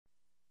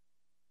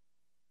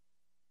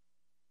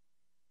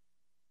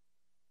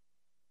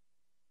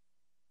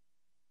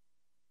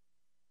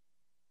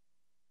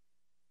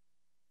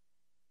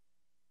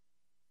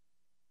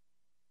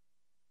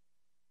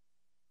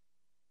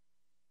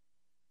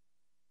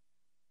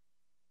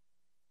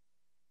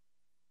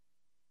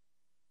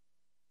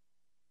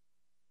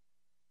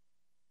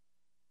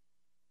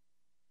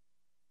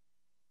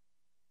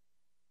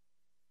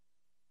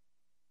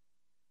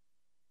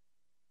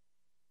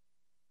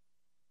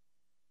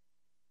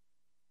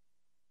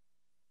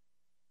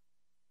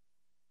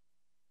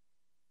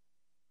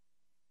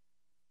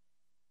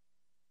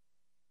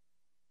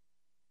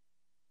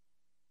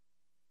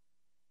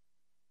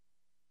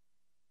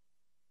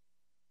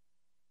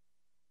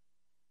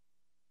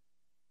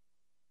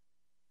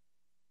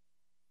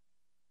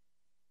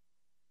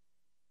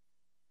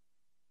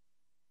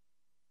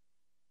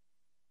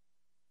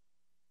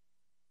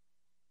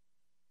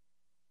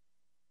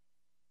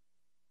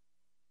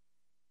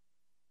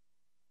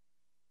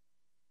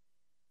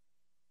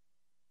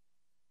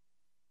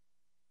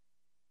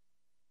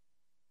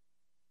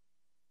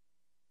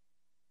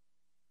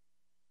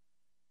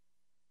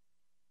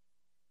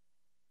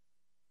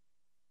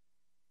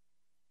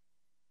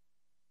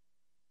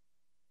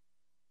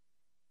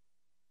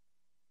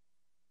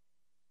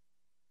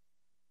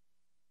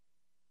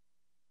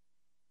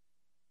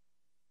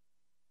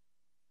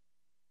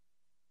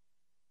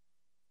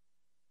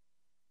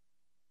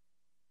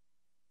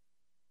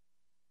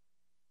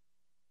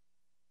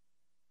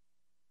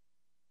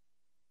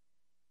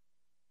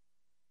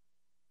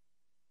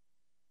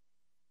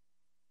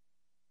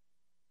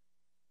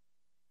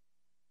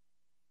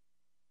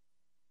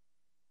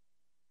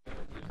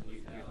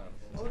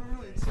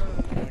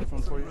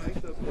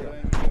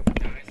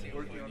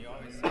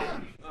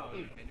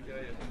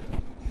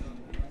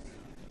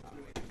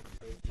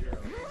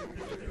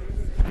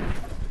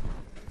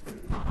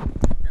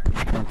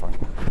I'm fine.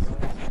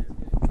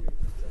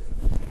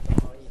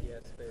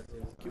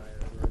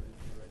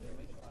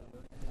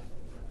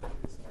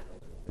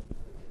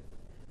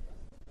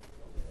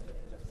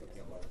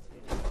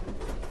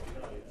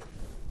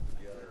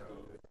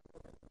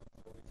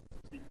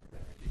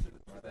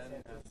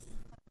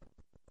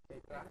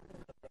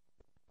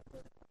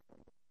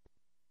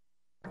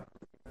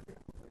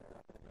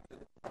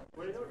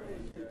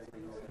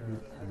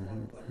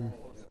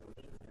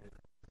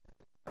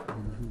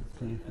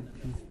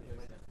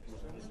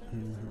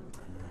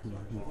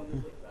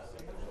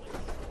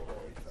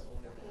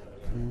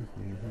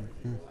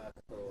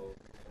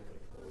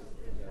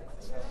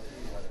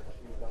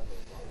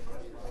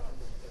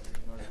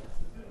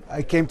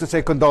 I came to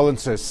say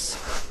condolences.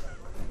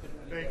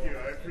 Thank you.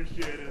 I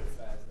appreciate it.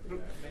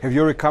 Have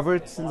you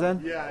recovered since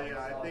then? Yeah.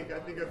 I think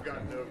I've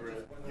gotten over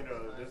it. You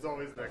know, there's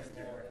always next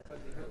year.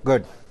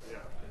 Good. Yeah.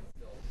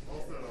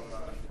 Also,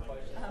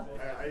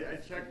 I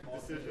checked the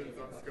decisions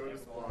on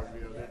SCOTUS blog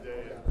the other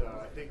day, and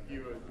I think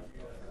you would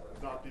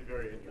not be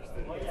very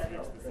interested in this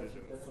week's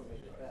decisions.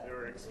 They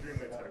were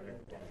extremely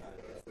technical.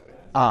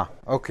 Ah,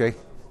 okay.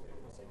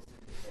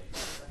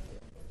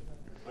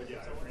 But yeah,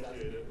 I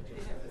appreciate it.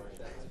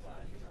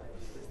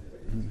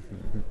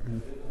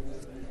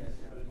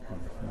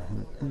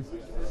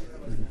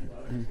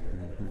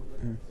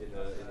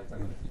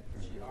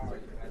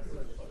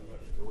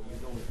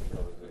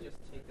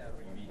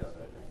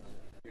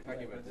 You're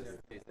talking about this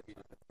case that he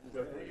just...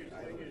 You're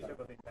talking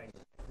about the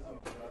entanglement.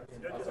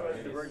 Not just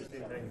about divergence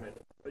entanglement,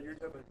 but you're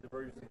talking about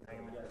divergence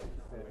entanglement.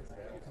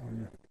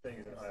 Thing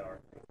is an IR.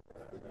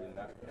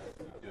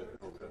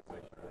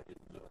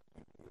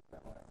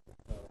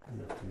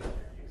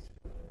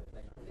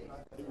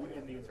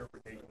 In the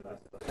interpretation of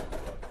this stuff.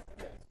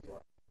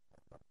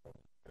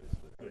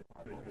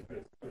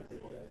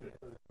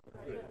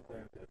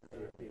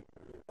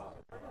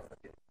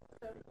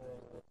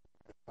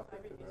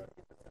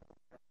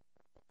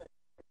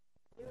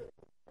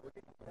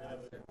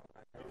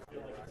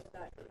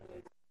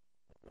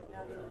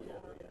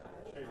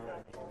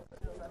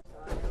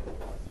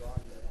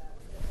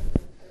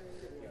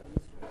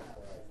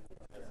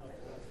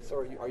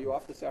 So are you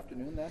off this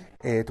afternoon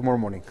then? Tomorrow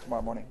morning.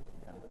 Tomorrow morning.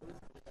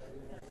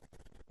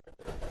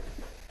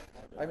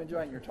 I'm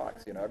enjoying your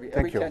talks. You know, every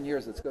Thank you. 10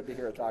 years it's good to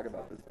hear a talk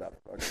about this stuff.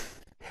 Okay.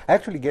 I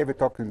actually gave a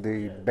talk in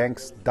the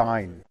bank's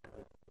dine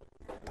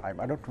time.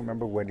 I don't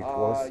remember when it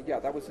was. Yeah,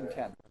 that was in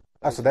 10.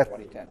 So that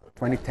 2010.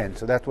 2010.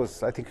 So that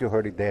was, I think you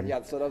heard it then.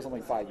 Yeah, so that was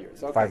only 5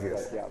 years. Okay, 5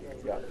 years.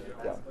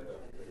 Yeah.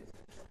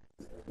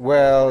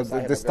 Well,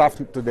 the stuff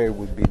today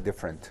would be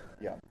different.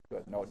 Yeah,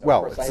 good. No,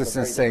 Well, of course, it's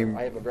the same.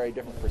 I have a very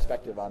different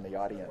perspective on the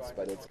audience,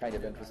 but it's kind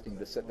of interesting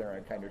to sit there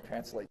and kind of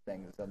translate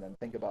things and then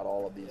think about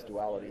all of these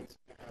dualities.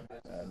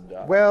 And,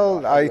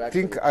 Well, how you I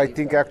think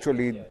achieve them.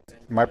 actually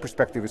my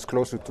perspective is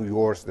closer to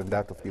yours than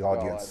that of the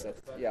audience.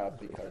 Well,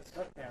 because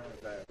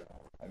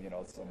you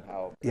know,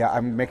 somehow. Yeah,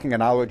 I'm making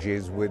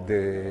analogies with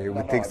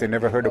things they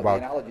never heard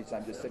about. The analogies,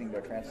 I'm just sitting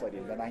there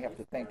translating. Then I have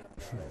to think,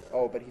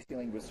 oh, but he's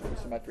dealing with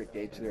supersymmetric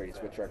gauge theories,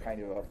 which are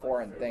kind of a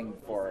foreign thing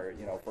for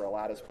for a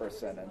lattice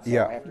person, and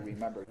so I have to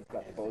remember he's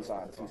got the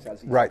bosons. He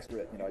says he's Right.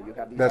 extra. You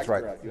have these That's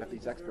extra. right. You have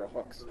these extra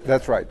hooks.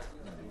 That's right.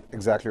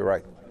 Exactly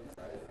right.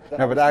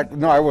 No, but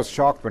I was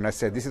shocked when I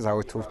said this is how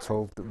I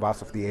told the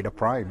boss of the eta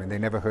prime, and they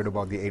never heard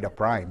about the eta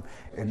prime.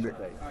 And Should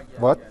they?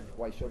 what?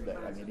 Why should they?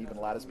 I mean, even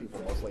lattice people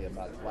mostly, and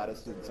lattice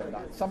students are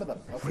not. Some of them.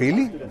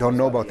 Really? Students Don't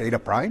know study about it. eta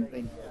prime?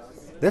 They-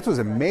 That was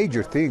a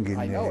major thing in.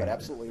 I know it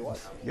absolutely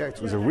was. Yeah, it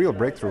was a real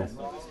breakthrough.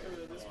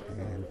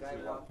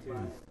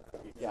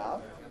 Yeah.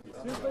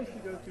 Is there a place to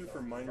go to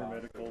for minor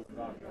medical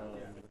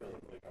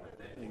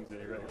things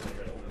that are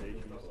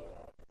recommendations?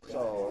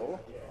 So,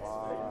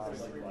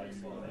 that's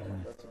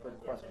a good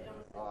question.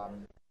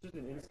 Just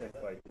an insect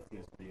bite that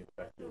seems to be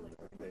infected.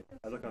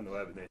 I look on the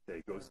web and they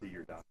say, go see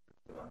your doctor.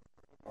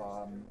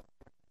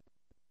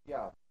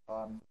 Yeah.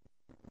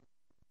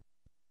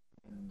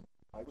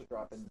 I would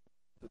drop into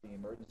the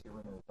emergency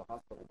room of the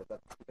hospital, but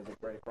that's because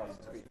it's right across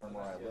the street from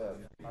where I live.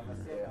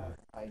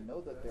 I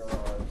know that there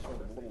are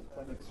sort of little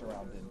clinics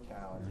around in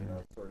town,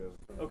 sort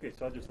of. Okay,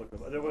 so I'll just look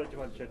them up. What I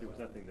wanted to check, there was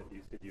nothing that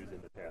you could use in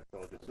the past.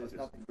 So There's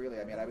nothing really.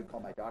 I mean, I would call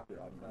my doctor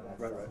on.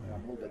 Right.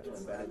 I'm a little bit too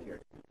embedded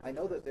here. I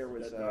know that there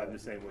was. No, I'm the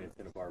same way in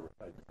Santa Barbara.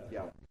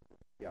 Yeah.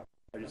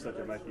 I just thought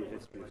there might be a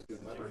history of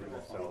students hurting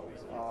themselves.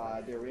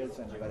 There is,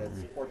 but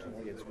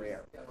fortunately it's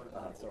rare.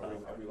 So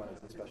everyone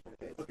is a special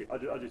case. Okay,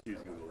 I'll just use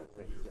Google.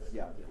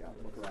 Yeah,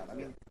 look around. I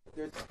mean,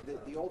 there's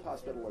the old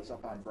hospital is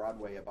up on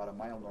Broadway, about a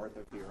mile north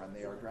of here, and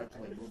they are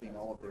gradually moving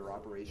all of their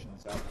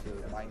operations out to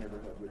my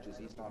neighborhood, which is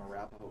East on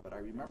Arapahoe. But I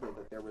remember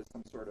that there was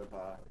some sort of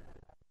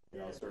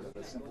sort of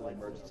a simple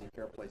emergency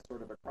care place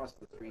sort of across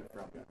the street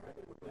from them.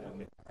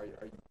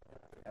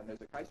 And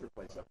there's a Kaiser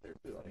place up there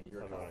too. I mean,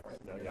 you're in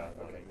California.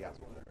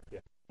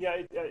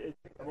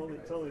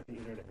 It's only that the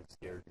internet has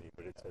scared me,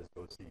 but it says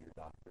go see your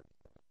doctor.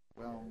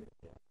 Well,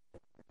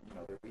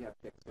 we have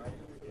kicks.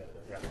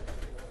 Yeah.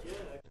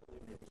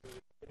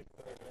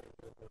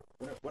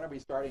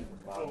 restarting,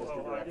 Mr.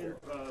 I Director.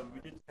 didn't, we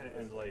did kind of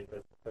end late,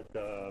 but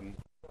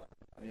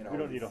You know, we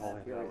don't need a whole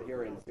half hour.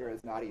 Here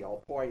is Nati,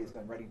 all poised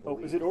and ready to Oh,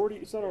 leave. is it already?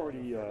 It's not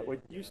already. Wait,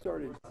 you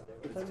started.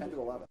 It's 10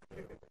 to 11.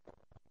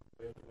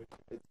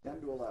 It's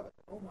 10 to 11.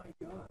 Oh my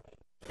gosh!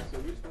 So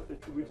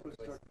we supposed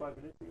to start 5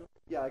 minutes ago?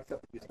 Yeah,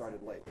 except that you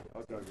started late.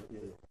 Okay.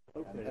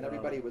 Okay. And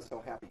everybody was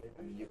so happy.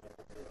 I mean,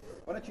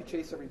 why don't you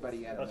chase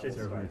everybody in? I'll chase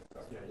everybody.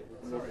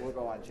 We'll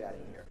go on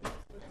chatting here.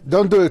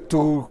 Don't do it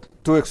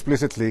too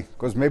explicitly,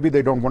 because maybe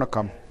they don't want to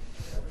come.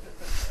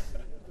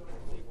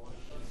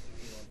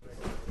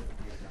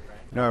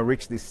 I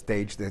reached this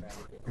stage that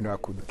I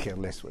could care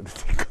less whether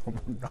they come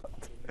or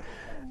not.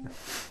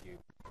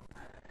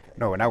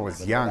 No, when I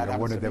was young, I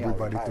wanted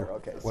everybody to.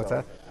 Okay, What's so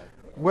that?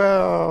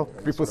 Well,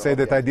 people say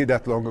that I did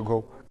that long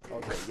ago.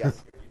 Okay.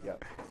 Yes. Yeah.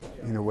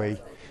 In a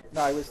way. No,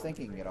 I was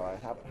thinking,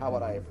 how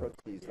would I approach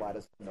these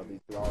lattice,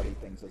 these duality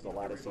things as a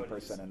latticey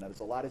person, and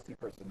as a latticey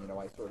person,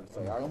 I sort of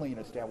say I only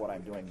understand what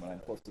I'm doing when I'm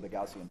close to the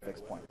Gaussian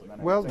fixed point. And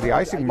then Well, the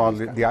Ising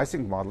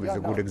model is a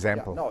good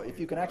example. No, if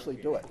you can actually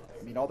do it.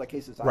 I mean, all the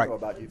cases I Right. know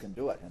about, you can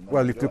do it. And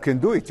Well, if you can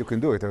do it, you can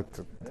do it.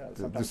 The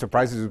sometimes-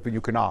 surprise is when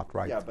you cannot,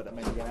 right? Yeah, but I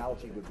mean, the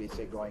analogy would be,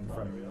 say, going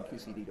from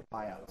QCD to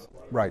pions.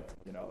 Right.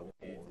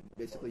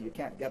 Basically, you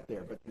can't get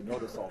there, but you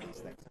notice all these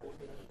things.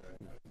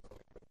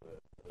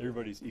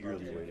 Everybody's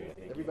eagerly waiting. I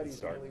think.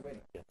 Everybody's really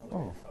waiting.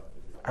 Oh,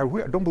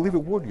 I don't believe a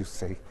word you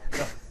say.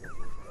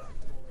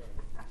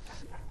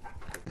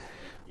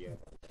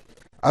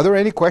 Are there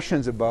any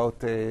questions about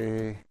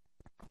the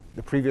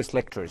previous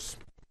lectures?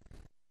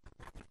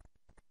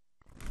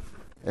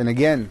 And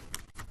again,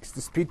 is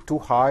the speed too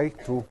high,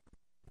 too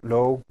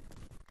low?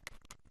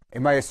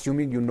 Am I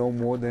assuming you know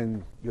more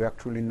than you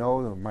actually know?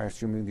 Or am I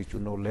assuming that you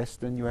know less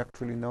than you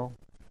actually know?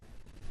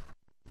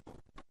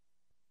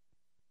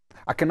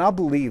 I cannot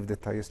believe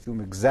that I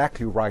assume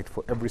exactly right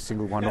for every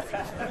single one of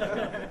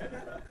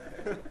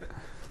you.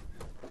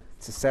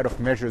 It's a set of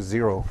measures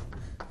 0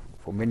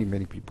 for many,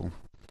 many people.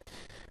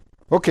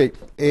 Okay.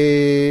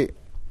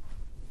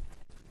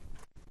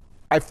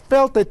 I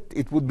felt that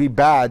it would be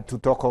bad to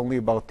talk only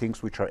about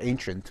things which are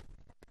ancient.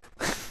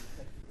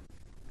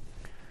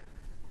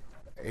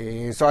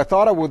 So I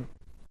thought I would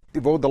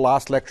devote the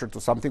last lecture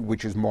to something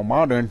which is more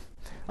modern.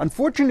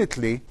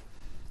 Unfortunately,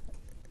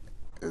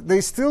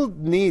 they still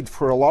need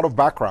for a lot of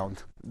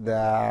background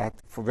that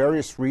for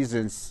various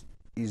reasons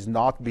is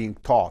not being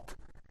taught.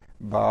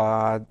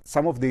 But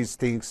some of these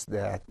things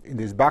that in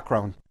this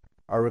background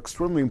are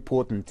extremely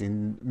important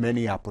in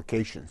many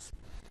applications.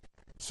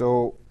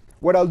 So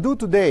what I'll do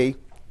today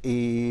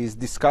is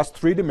discuss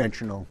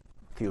three-dimensional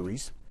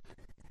theories.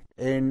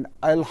 And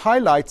I'll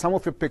highlight some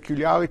of the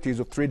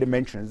peculiarities of 3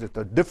 dimensions that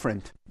are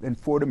different than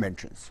 4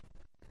 dimensions.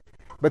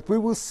 But we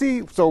will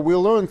see, so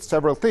we'll learn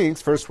several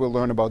things. First, we'll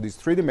learn about these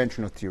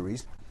 3-dimensional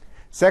theories.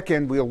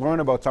 Second, we'll learn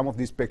about some of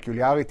these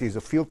peculiarities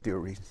of field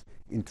theories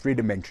in 3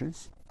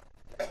 dimensions.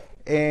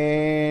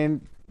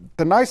 And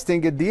the nice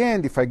thing at the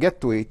end, if I get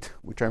to it,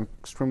 which I'm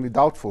extremely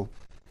doubtful,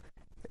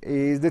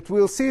 is that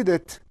we'll see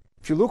that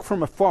if you look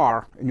from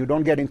afar and you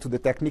don't get into the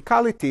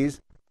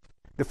technicalities,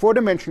 the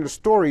 4-dimensional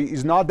story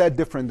is not that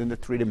different than the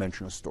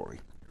 3-dimensional story,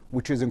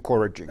 which is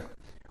encouraging,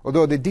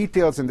 although the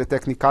details and the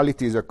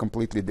technicalities are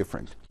completely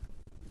different.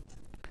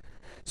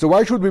 So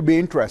why should we be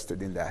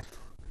interested in that?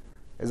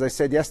 As I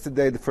said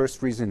yesterday, the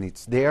first reason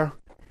it's there.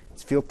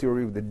 It's field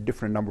theory with a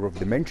different number of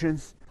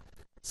dimensions.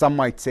 Some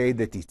might say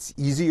that it's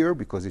easier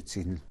because it's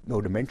in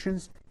no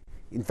dimensions.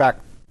 In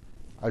fact,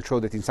 I'll show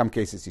that in some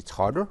cases it's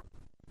harder.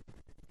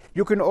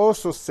 You can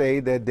also say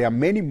that there are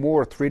many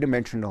more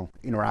 3-dimensional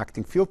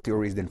interacting field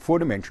theories than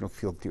 4-dimensional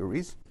field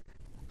theories.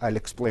 I'll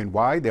explain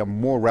why. There are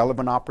more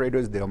relevant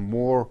operators. There are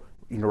more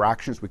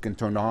interactions we can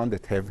turn on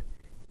that have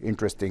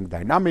interesting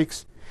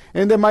dynamics.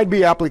 And there might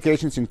be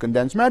applications in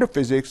condensed matter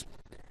physics.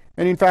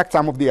 And in fact,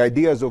 some of the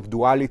ideas of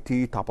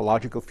duality,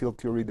 topological field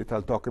theory that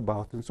I'll talk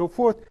about, and so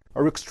forth,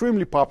 are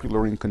extremely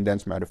popular in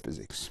condensed matter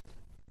physics.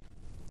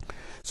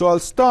 So I'll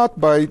start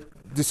by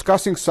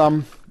discussing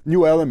some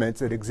new elements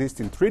that exist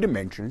in 3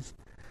 dimensions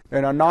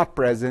that are not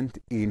present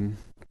in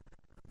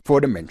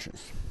 4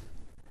 dimensions.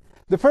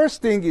 The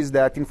first thing is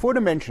that in 4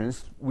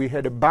 dimensions, we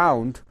had a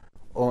bound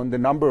on the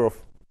number of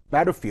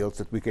matter fields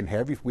that we can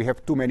have. If we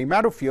have too many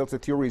matter fields, the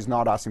theory is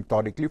not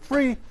asymptotically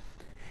free.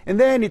 And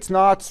then it's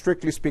not,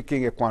 strictly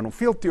speaking, a quantum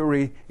field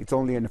theory. It's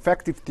only an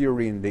effective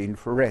theory in the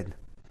infrared.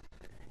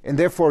 And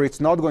therefore,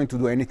 it's not going to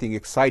do anything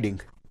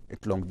exciting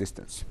at long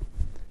distance.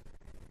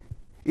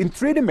 In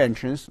 3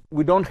 dimensions,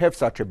 we don't have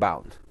such a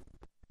bound.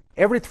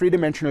 Every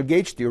 3-dimensional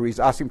gauge theory is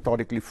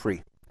asymptotically free.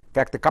 In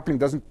fact, the coupling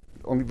doesn't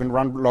even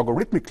run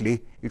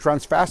logarithmically. It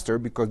runs faster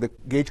because the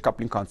gauge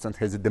coupling constant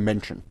has a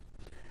dimension.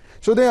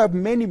 So there are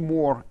many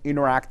more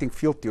interacting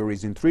field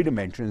theories in 3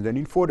 dimensions than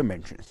in 4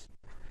 dimensions.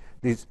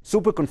 These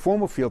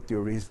superconformal field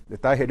theories,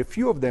 that I had a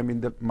few of them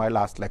in my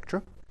last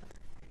lecture,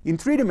 in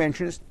 3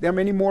 dimensions, there are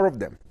many more of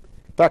them.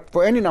 In fact,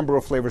 for any number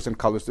of flavors and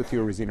colors, the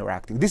theory is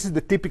interacting. This is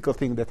the typical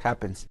thing that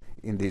happens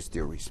in these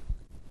theories.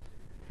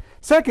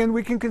 Second,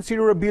 we can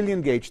consider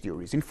abelian gauge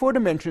theories. In 4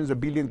 dimensions,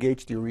 abelian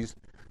gauge theories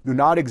do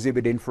not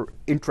exhibit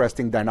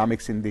interesting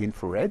dynamics in the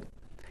infrared.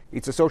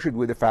 It's associated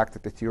with the fact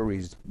that the theory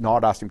is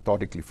not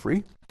asymptotically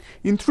free.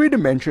 In 3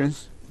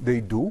 dimensions,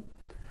 they do.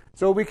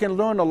 So we can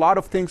learn a lot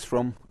of things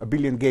from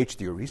abelian gauge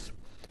theories.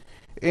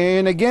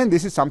 And again,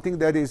 this is something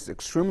that is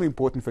extremely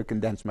important for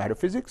condensed matter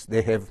physics.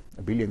 They have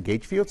abelian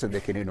gauge fields, and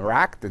they can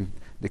interact, and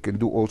they can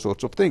do all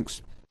sorts of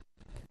things.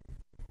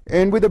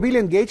 And with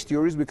abelian gauge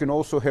theories, we can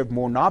also have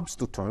more knobs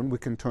to turn. We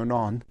can turn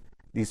on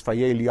these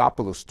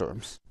Fayet-Iliopoulos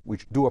terms,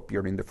 which do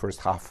appear in the first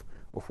half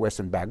of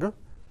Wesson-Bagger.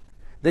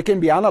 They can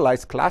be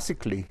analyzed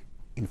classically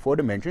in 4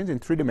 dimensions. In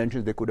 3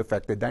 dimensions, they could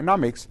affect the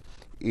dynamics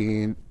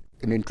in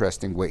an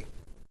interesting way.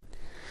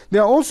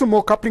 There are also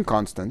more coupling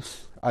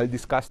constants. I'll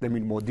discuss them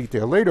in more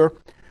detail later.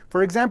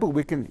 For example,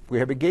 we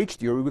have a gauge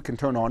theory. We can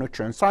turn on a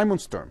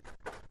Chern-Simons term.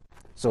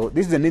 So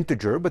this is an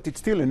integer, but it's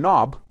still a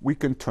knob we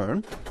can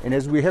turn. And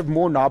as we have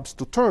more knobs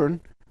to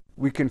turn,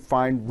 we can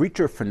find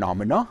richer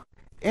phenomena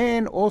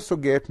and also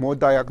get more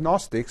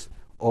diagnostics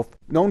of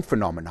known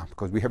phenomena,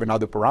 because we have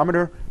another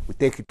parameter. We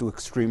take it to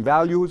extreme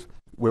values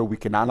where we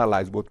can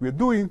analyze what we're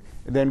doing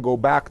and then go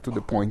back to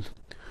the point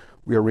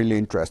we are really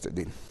interested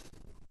in.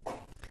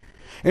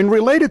 And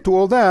related to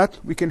all that,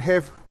 we can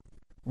have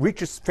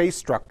richest phase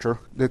structure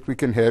that we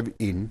can have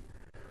in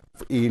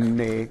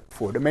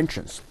 4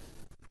 dimensions.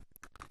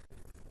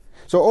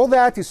 So all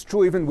that is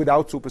true even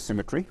without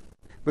supersymmetry.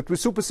 But with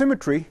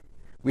supersymmetry,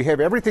 we have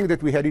everything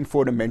that we had in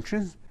 4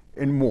 dimensions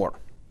and more.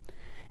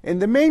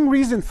 And the main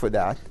reason for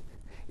that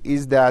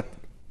is that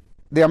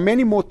there are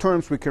many more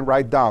terms we can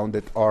write down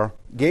that are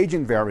gauge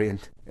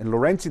invariant and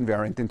Lorentz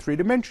invariant in 3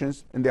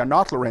 dimensions, and they are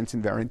not Lorentz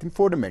invariant in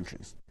 4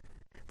 dimensions.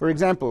 For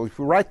example, if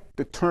we write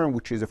the term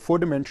which is a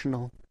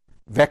 4-dimensional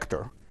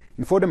vector,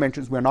 in 4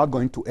 dimensions we are not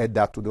going to add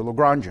that to the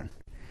Lagrangian.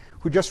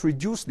 If we just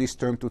reduce this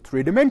term to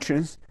 3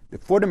 dimensions, the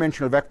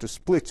 4-dimensional vector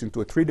splits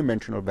into a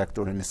 3-dimensional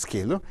vector and a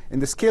scalar,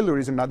 and the scalar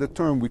is another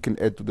term we can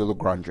add to the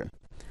Lagrangian.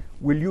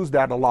 We'll use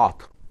that a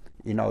lot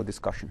in our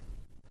discussion.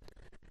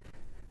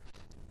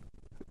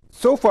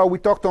 So far, we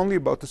talked only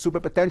about the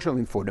superpotential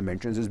in 4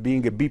 dimensions as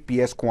being a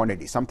BPS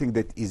quantity, something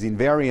that is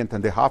invariant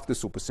under half the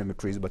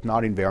supersymmetries, but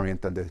not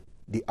invariant under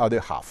the other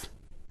half.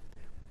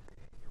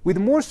 With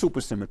more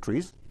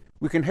supersymmetries,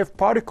 we can have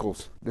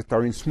particles that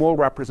are in small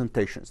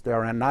representations. They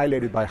are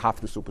annihilated by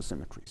half the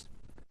supersymmetries.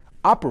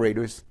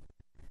 Operators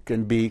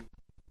can be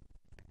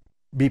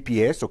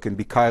BPS or can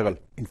be chiral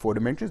in 4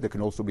 dimensions. They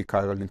can also be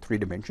chiral in 3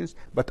 dimensions.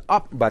 But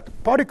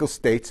particle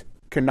states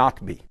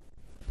cannot be.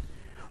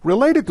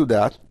 Related to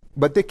that,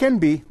 but they can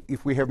be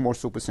if we have more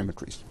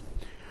supersymmetries.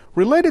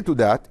 Related to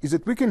that is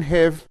that we can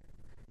have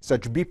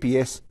such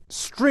BPS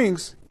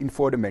strings in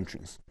 4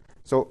 dimensions.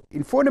 So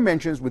in 4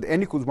 dimensions with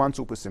n equals 1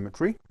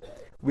 supersymmetry,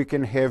 we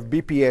can have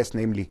BPS,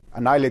 namely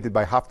annihilated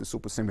by half the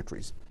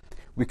supersymmetries.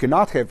 We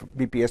cannot have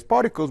BPS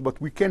particles, but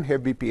we can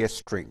have BPS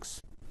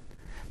strings.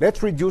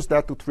 Let's reduce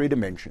that to 3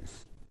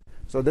 dimensions.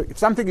 So that if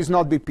something is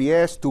not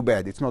BPS, too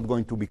bad. It's not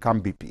going to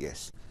become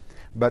BPS.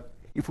 But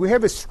if we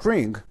have a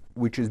string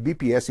which is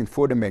BPS in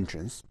 4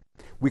 dimensions,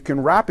 we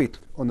can wrap it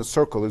on a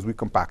circle as we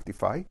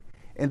compactify,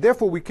 and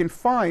therefore we can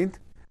find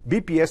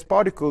BPS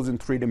particles in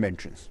 3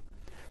 dimensions.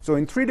 So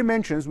in 3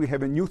 dimensions, we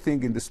have a new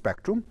thing in the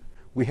spectrum.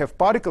 We have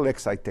particle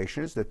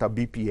excitations that are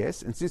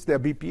BPS, and since they're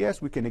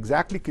BPS, we can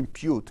exactly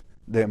compute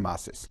their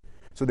masses.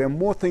 So there are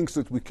more things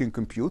that we can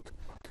compute,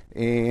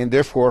 and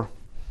therefore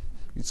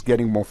it's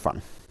getting more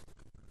fun.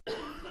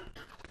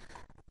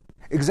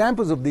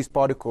 Examples of these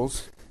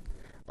particles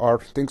are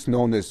things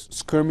known as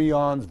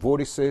skyrmions,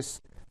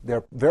 vortices.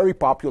 They're very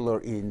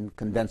popular in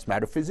condensed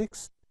matter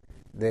physics.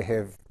 They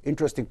have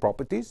interesting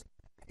properties.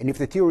 And if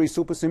the theory is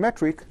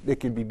supersymmetric, they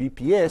can be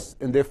BPS,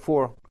 and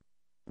therefore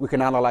we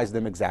can analyze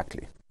them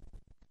exactly.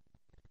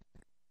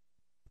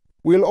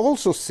 We'll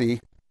also see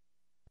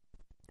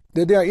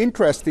that there are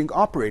interesting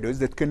operators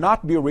that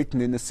cannot be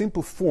written in a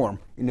simple form,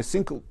 in a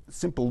simple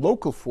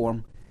local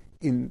form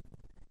in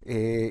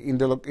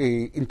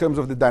terms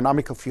of the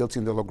dynamical fields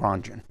in the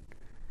Lagrangian.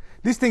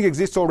 This thing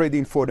exists already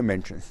in 4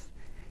 dimensions.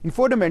 In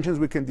 4 dimensions,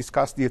 we can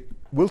discuss the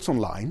Wilson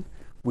line,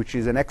 which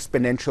is an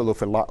exponential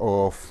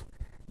of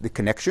the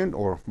connection,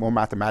 or more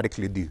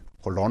mathematically, the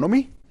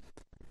holonomy.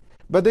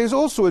 But there's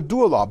also a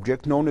dual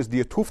object known as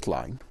the 't Hooft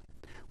line,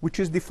 which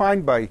is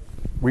defined by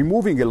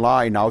removing a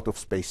line out of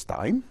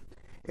space-time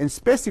and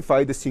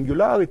specify the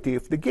singularity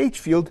of the gauge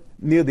field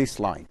near this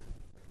line.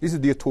 This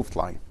is the 't Hooft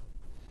line.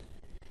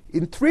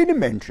 In 3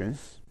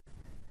 dimensions,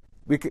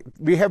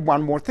 we have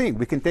one more thing.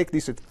 We can take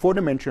this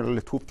 4-dimensional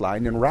 't Hooft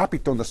line and wrap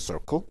it on a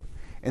circle,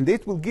 and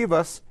it will give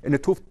us an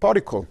 't Hooft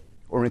particle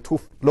or an 't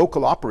Hooft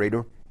local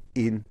operator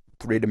in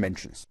 3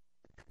 dimensions.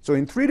 So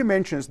in 3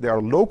 dimensions, there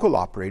are local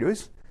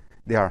operators.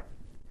 They are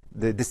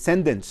the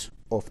descendants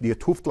of the 't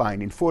Hooft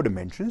line in 4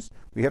 dimensions.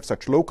 We have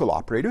such local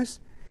operators.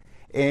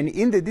 And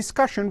in the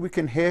discussion, we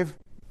can have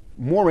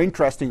more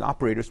interesting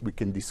operators we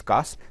can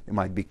discuss. They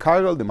might be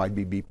chiral, they might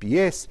be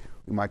BPS.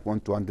 We might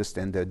want to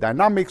understand the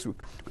dynamics,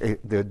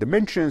 the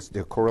dimensions,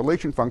 the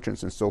correlation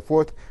functions, and so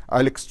forth.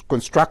 I'll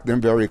construct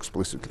them very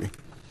explicitly.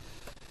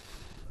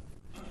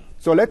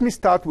 So let me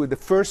start with the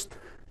first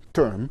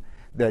term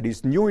that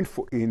is new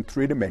in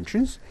 3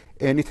 dimensions,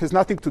 and it has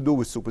nothing to do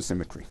with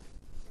supersymmetry.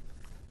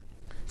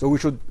 So we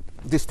should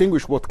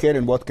distinguish what can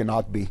and what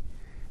cannot be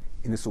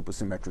in the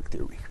supersymmetric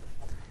theory.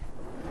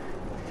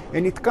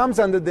 And it comes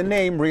under the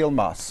name real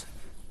mass.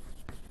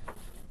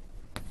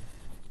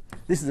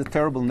 This is a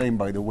terrible name,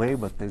 by the way,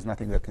 but there's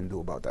nothing I can do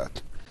about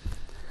that.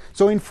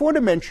 So in 4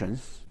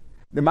 dimensions,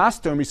 the mass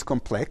term is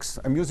complex.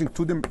 I'm using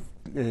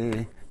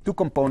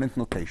two-component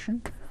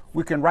notation.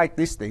 We can write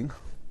this thing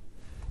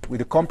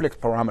with a complex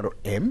parameter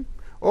m,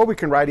 or we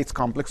can write its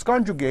complex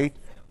conjugate,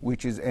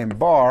 which is m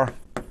bar,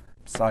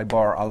 psi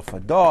bar alpha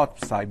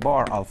dot, psi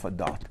bar alpha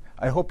dot.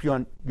 I hope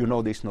you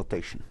know this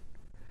notation.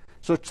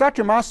 So such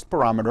a mass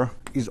parameter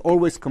is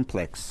always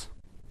complex.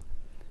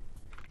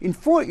 In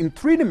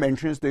 3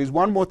 dimensions, there is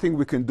one more thing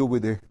we can do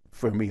with the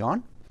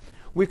fermion.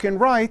 We can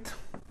write,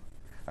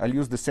 I'll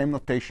use the same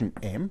notation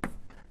m,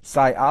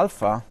 psi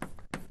alpha,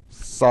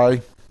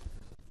 psi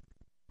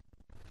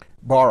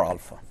bar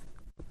alpha.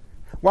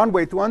 One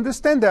way to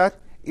understand that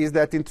is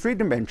that in 3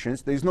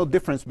 dimensions, there is no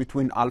difference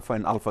between alpha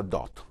and alpha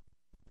dot.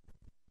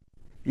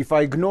 If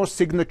I ignore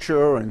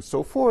signature and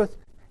so forth,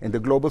 and the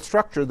global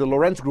structure, the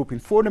Lorentz group in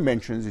 4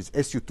 dimensions is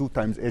SU2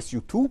 times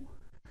SU2.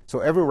 So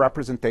every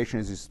representation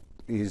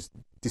is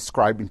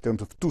described in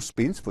terms of 2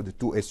 spins for the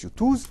 2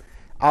 SU2s.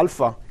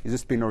 Alpha is the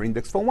spinor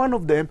index for one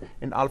of them,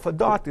 and alpha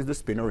dot is the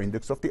spinor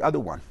index of the other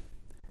one.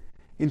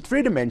 In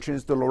 3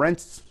 dimensions, the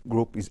Lorentz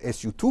group is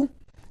SU2,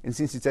 and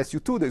since it's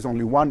SU2, there's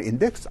only one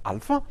index,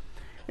 alpha,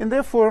 and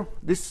therefore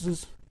this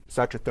is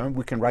such a term.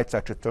 We can write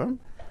such a term,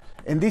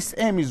 and this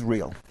m is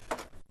real.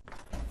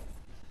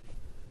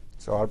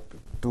 So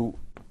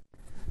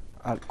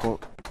I'll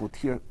put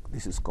here,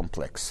 this is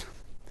complex.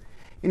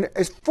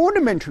 A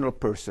 4-dimensional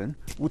person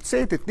would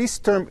say that this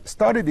term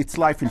started its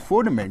life in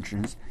 4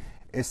 dimensions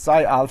as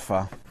psi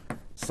alpha,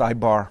 psi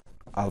bar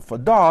alpha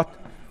dot,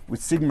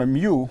 with sigma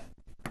mu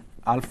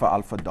alpha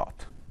alpha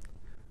dot.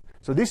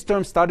 So this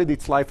term started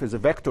its life as a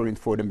vector in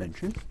 4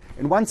 dimensions.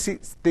 And one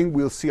thing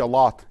we'll see a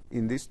lot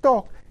in this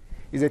talk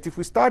is that if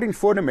we start in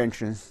 4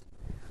 dimensions,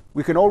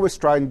 we can always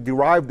try and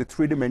derive the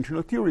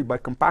 3-dimensional theory by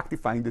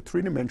compactifying the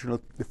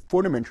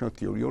 4-dimensional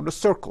theory on the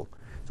circle.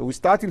 So we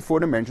start in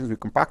 4 dimensions, we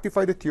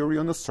compactify the theory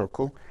on the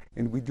circle,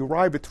 and we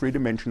derive a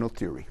 3-dimensional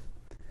theory.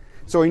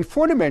 So in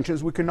 4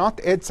 dimensions, we cannot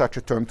add such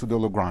a term to the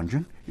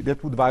Lagrangian.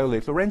 That would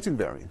violate Lorentz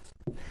invariance.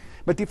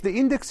 But if the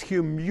index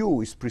here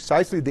mu is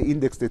precisely the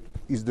index that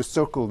is the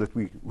circle that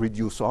we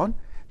reduce on,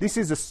 this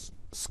is a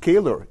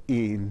scalar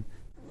in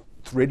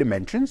 3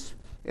 dimensions,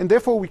 and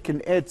therefore we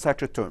can add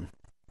such a term.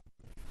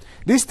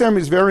 This term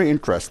is very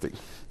interesting.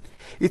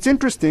 It's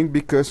interesting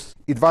because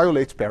it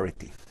violates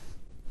parity.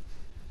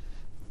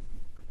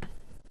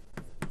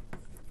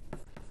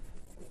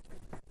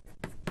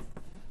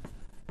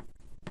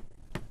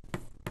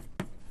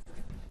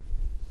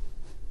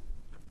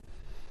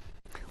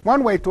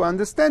 One way to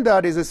understand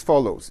that is as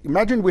follows.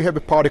 Imagine we have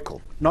a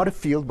particle, not a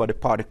field, but a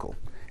particle.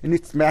 And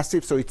it's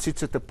massive, so it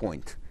sits at a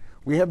point.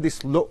 We have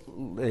this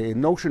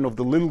notion of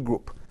the little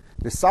group,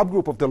 the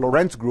subgroup of the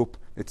Lorentz group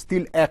that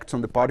still acts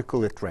on the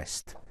particle at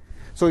rest.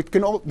 So it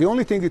can the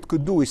only thing it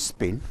could do is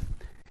spin.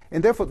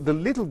 And therefore, the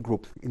little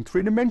group in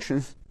 3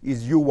 dimensions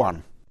is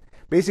U1.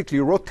 Basically,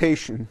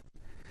 rotation,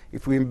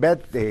 if we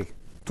embed the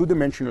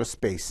 2-dimensional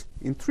space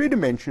in 3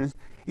 dimensions,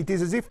 it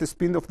is as if the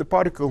spin of the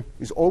particle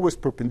is always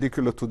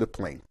perpendicular to the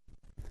plane.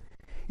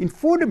 In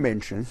 4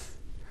 dimensions,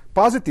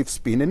 positive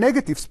spin and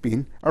negative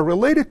spin are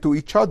related to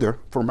each other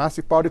for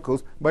massive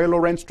particles by a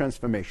Lorentz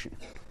transformation.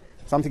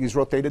 Something is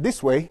rotated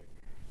this way,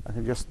 I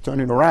can just turn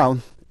it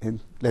around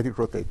and let it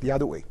rotate the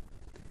other way.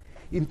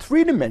 In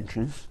 3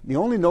 dimensions, the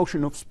only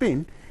notion of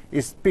spin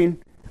is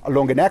spin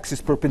along an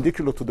axis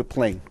perpendicular to the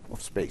plane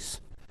of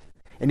space.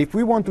 And if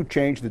we want to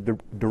change the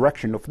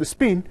direction of the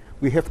spin,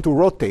 we have to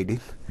rotate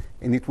it,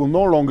 and it will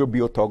no longer be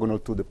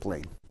orthogonal to the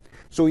plane.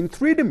 So in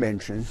 3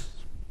 dimensions,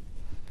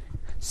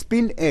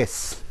 spin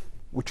S,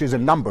 which is a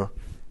number,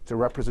 it's a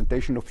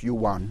representation of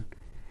U1,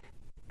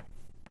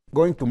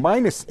 going to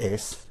minus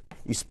S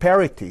is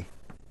parity.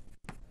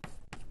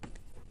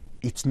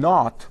 It's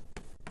not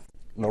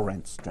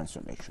Lorentz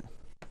transformation.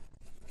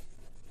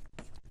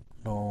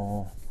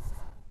 Lorentz.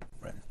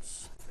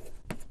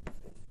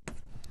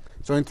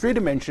 So in 3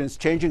 dimensions,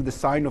 changing the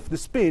sign of the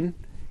spin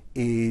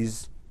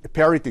is a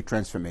parity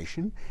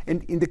transformation.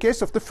 And in the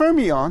case of the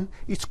fermion,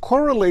 it's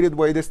correlated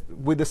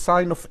with the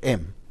sign of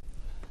M.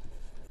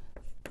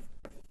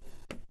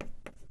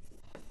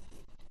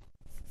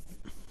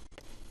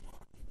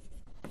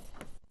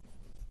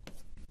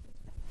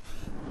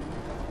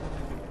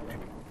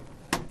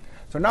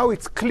 So now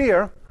it's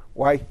clear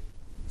why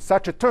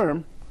such a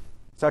term,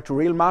 such a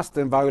real mass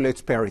term,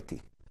 violates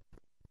parity.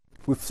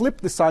 If we flip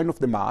the sign of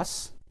the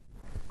mass,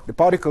 the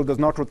particle does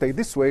not rotate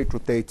this way, it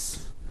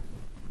rotates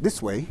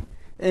this way.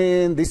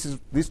 And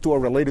these two are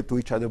related to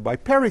each other by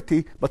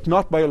parity, but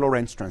not by a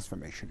Lorentz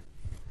transformation.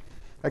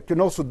 I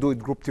can also do it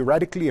group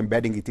theoretically,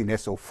 embedding it in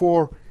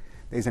SO4.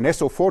 There's an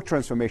SO4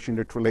 transformation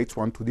that relates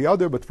one to the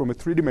other, but from a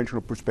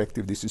 3-dimensional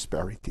perspective, this is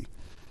parity.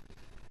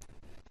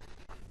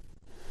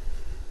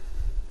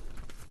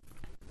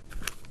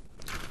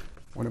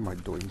 What am I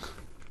doing?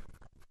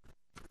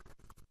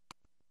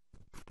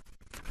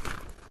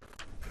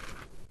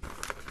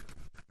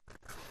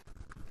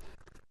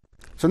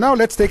 So now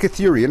let's take a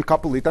theory and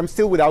couple it. I'm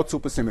still without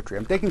supersymmetry.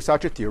 I'm taking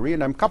such a theory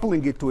and I'm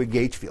coupling it to a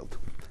gauge field.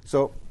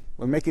 So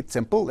we'll make it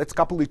simple. Let's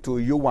couple it to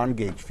a U1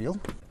 gauge field.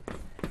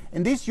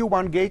 And this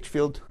U1 gauge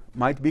field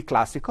might be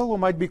classical or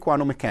might be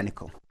quantum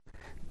mechanical.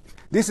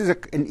 This is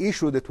an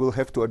issue that we'll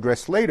have to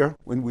address later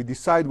when we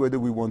decide whether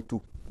we want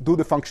to do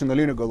the functional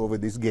integral over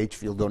this gauge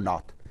field or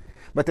not.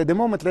 But at the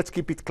moment, let's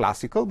keep it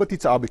classical, but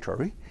it's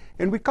arbitrary.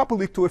 And we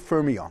couple it to a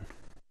fermion.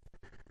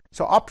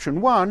 So option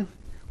 1,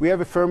 we have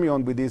a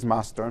fermion with these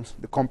mass terms,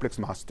 the complex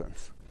mass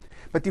terms.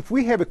 But if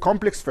we have a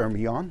complex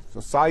fermion, so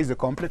psi is a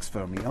complex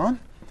fermion,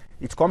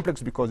 it's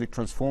complex because it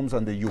transforms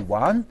under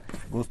U1,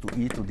 goes to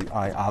e to the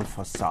I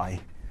alpha psi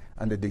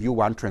under the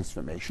U1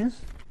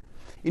 transformations.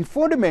 In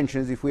 4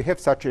 dimensions, if we have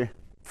such a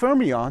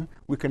fermion,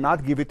 we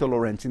cannot give it a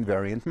Lorentz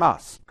invariant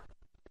mass.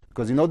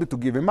 Because in order to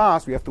give a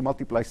mass, we have to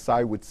multiply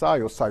psi with psi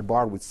or psi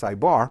bar with psi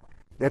bar.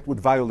 That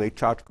would violate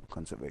charge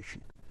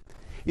conservation.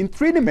 In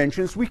 3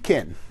 dimensions, we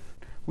can.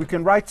 We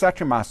can write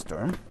such a mass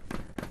term,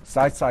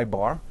 psi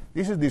bar.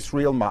 This is this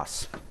real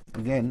mass.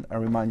 Again, I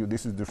remind you,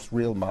 this is this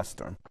real mass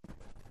term.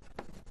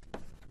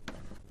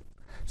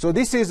 So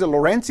this is a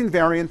Lorentz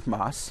invariant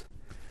mass.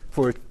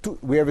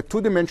 We have a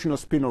 2-dimensional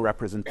spinor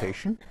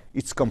representation.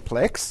 It's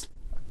complex,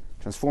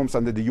 transforms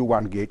under the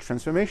U1 gauge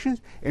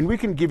transformations, and we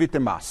can give it a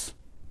mass.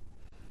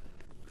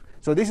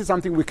 So this is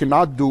something we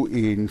cannot do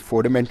in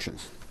 4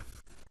 dimensions.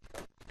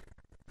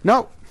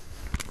 Now,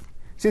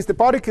 since the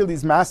particle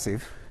is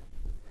massive,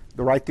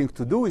 the right thing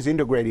to do is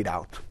integrate it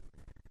out.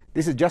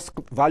 This is just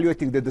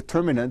evaluating the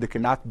determinant. There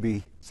cannot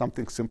be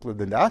something simpler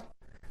than that.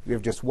 We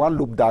have just one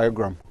loop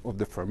diagram of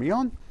the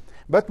fermion,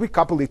 but we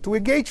couple it to a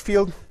gauge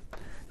field.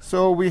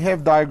 So we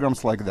have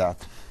diagrams like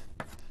that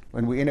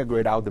when we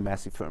integrate out the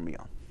massive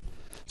fermion.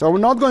 So we're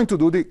not going to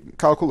do the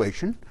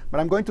calculation, but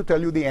I'm going to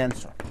tell you the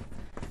answer.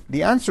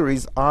 The answer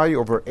is I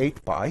over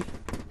 8 pi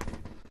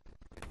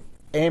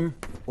m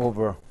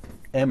over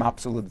m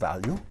absolute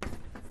value.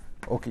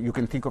 Okay, you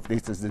can think of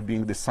this as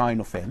being the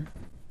sine of m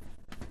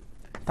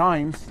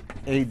times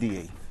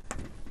ADA,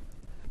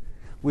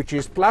 which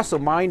is plus or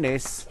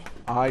minus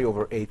I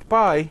over 8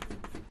 pi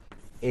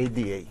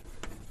ADA.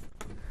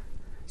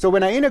 So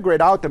when I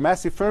integrate out the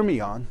massive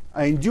fermion,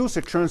 I induce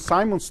a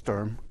Chern-Simons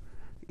term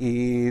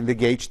in the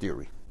gauge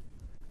theory,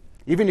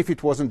 even if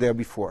it wasn't there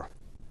before.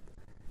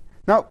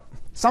 Now,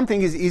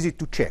 something is easy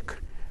to check.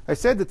 I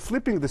said that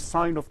flipping the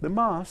sign of the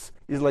mass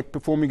is like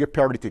performing a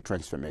parity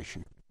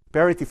transformation.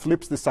 Parity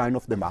flips the sign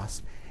of the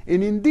mass.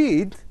 And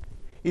indeed,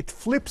 it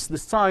flips the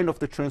sign of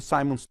the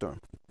Chern-Simons term.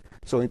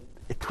 So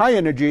at high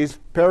energies,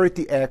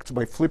 parity acts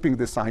by flipping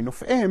the sign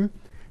of m.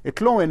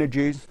 At low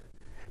energies,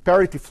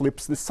 parity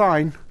flips the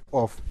sign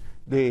of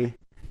the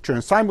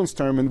Chern-Simons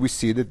term, and we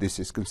see that this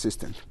is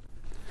consistent.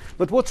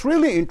 But what's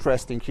really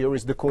interesting here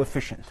is the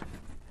coefficient.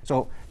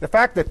 So the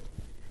fact that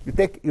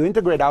you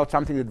integrate out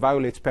something that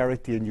violates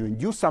parity and you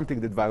induce something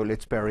that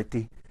violates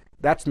parity,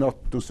 that's not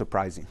too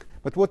surprising.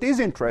 But what is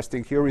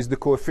interesting here is the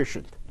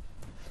coefficient.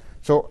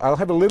 So I'll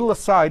have a little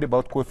aside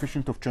about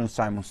coefficient of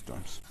Chern-Simons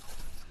terms.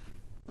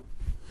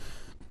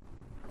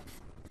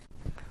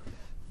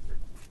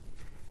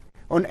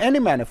 On any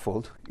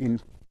manifold in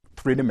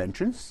 3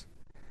 dimensions,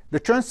 the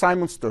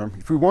Chern-Simons term,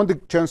 if we want the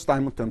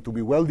Chern-Simons term to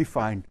be well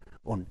defined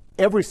on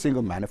every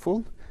single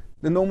manifold,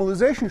 the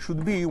normalization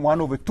should be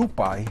 1 over 2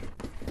 pi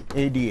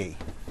ADA.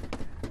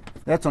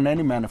 That's on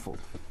any manifold.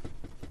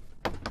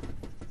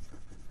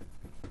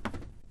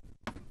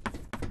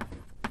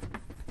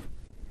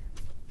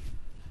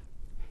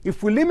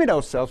 If we limit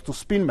ourselves to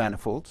spin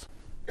manifolds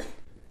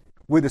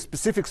with a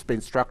specific spin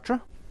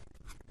structure,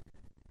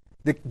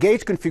 the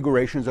gauge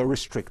configurations are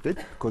restricted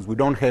because we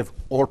don't have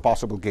all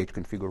possible gauge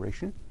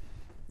configurations,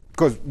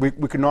 because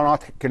we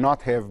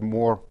cannot have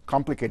more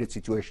complicated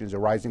situations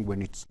arising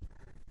when it's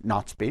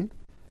not spin.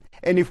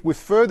 And if we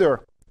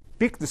further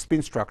pick the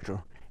spin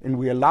structure and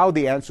we allow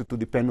the answer to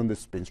depend on the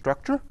spin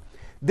structure,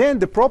 then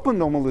the proper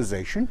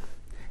normalization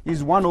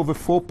is 1 over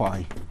 4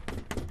 pi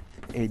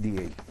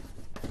ADA.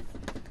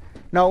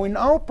 Now, in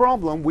our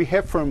problem, we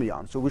have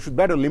fermions, so we should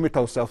better limit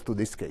ourselves to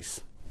this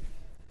case.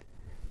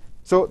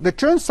 So the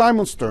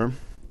Chern-Simons term,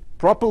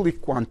 properly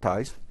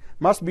quantized,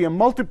 must be a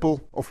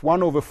multiple of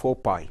 1 over 4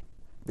 pi,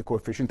 the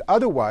coefficient.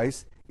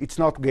 Otherwise, it's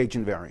not gauge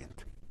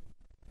invariant.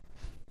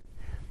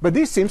 But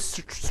this seems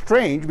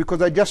strange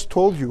because I just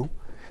told you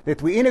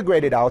that we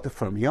integrated out a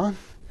fermion,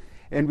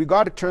 and we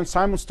got a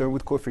Chern-Simons term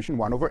with coefficient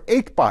 1 over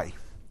 8 pi.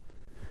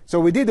 So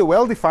we did a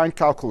well-defined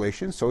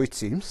calculation, so it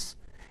seems,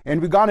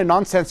 and we got a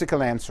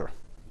nonsensical answer.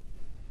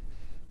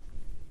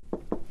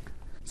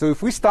 So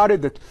if we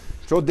started at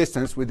short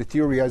distance with the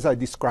theory as I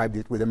described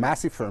it, with a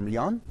massive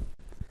fermion,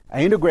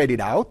 I integrate it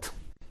out,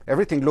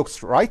 everything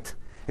looks right,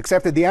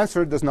 except that the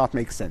answer does not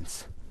make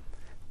sense.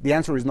 The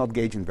answer is not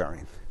gauge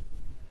invariant.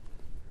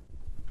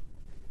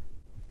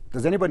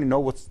 Does anybody know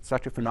what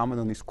such a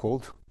phenomenon is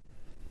called?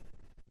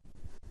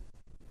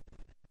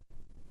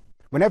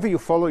 Whenever you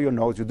follow your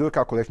nose, you do a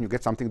calculation, you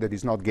get something that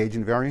is not gauge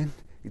invariant,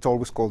 it's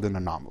always called an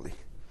anomaly.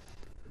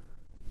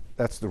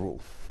 That's the rule.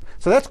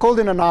 So that's called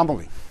an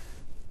anomaly.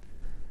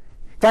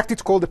 In fact,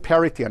 it's called a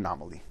parity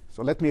anomaly.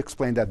 So let me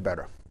explain that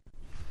better.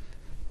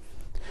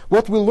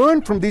 What we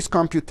learned from this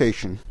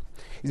computation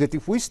is that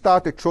if we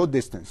start at short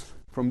distance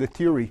from the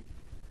theory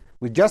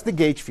with just the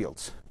gauge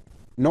fields,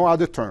 no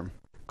other term,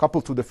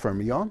 coupled to the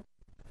fermion,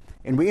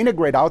 and we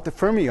integrate out the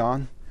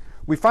fermion,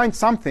 we find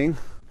something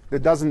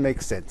that doesn't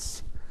make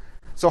sense.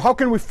 So how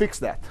can we fix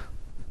that?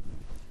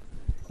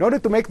 In order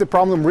to make the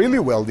problem really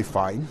well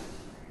defined,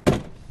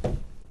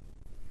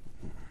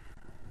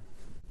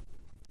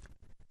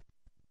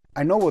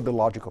 I know what the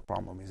logical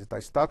problem is. I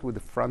start with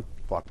the front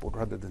blackboard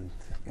rather than,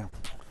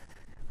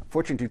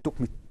 Unfortunately, it took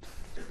me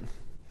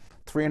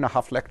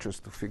 3.5 lectures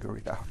to figure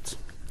it out.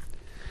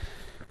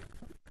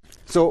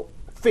 So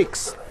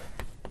fix.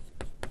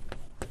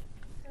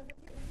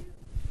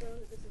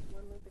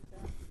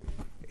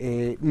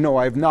 No,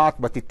 I have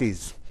not, but it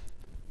is.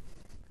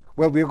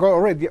 Well, we are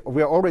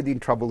already in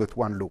trouble at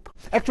one loop.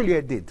 Actually,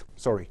 I did.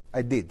 Sorry,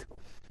 I did,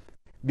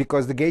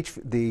 because the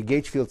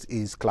gauge field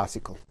is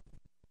classical.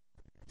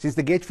 Since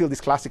the gauge field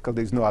is classical,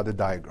 there is no other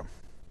diagram.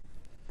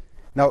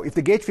 Now, if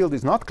the gauge field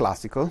is not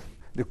classical,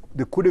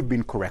 there could have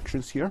been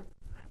corrections here,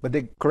 but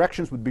the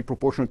corrections would be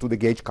proportional to the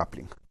gauge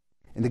coupling,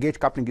 and the gauge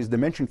coupling is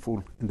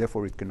dimensionful, and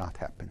therefore it cannot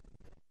happen.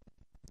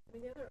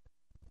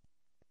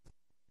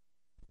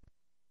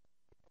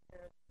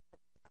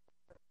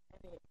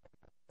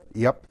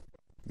 Yep.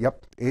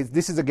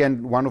 This is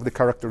again one of the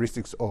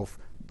characteristics of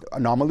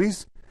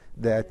anomalies,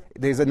 that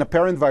there's an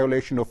apparent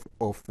violation of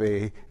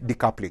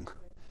decoupling.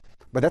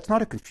 But that's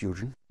not a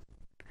confusion.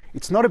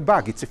 It's not a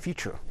bug, it's a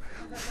feature.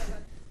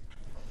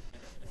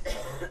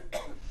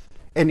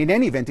 And in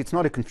any event, it's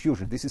not a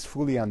confusion. This is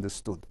fully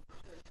understood.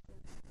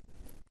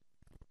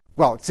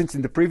 Well, since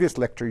in the previous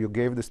lecture you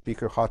gave the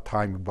speaker a hard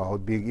time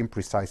about being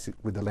imprecise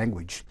with the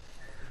language.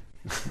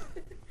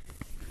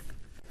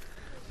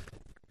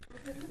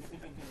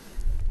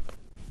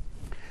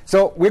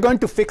 So we're going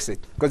to fix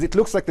it, because it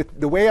looks like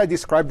the way I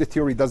described the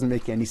theory doesn't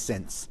make any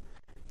sense.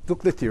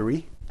 Took the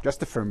theory, just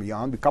the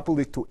fermion, we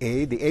coupled it to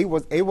A. The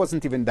A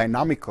wasn't even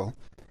dynamical.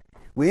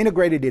 We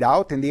integrated it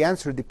out, and the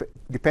answer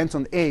depends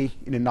on A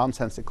in a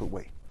nonsensical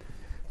way.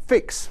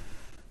 Fix.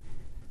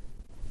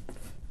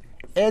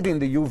 Add in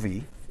the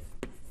UV.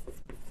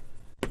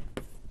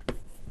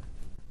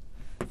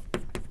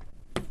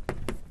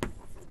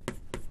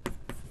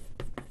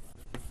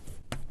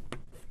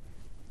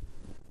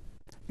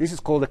 This is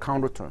called a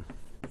counter term.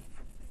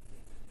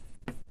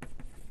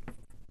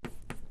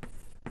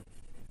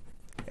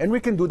 And we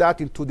can do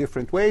that in two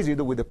different ways,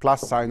 either with a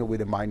plus sign or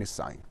with a minus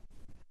sign.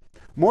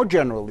 More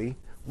generally,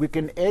 we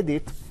can add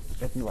it,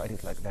 let me write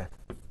it like that.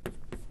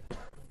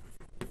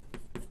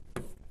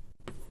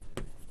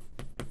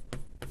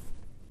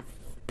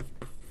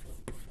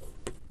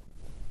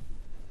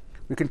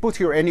 We can put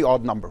here any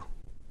odd number,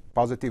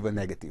 positive or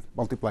negative,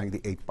 multiplying the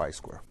 8 pi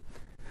square.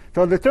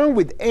 So the term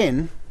with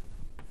n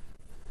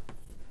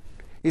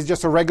is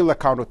just a regular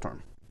counter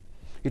term.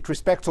 It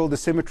respects all the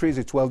symmetries,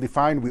 it's well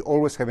defined, we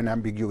always have an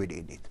ambiguity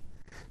in it.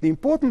 The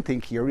important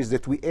thing here is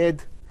that we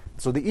add,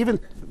 so even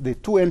the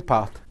 2n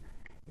part,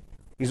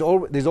 there's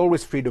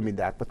always freedom in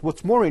that. But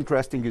what's more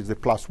interesting is the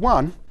plus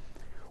 1.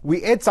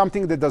 We add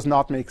something that does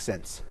not make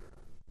sense.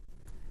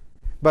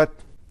 But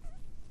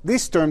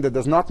this term that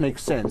does not make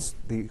sense,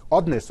 the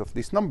oddness of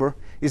this number,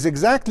 is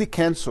exactly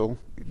cancels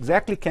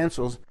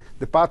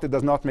the part that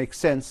does not make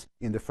sense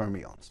in the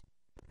fermions.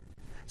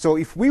 So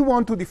if we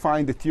want to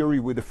define the theory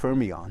with the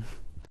fermion,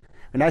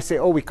 and I say,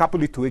 oh, we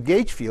couple it to a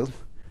gauge field,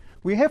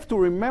 we have to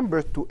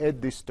remember to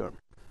add this term.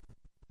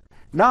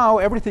 Now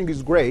everything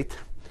is great,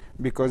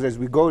 because as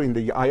we go in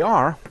the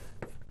IR,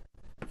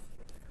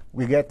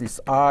 we get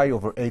this I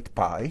over 8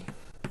 pi,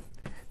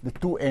 the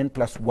 2n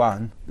plus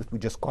 1 that we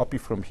just copy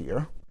from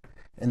here,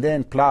 and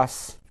then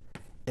plus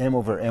m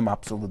over m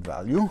absolute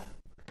value,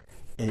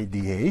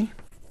 ADA.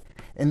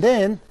 And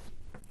then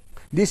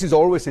this is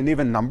always an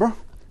even number,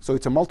 so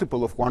it's a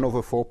multiple of 1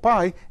 over 4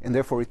 pi, and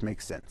therefore it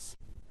makes sense.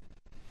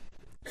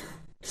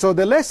 So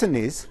the lesson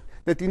is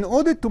that in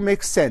order to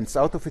make sense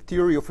out of a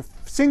theory of a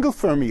single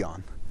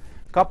fermion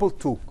coupled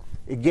to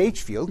a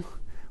gauge field,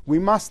 we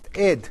must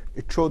add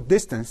at short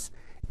distance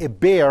a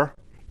bare,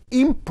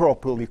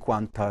 improperly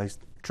quantized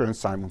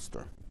Chern-Simons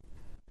term.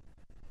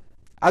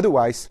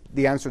 Otherwise,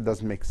 the answer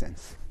doesn't make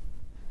sense.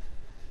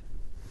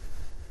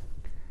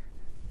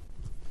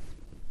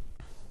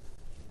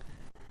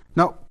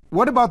 Now,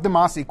 what about the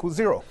mass equals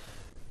 0?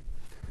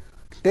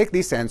 Take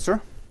this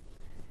answer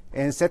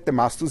and set the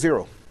mass to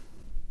 0.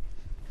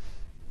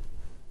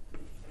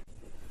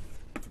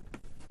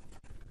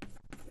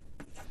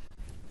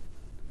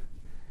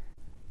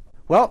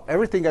 Well,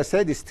 everything I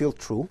said is still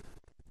true.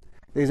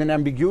 There's an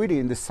ambiguity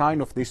in the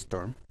sign of this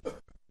term.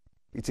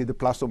 It's either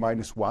plus or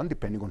minus 1,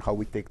 depending on how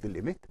we take the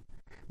limit.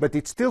 But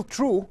it's still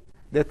true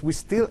that we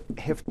still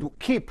have to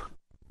keep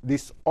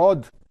this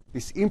odd,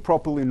 this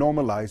improperly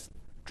normalized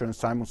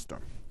Chern-Simons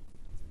term.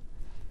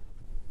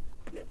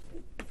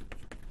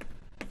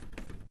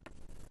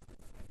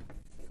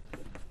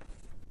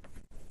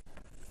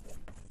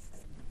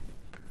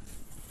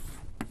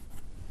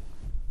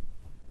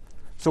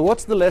 So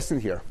what's the lesson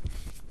here?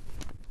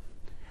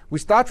 We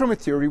start from a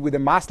theory with a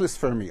massless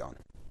fermion.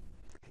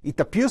 It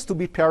appears to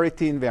be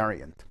parity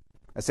invariant.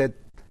 I said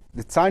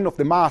the sign of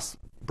the mass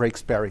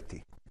breaks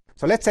parity.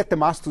 So let's set the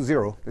mass to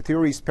 0. The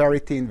theory is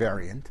parity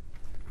invariant.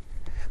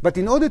 But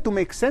in order to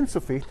make sense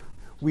of it,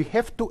 we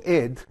have to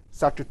add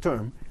such a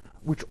term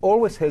which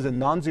always has a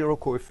non-zero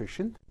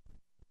coefficient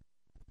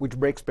which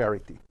breaks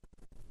parity.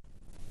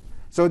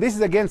 So this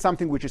is again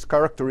something which is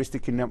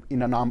characteristic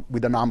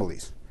with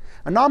anomalies.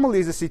 Anomaly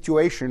is a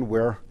situation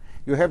where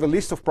you have a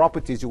list of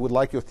properties you would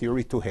like your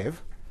theory to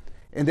have,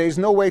 and there is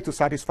no way to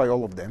satisfy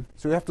all of them,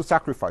 so you have to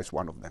sacrifice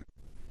one of them.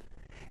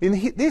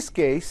 In this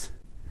case,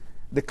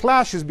 the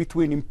clash is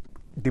between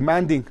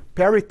demanding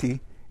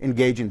parity and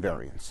gauge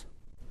invariance.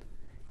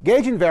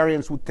 Gauge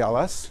invariance would tell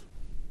us,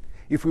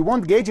 if we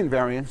want gauge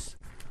invariance,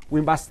 we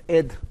must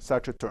add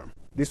such a term.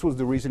 This was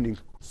the reasoning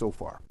so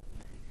far.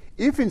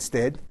 If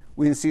instead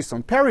we insist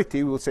on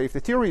parity, we will say if the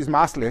theory is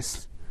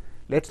massless,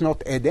 let's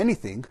not add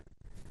anything.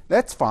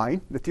 That's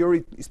fine. The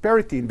theory is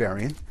parity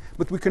invariant,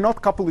 but we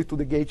cannot couple it to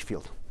the gauge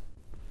field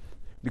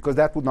because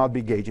that would not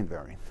be gauge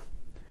invariant.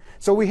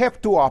 So we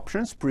have two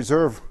options: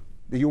 preserve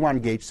the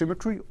U1 gauge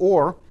symmetry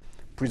or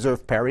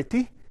preserve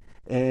parity,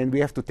 and we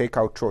have to take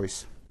our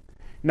choice.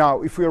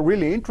 Now, if we are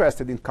really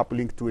interested in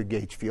coupling to a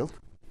gauge field,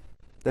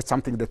 that's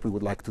something that we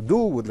would like to do,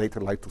 would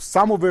later like to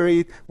sum over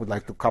it, would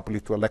like to couple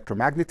it to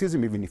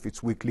electromagnetism, even if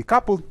it's weakly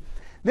coupled,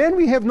 then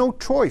we have no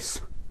choice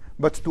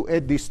but to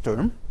add this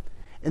term,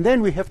 and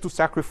then we have to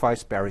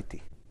sacrifice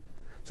parity.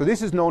 So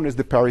this is known as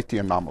the parity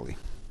anomaly.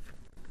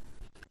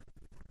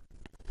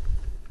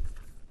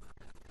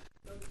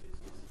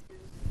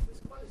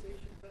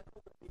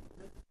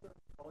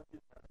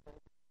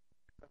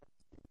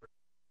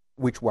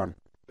 Which one?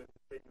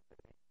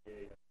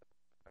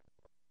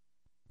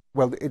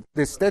 Well,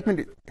 the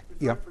statement,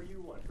 yeah. For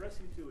U1, for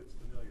SU2 it's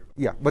familiar.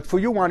 Yeah, but for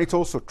U1 it's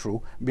also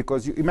true,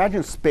 because you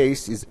imagine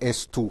space is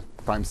S2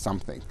 times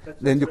something.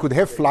 Then you could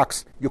have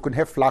flux. You could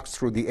have flux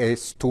through the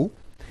S2.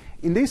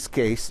 In this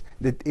case,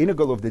 the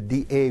integral of the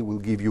dA will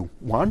give you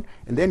 1,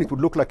 and then it would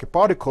look like a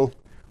particle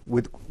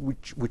which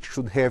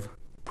should have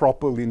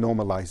properly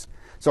normalized.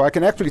 So I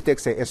can actually take,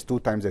 say,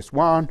 S2 times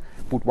S1,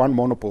 put one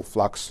monopole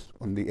flux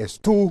on the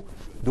S2,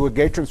 do a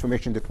gauge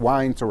transformation that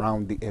winds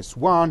around the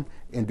S1,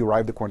 and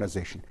derive the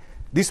quantization.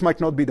 This might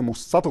not be the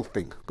most subtle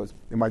thing, because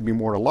there might be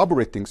more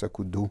elaborate things I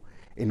could do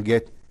and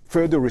get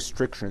further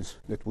restrictions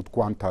that would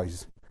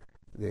quantize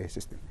the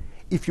system.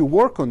 If you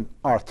work on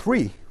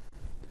R3,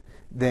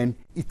 then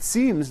it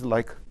seems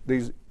like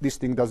this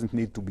thing doesn't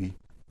need to be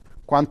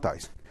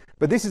quantized.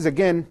 But this is,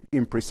 again,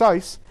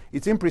 imprecise.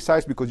 It's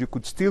imprecise because you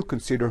could still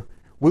consider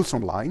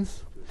Wilson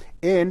lines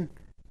and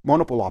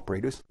monopole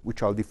operators,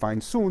 which I'll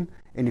define soon.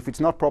 And if it's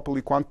not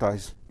properly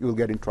quantized, you will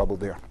get in trouble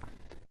there.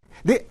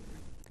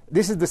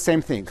 This is the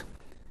same thing.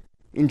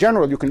 In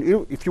general, you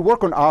can, if you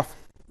work on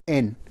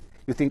Rn,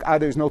 you think,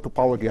 there is no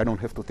topology, I don't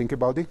have to think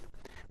about it.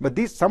 But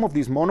some of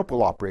these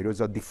monopole operators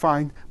are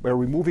defined by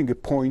removing a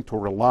point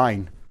or a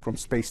line from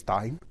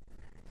space-time.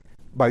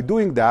 By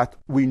doing that,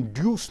 we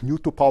induce new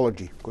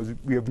topology, because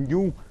we have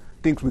new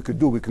things we could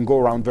do. We can go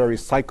around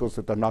various cycles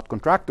that are not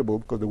contractible,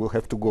 because they will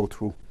have to go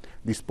through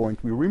this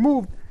point we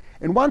removed.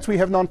 And once we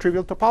have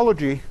non-trivial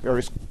topology,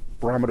 various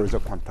parameters are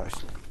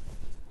quantized.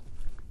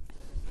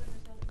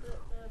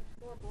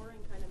 The more boring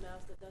kind of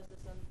mass that does this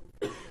on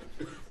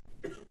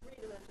 3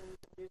 dimensions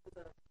uses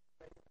a.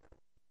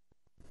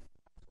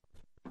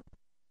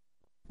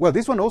 Well,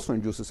 this one also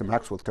induces a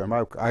Maxwell term.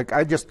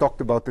 I just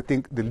talked about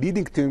the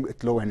leading term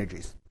at low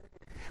energies.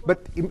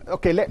 But,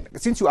 okay,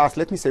 since you asked,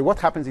 let me say, what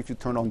happens if you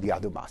turn on the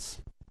other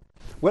mass?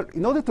 Well,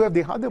 in order to have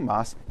the other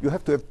mass, you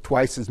have to have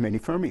twice as many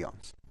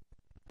fermions,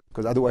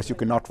 because otherwise you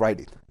cannot write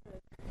it.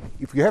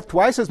 If you have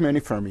twice as many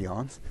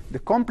fermions, the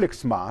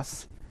complex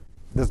mass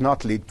does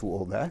not lead to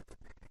all that.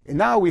 And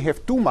now we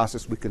have two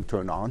masses we can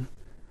turn on,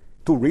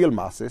 two real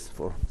masses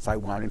for psi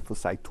 1 and for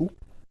psi 2.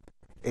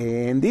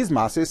 And these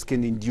masses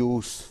can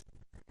induce,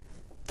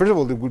 first of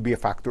all, there would be a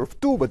factor of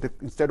 2, but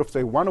instead of,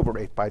 say, 1 over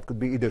 8 pi, it could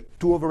be either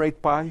 2 over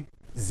 8 pi,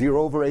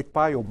 0 over 8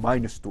 pi, or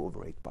minus 2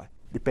 over 8 pi,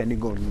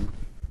 depending on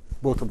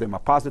both of them are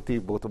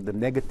positive, both of them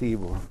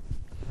negative. Or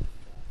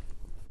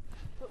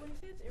But when you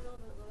say it's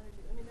irrelevant low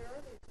energy, I mean, there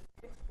are these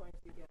fixed points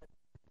you get.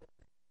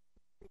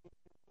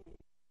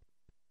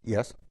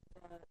 yes.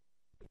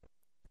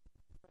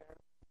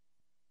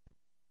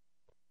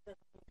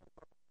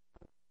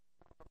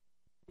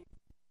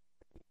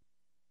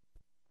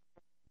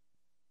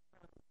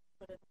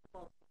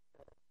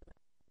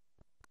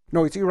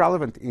 No, it's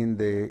irrelevant in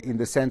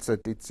the sense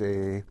that it's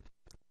a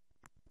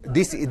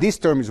this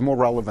term is more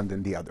relevant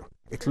than the other.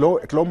 At low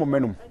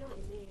momentum. I know what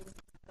you mean,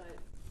 but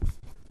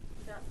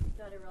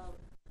that irrelevant.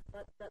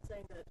 That's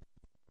saying that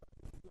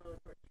low is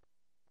worth.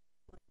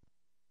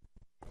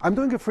 I'm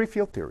doing a free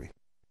field theory.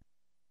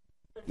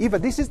 Eva,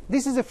 this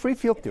is a free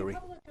field theory.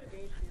 Couple it to a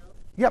gauge field.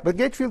 Yeah, but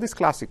gauge field is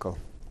classical.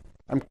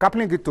 I'm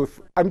coupling it to.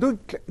 I'm doing.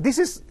 This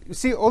is, you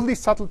see, all these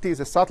subtlety is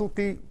a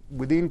subtlety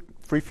within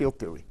free field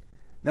theory.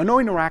 There are no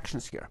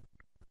interactions here.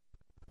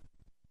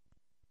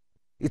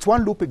 It's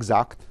one loop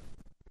exact.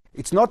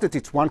 It's not that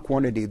it's one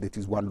quantity that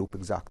is one loop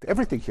exact.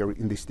 Everything here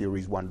in this theory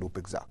is one loop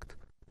exact.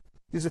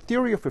 It's a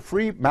theory of a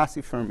free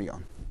massive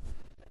fermion.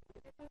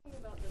 You're talking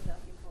about the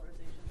vacuum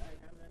polarization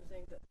diagram, and I'm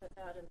saying that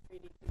in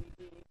 3D, 2D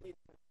leads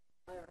to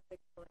higher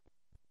fixed point.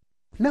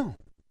 No,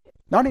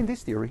 not in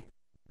this theory.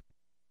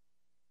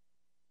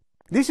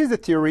 This is the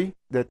theory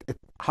that at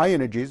high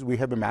energies we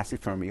have a massive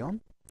fermion,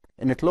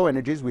 and at low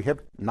energies we have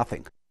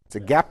nothing. It's a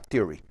gap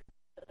theory.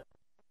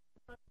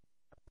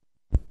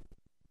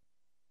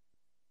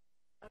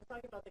 I'm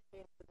talking about the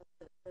case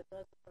that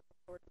does the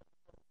four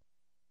dimensions.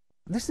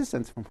 This is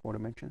sense from 4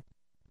 dimensions.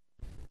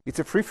 It's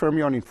a free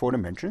fermion in 4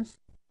 dimensions,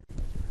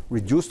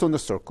 reduced on the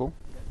circle.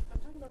 I'm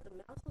talking about the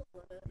massless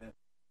limit.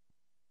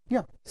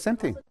 Yeah, same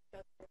thing.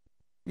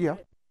 Yeah.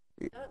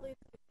 That leads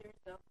to theory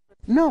of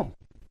No,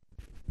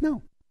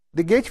 no.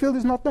 The gauge field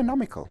is not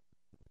dynamical.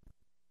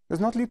 Does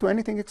not lead to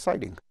anything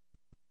exciting.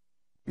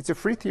 It's a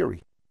free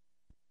theory.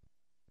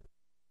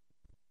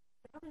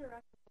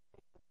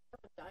 have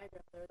a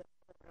diagram there that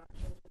has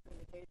interactions between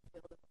the gauge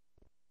field and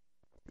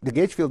The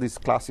gauge field is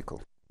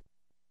classical.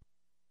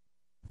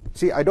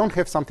 See, I don't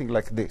have something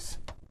like this.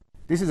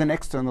 This is an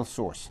external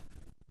source.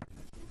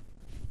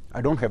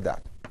 I don't have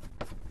that.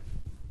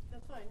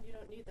 that's fine. You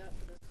don't need that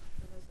for this.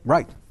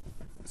 Right.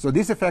 So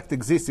this effect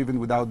exists even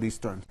without these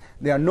terms.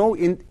 There are no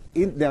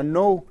there are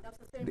no. That's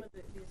the same with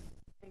these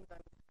things I'm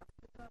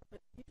talking about,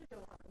 but you should go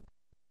on.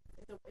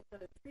 It's a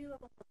tree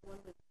level plus one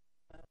with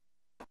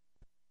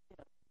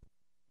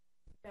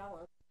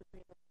balance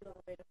between the tree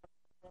level beta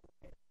function and the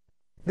beta.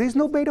 There's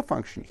no beta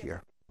function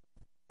here.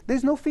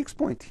 There's no fixed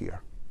point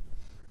here.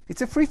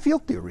 It's a free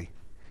field theory.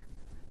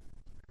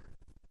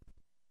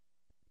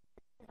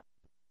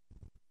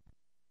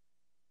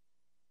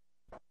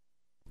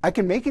 I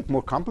can make it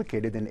more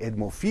complicated and add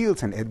more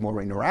fields and add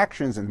more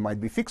interactions, and it might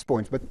be fixed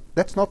points, but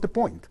that's not the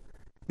point.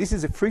 This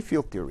is a free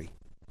field theory.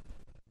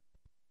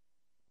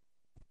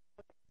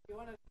 You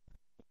want to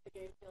keep the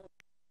gauge field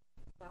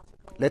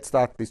classical? Let's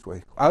start this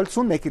way. I'll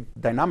soon make it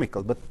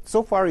dynamical, but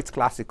so far it's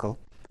classical.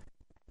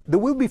 There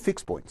will be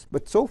fixed points,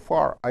 but so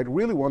far I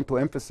really want to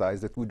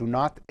emphasize that we do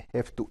not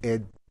have to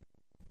add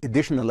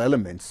additional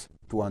elements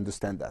to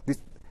understand that.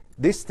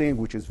 This thing,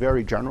 which is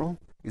very general,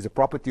 is a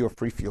property of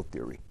free field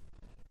theory.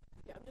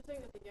 Yeah, I'm just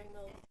saying that the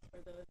Yang-Mills or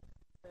the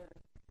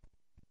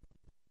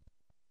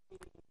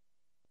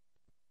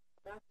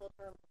Maxwell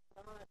term is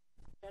not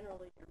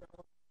generally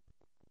irrelevant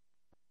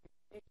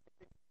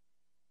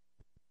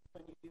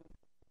when you do.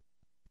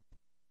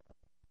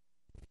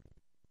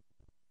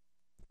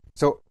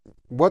 So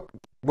what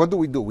do?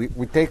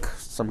 We take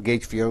some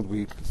gauge field,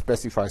 we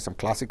specify some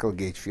classical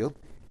gauge field,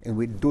 and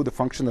we do the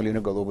functional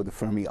integral over the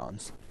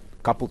fermions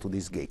coupled to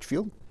this gauge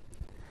field.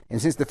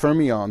 And since the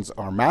fermions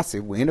are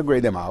massive, we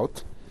integrate them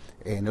out,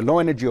 and the low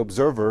energy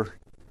observer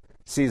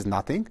sees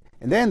nothing.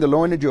 And then the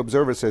low energy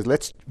observer says,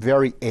 let's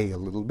vary A a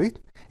little bit.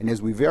 And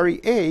as we vary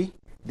A,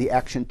 the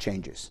action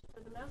changes. For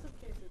the massive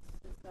case,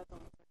 that's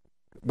almost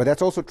But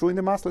that's also true in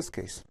the massless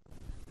case.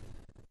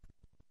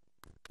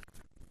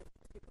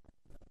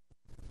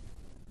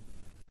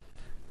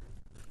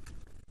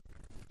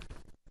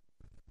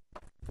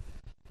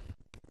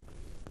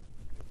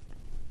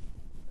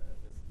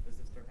 Does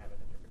this term have an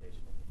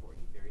interpretation of the 4D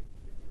theory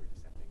that you were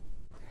discussing?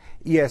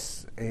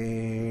 Yes,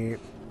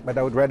 but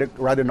I would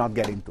rather not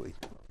get into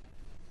it.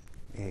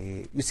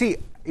 You see,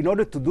 in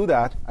order to do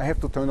that, I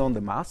have to turn on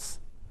the mass.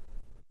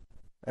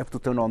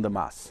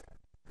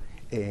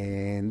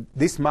 And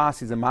this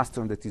mass is a mass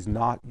term that is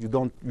not, you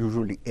don't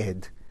usually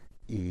add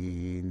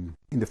in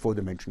the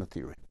 4-dimensional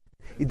theory.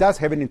 It does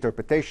have an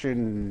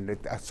interpretation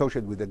that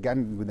associated with,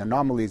 again, with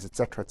anomalies,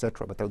 etc.,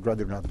 but I would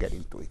rather not get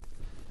into it.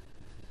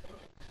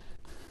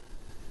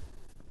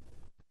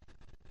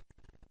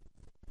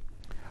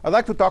 I'd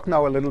like to talk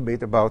now a little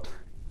bit about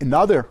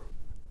another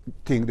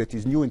thing that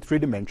is new in 3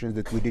 dimensions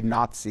that we did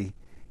not see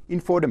in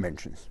 4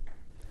 dimensions.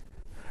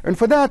 And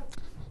for that,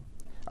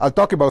 I'll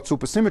talk about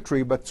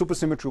supersymmetry, but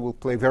supersymmetry will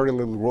play very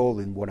little role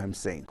in what I'm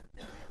saying.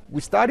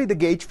 We studied the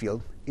gauge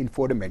field in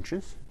 4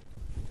 dimensions,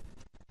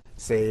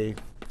 say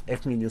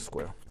f mu nu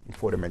square in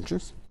 4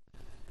 dimensions.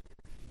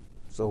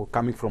 So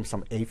coming from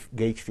some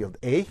gauge field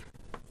A.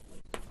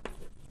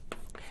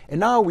 And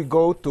now we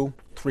go to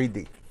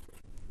 3D.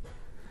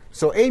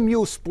 So A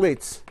mu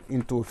splits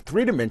into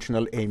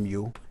 3-dimensional A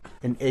mu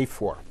and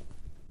A4.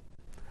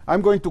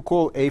 I'm going to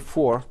call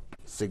A4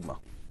 sigma.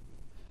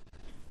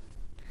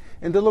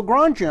 In the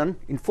Lagrangian,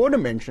 in 4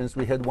 dimensions,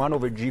 we had 1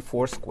 over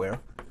G4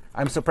 square.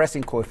 I'm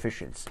suppressing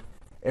coefficients,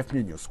 f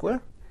mu nu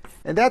square.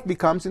 And that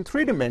becomes, in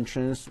 3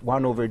 dimensions,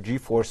 1 over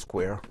G4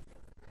 square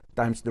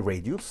times the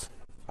radius.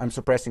 I'm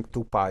suppressing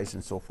 2 pi's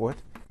and so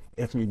forth,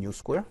 f mu nu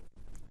square,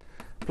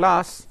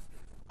 plus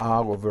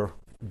R over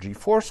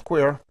G4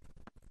 square,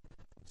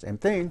 same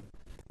thing,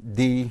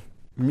 d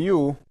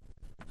mu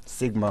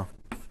sigma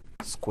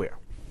square.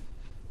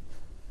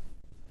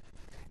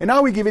 And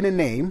now we give it a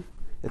name.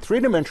 A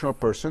 3-dimensional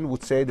person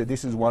would say that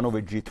this is 1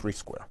 over G3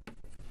 square.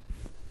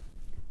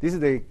 This is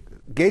the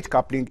gauge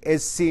coupling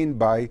as seen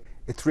by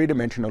a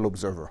 3-dimensional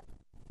observer.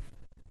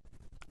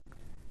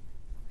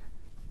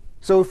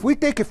 So if we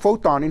take a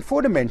photon in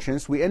 4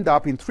 dimensions, we end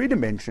up in 3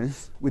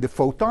 dimensions with a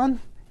photon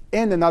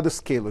and another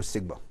scalar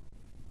sigma.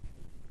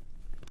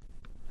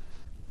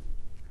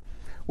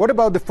 What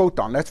about the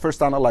photon? Let's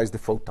first analyze the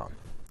photon.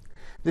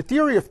 The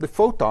theory of the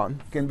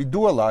photon can be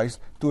dualized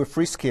to a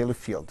free scalar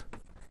field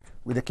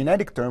with a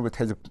kinetic term that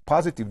has a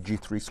positive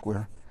G3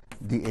 square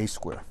dA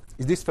square.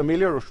 Is this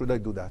familiar, or should I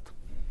do that?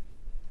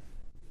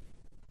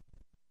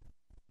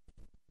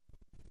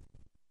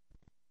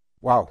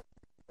 Wow.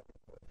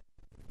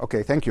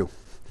 Okay, thank you.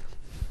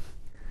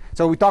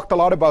 So we talked a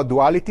lot about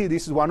duality.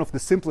 This is one of the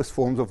simplest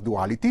forms of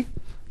duality.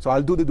 So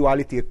I'll do the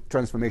duality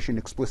transformation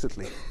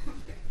explicitly.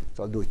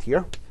 So I'll do it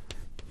here.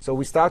 So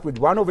we start with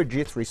 1 over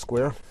G3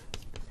 square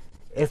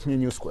F mu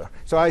nu square.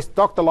 So I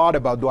talked a lot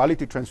about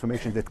duality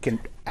transformations that can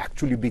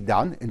actually be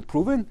done and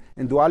proven,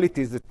 and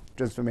duality is the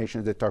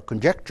transformations that are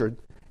conjectured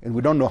and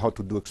we don't know how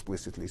to do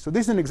explicitly. So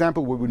this is an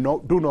example where we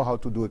do know how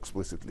to do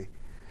explicitly.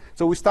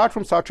 So we start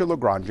from such a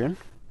Lagrangian,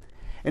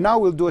 and now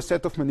we'll do a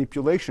set of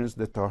manipulations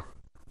that are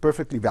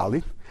perfectly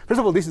valid. First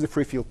of all, this is a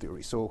free field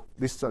theory, so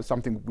this is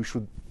something we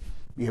should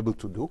be able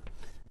to do.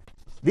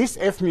 This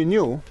F mu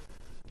nu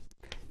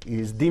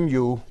is d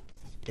mu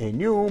a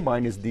nu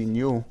minus d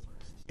nu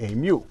a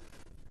mu.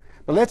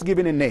 But let's give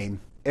it a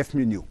name, F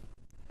mu nu.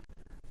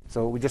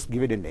 So we just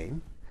give it a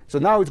name. So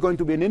now it's going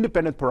to be an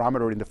independent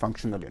parameter in the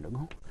functional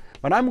integral.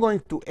 But I'm going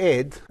to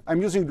add,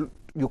 I'm using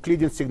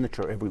Euclidean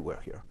signature everywhere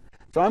here.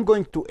 So I'm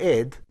going to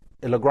add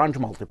a Lagrange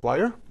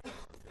multiplier.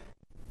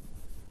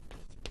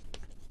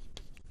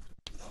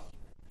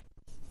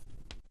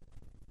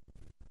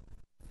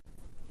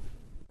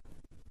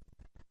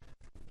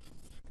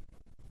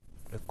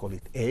 Let's call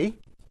it A.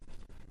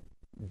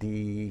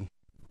 The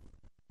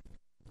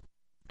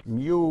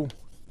mu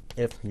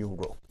F mu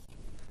rho.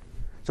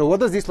 So what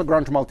does this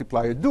Lagrange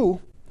multiplier do?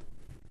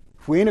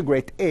 If we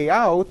integrate A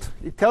out,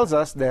 it tells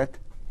us that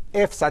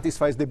F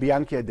satisfies the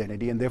Bianchi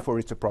identity, and therefore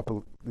it's a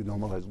properly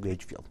normalized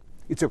gauge field.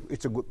 It's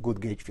a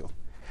good gauge field.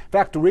 In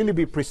fact, to really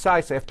be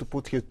precise, I have to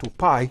put here 2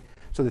 pi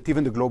so that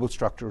even the global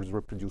structure is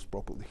reproduced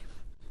properly.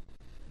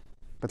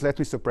 But let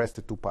me suppress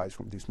the 2 pi's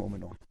from this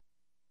moment on.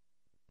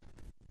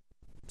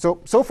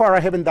 So far I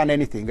haven't done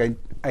anything.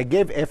 I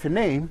gave F a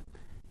name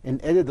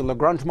and added the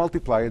Lagrange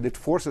multiplier that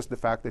forces the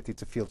fact that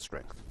it's a field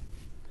strength.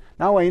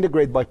 Now I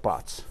integrate by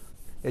parts.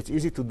 It's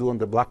easy to do on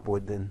the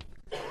blackboard than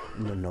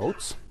in the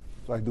notes.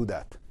 So I do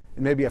that.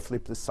 And maybe I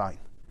flip the sign.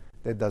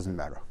 That doesn't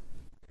matter.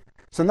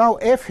 So now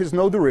F has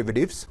no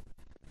derivatives,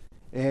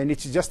 and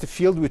it's just a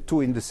field with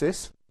 2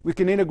 indices. We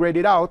can integrate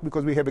it out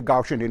because we have a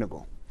Gaussian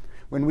integral.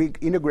 When we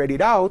integrate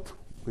it out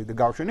with the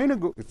Gaussian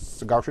integral,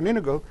 it's a Gaussian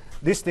integral,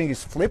 this thing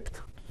is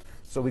flipped.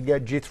 So we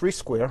get G3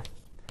 square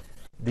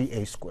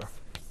dA square.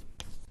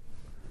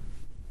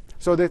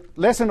 So the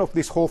lesson of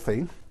this whole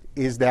thing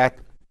is that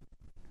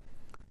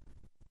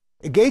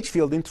a gauge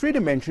field in 3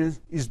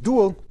 dimensions is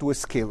dual to a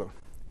scalar.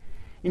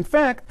 In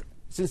fact,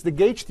 since the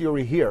gauge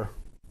theory here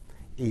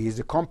is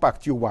a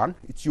compact U1,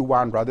 it's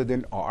U1 rather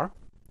than R.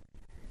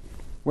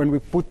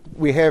 When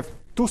we have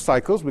 2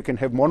 cycles, we can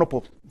have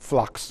monopole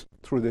flux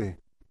through the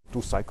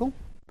 2 cycle.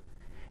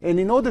 And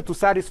in order to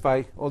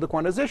satisfy all the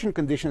quantization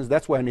conditions,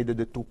 that's why I needed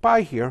the 2 pi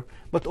here,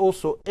 but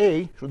also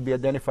A should be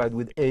identified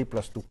with A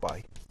plus 2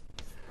 pi.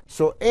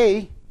 So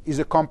A is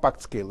a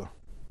compact scalar.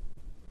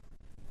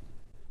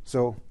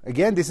 So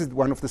again, this is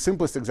one of the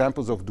simplest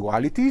examples of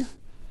dualities.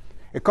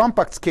 A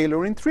compact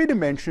scalar in 3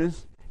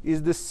 dimensions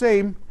is the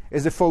same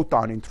as a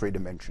photon in 3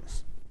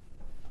 dimensions.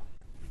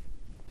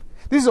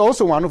 This is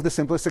also one of the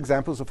simplest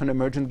examples of an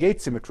emergent gauge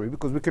symmetry,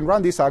 because we can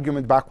run this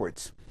argument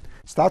backwards.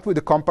 Start with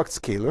a compact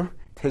scalar.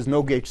 It has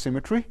no gauge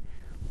symmetry.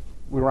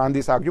 We run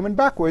this argument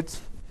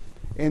backwards,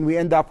 and we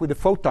end up with a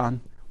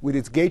photon with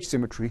its gauge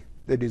symmetry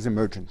that is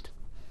emergent.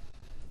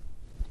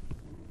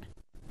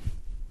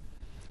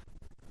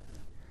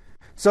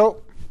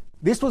 So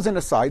this was an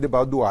aside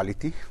about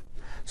duality.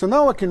 So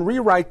now I can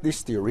rewrite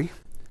this theory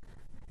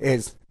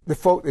as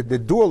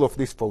the dual of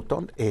this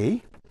photon,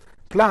 A,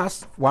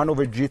 plus 1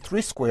 over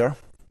G3 square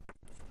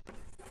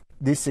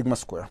d sigma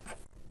square.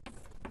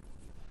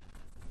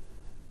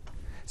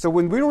 So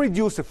when we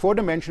reduce a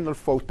 4-dimensional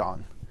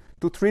photon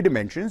to 3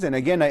 dimensions, and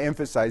again I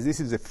emphasize this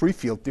is a free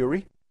field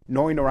theory,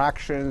 no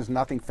interactions,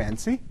 nothing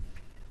fancy,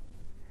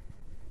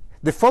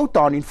 the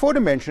photon in 4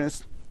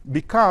 dimensions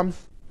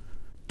becomes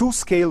 2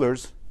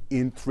 scalars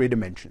in 3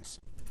 dimensions.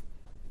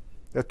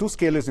 There are 2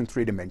 scalars in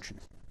 3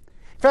 dimensions.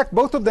 In fact,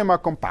 both of them are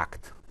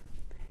compact.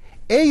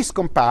 A is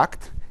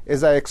compact,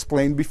 as I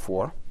explained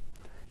before,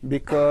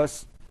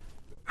 because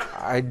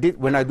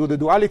when I do the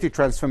duality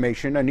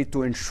transformation, I need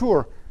to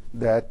ensure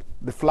that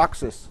the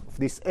fluxes of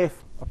this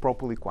F are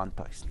properly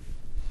quantized.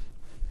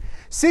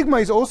 Sigma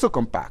is also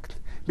compact,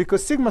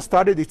 because sigma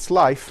started its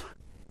life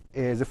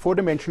as a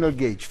 4-dimensional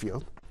gauge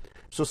field.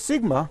 So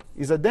sigma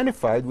is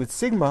identified with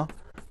sigma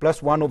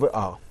plus 1 over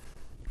R.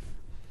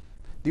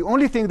 The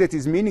only thing that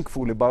is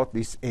meaningful about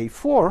this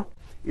A4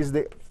 is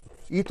the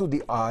e to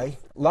the I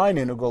line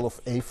integral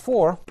of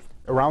A4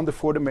 around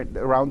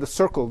the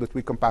circle that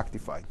we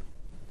compactified.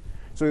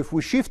 So if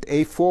we shift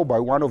A4 by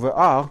 1 over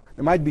r,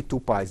 there might be 2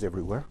 pi's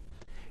everywhere.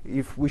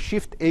 If we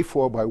shift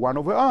A4 by 1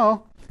 over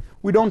r,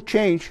 we don't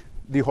change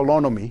the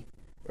holonomy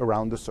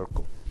around the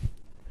circle.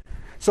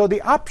 So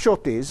the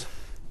upshot is,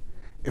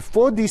 if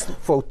for this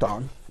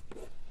photon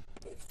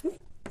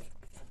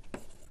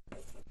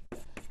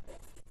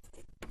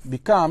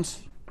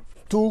becomes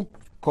 2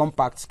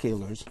 compact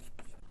scalars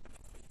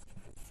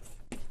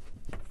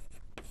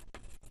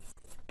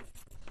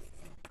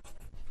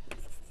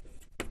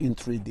in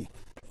 3D.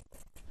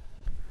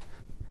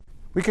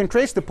 We can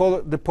trace the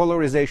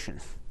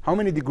polarizations. How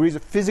many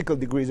physical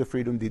degrees of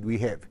freedom did we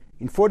have?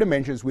 In 4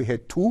 dimensions, we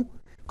had 2,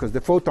 because the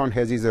photon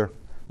has either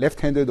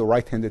left-handed or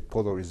right-handed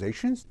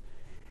polarizations.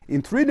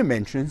 In 3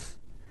 dimensions,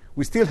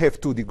 we still have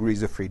 2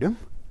 degrees of freedom.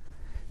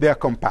 They are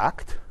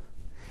compact.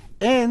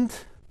 And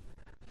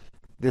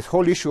this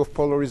whole issue of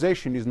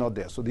polarization is not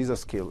there. So these are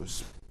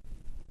scalars.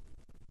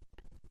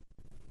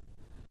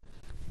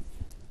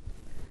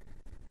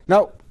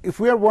 Now, if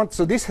we want,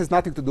 so this has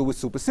nothing to do with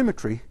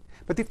supersymmetry.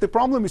 But if the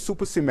problem is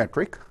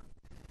supersymmetric,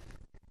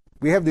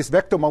 we have this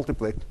vector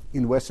multiplet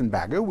in Western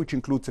Bagger, which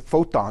includes a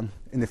photon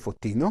and a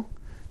photino.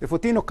 The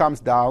photino comes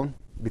down,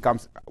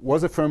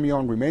 was a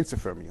fermion, remains a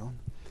fermion.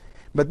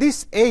 But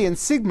this A and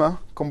sigma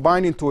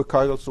combine into a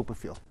chiral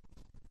superfield.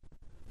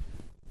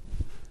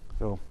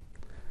 So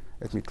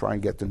let me try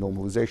and get the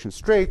normalization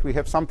straight. We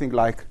have something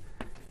like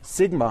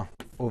sigma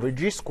over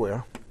G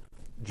square,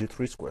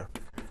 G3 square,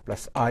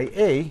 plus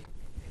IA.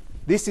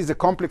 This is a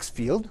complex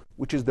field,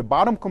 which is the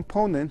bottom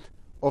component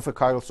of a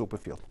chiral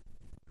superfield.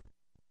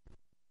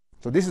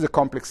 So this is a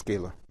complex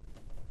scalar.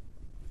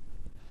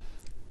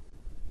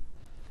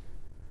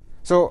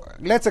 So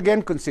let's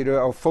again consider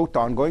our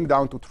photon going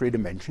down to 3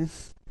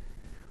 dimensions.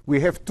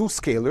 We have 2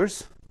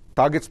 scalars.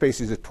 Target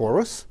space is a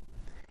torus.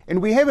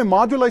 And we have a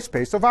moduli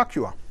space of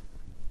vacua.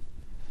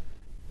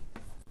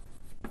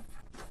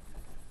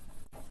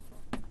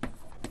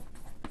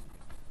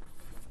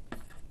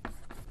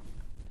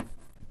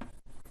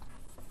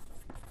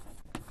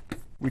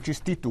 Which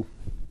is T2.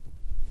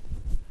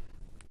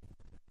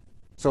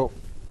 So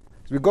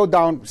we go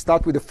down,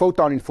 start with a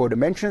photon in 4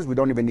 dimensions. We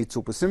don't even need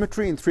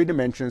supersymmetry. In 3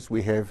 dimensions,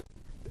 we have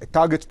a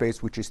target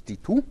space, which is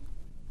T2.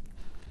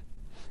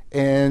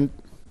 And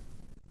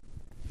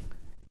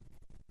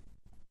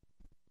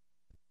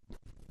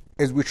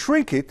as we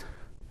shrink it,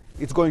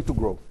 it's going to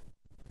grow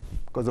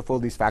because of all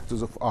these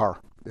factors of R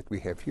that we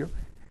have here.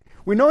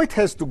 We know it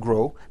has to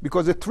grow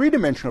because a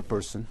 3-dimensional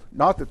person,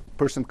 not a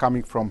person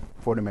coming from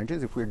 4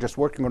 dimensions, if we're just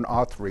working on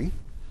R3,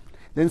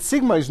 then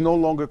sigma is no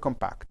longer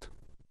compact.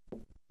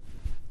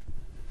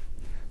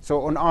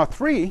 So on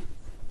R3,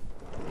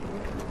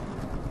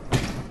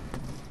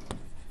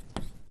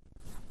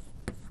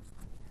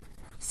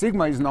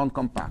 sigma is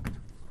non-compact.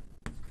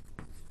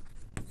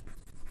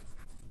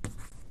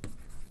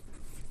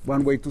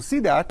 One way to see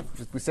that,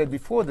 as we said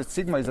before, that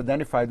sigma is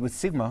identified with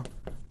sigma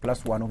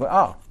plus 1 over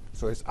r.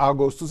 So as r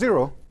goes to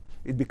 0,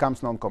 it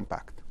becomes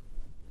non-compact.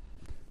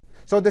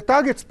 So the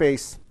target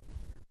space,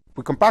 if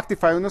we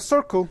compactify on a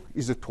circle,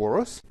 is a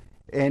torus.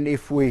 And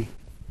if we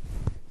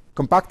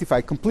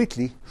compactify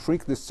completely,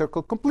 shrink the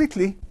circle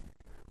completely,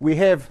 we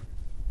have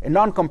a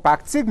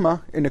non-compact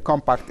sigma and a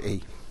compact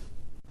A.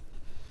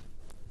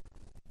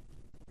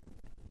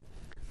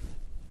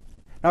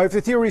 Now, if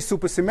the theory is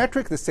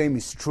supersymmetric, the same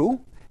is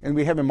true. And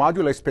we have a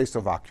moduli space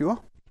of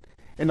vacua.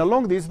 And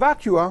along these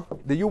vacua,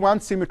 the U1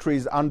 symmetry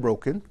is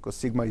unbroken, because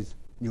sigma is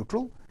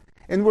neutral.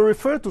 And we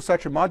refer to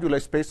such a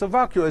moduli space of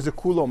vacua as a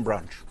Coulomb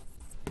branch.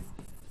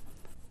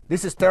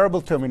 This is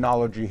terrible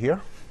terminology here.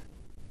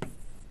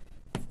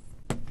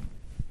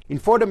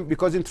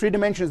 Because in 3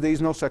 dimensions, there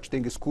is no such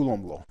thing as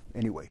Coulomb law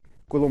anyway.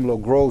 Coulomb law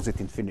grows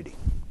at infinity.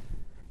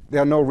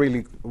 There are no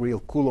real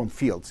Coulomb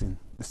fields in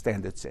the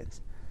standard sense.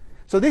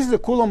 So this is a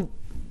Coulomb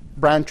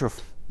branch of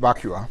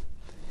vacua.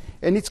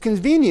 And it's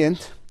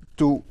convenient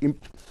to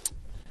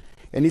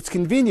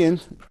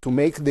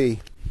make the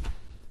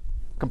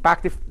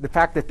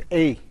fact that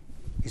A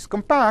is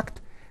compact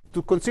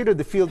to consider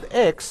the field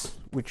X,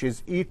 which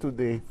is e to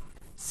the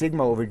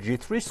sigma over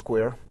G3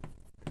 square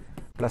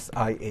plus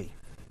IA.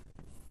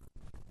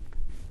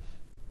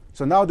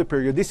 So now the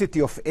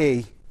periodicity of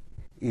A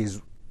is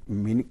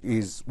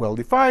well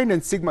defined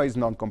and sigma is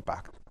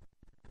non-compact.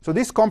 So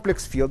this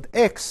complex field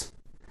X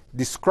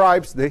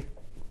describes the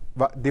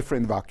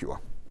different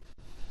vacua.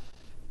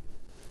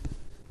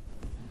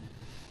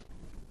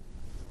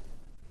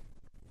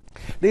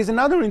 There's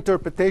another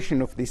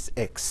interpretation of this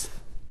X.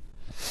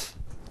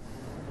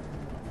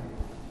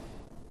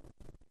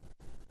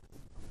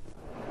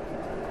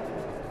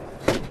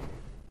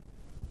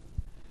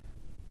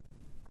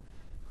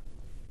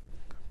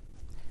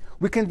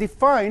 We can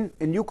define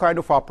a new kind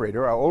of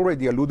operator. I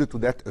already alluded to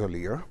that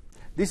earlier.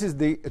 This is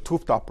the 't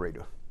Hooft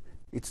operator.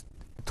 't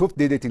Hooft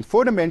did it in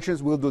 4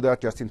 dimensions. We'll do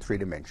that just in 3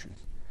 dimensions.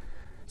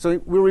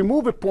 So we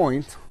remove a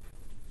point.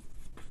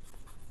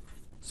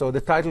 So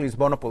the title is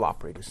monopole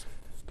operators.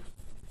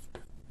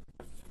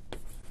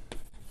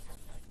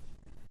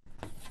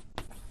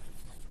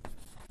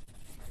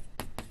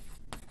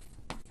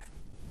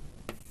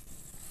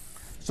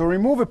 So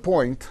remove a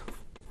point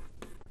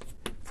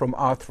from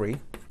R3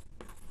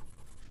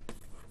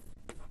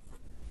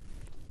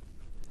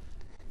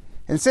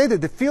 and say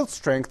that the field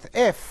strength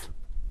F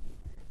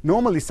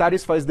normally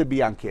satisfies the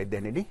Bianchi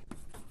identity.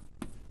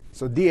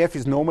 So dF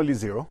is normally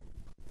 0.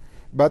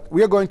 But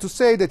we are going to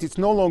say that it's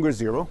no longer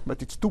 0,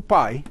 but it's 2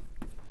 pi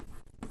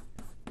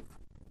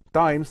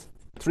times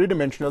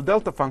three-dimensional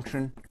delta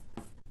function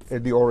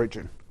at the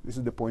origin. This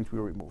is the point we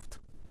removed.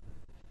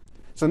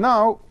 So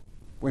now,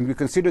 when we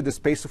consider the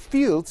space of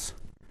fields,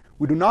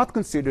 we do not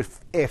consider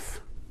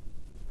F,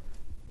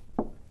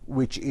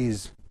 which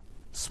is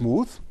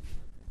smooth,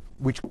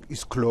 which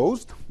is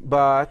closed,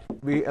 but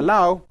we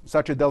allow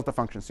such a delta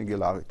function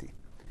singularity.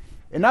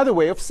 Another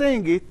way of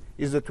saying it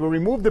is that we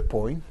remove the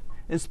point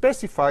and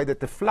specify that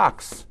the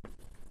flux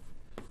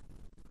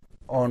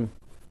on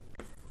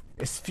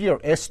a sphere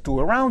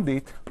S2 around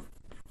it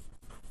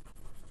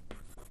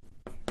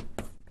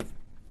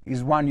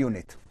is 1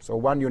 unit, so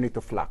 1 unit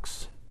of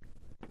flux.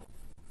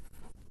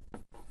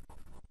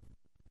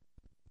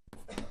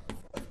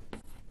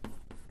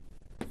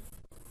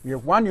 We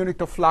have 1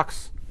 unit of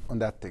flux on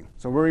that thing.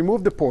 So we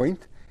remove the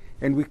point,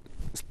 and we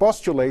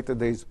postulate that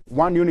there is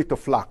 1 unit of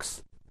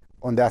flux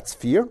on that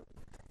sphere.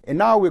 And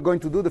now we're going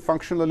to do the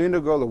functional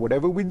integral, or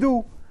whatever we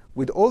do,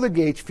 with all the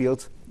gauge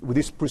fields with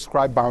these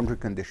prescribed boundary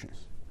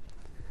conditions.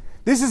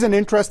 This is an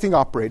interesting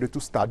operator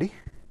to study,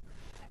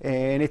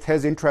 and it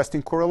has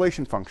interesting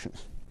correlation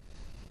functions.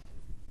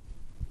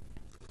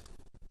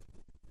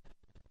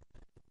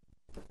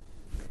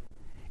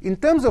 In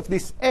terms of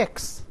this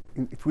x,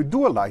 if we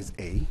dualize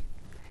A,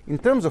 in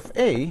terms of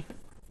A,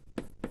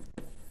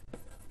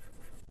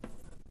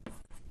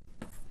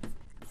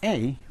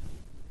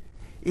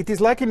 it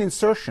is like an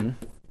insertion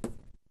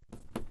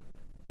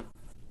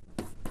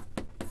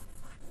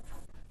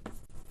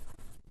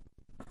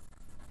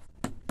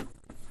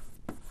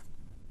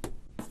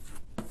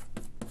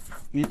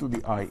e to the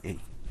IA.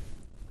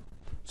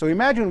 So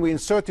imagine we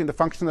insert in the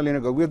functional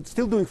integral. We're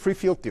still doing free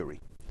field theory.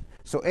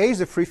 So A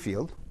is a free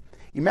field.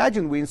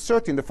 Imagine we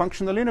insert in the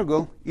functional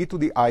integral e to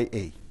the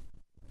IA.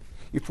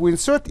 If we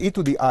insert e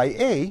to the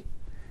IA,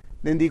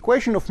 then the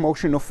equation of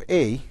motion of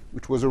A,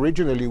 which was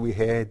originally we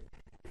had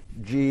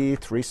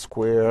g3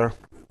 square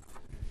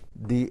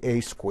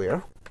dA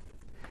square.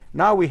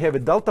 Now we have a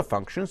delta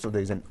function, so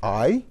there's an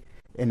I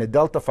and a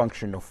delta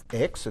function of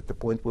x at the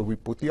point where we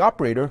put the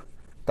operator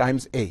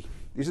times A.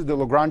 This is the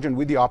Lagrangian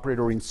with the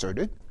operator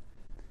inserted.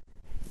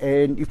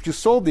 And if you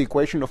solve the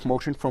equation of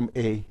motion from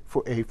A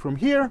for A from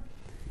here,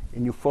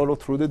 and you follow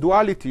through the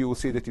duality, you will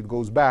see that it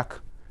goes back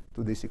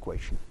to this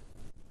equation.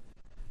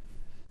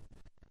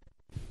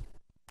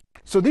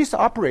 So this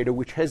operator,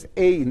 which has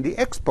A in the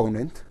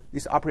exponent,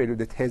 this operator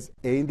that has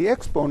A in the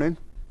exponent,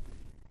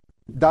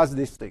 does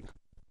this thing.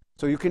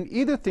 So you can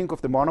either think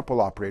of the monopole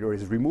operator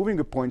as removing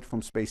a point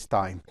from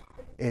space-time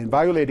and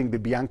violating the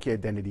Bianchi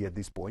identity at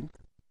this point.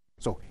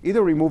 So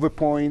either remove a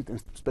point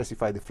and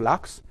specify the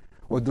flux,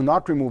 or do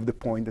not remove the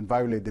point and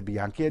violate the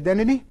Bianchi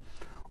identity,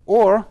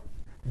 or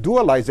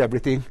dualize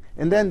everything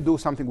and then do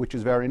something which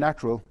is very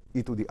natural,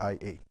 e to the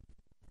IA.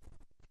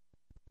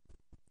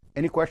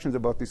 Any questions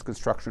about this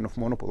construction of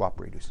monopole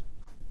operators?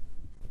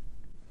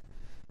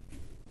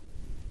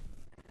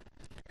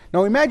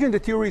 Now imagine the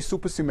theory is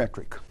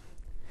supersymmetric.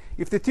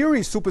 If the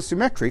theory is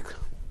supersymmetric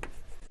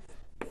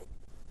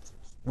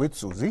with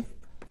Susie,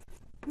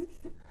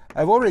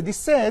 I've already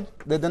said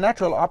that the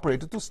natural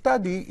operator to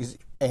study is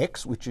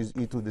x, which is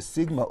e to the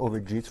sigma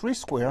over g3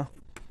 square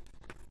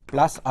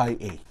plus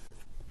IA.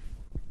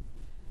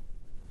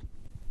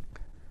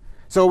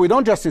 So we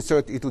don't just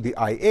insert e to the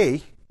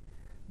IA.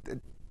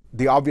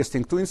 The obvious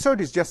thing to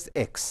insert is just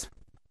x.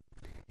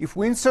 If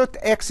we insert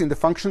x in the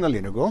functional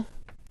integral,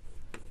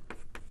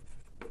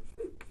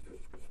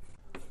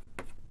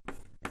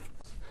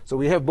 so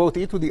we have both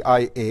e to the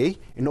IA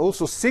and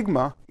also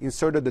sigma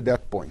inserted at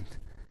that point.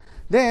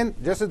 Then,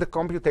 just as the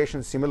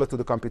computation is similar to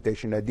the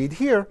computation I did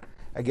here,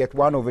 I get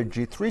 1 over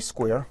g3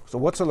 square. So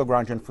what's a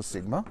Lagrangian for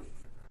sigma?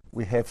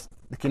 We have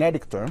the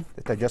kinetic term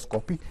that I just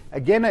copied.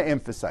 Again, I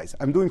emphasize,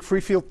 I'm doing free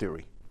field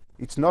theory.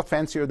 It's not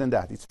fancier than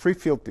that. It's free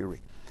field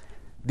theory.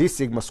 D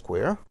sigma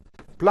square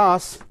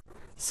plus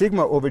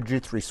sigma over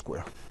g3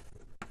 square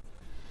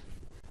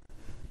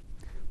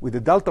with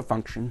the delta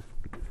function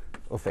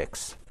of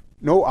x.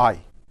 No I.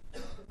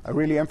 I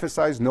really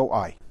emphasize no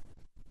I.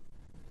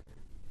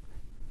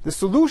 The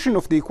solution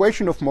of the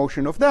equation of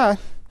motion of that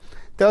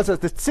tells us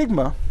that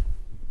sigma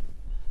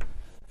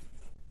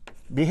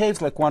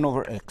behaves like 1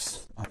 over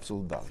x,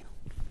 absolute value.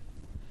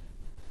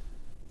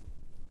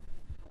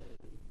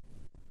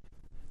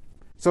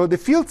 So the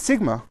field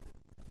sigma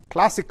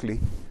classically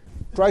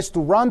tries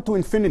to run to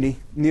infinity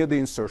near the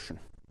insertion.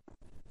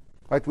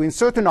 Right? We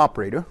insert an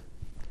operator.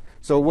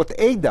 So what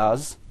A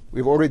does,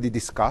 we've already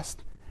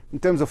discussed. In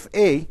terms of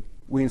A,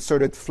 we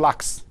inserted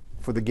flux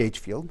for the gauge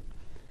field.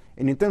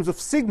 And in terms of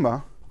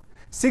sigma,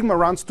 sigma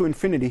runs to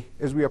infinity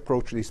as we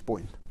approach this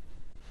point,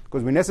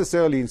 because we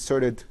necessarily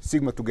inserted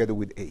sigma together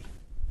with A.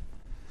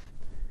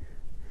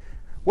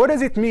 What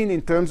does it mean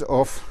in terms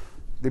of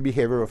the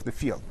behavior of the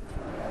field?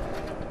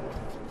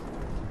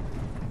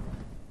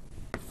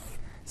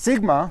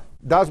 Sigma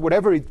does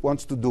whatever it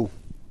wants to do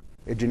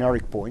at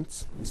generic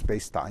points in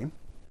space-time.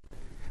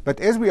 But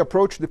as we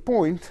approach the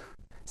point,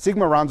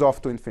 sigma runs off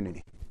to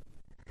infinity.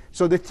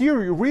 So the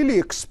theory really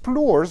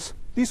explores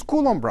this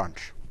Coulomb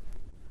branch.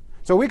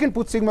 So we can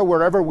put sigma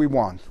wherever we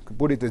want. We can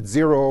put it at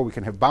 0. We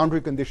can have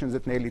boundary conditions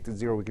that nail it at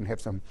 0. We can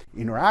have some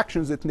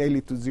interactions that nail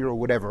it to 0,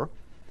 whatever.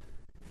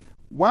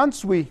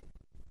 Once we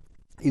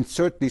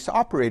insert this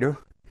operator,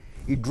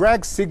 it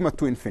drags sigma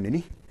to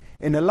infinity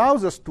and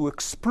allows us to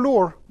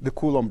explore the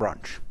Coulomb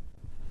branch.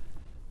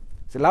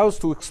 It allows us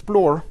to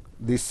explore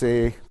this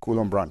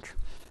Coulomb branch.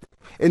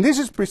 And this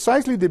is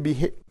precisely the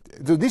behavior.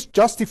 So this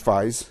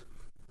justifies,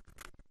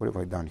 what have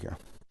I done here?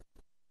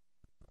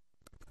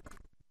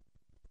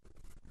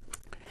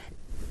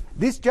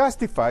 This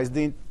justifies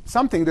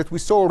something that we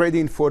saw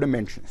already in 4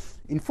 dimensions.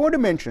 In 4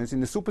 dimensions,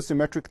 in the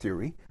supersymmetric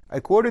theory,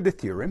 I quoted the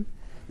theorem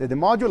that the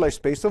moduli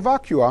space of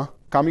vacua,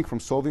 coming from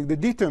solving the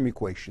D-term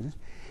equations,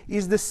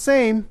 is the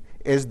same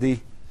as the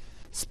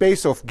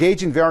space of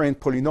gauge invariant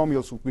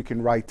polynomials we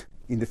can write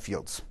in the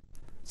fields,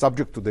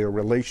 subject to their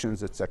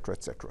relations, etc.,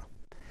 etc.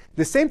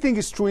 The same thing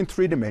is true in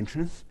 3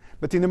 dimensions,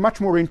 but in a much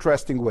more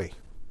interesting way.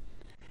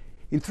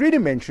 In 3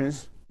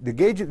 dimensions, the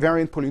gauge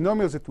invariant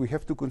polynomials that we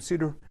have to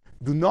consider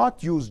do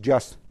not use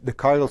just the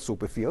chiral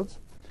superfields,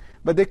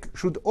 but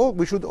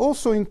we should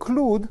also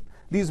include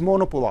these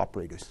monopole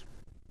operators,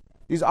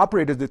 these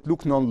operators that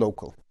look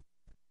non-local.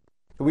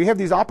 So we have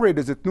these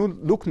operators that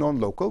look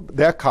non-local,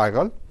 they're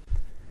chiral.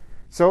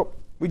 So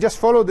we just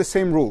follow the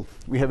same rule.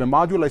 We have a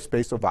moduli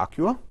space of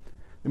vacua.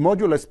 The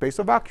moduli space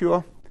of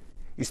vacua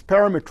is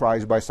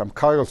parametrized by some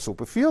chiral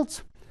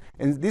superfields,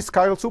 and these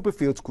chiral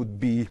superfields could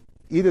be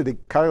either the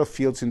chiral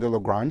fields in the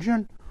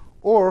Lagrangian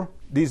or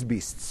these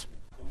beasts.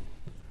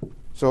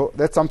 So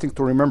that's something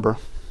to remember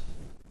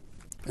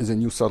as a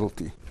new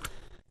subtlety.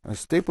 I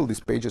stapled these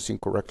pages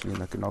incorrectly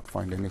and I cannot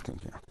find anything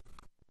here.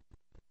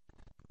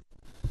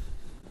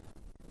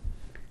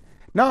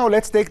 Now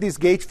let's take this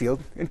gauge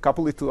field and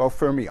couple it to our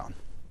fermion.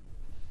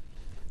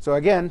 So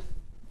again,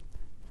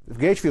 the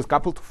gauge field is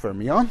coupled to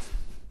fermion.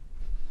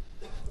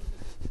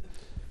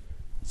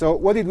 So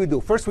what did we do?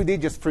 First we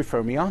did just free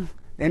fermion,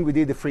 then we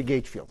did the free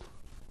gauge field.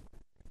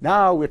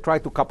 Now we try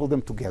to couple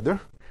them together,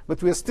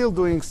 but we are still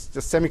doing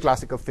just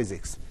semi-classical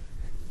physics.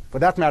 For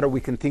that matter, we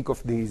can think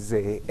of these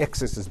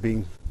X's as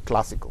being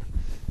classical.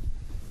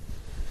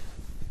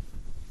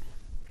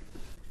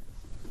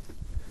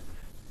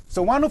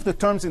 So one of the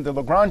terms in the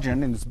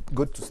Lagrangian, and it's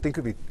good to think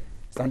of it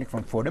starting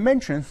from 4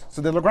 dimensions,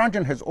 so the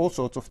Lagrangian has all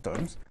sorts of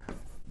terms.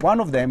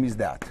 One of them is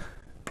that.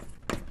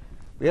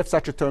 We have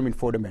such a term in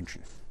 4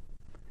 dimensions.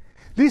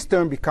 This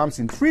term becomes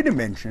in 3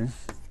 dimensions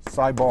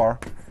psi bar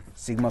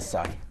sigma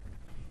psi.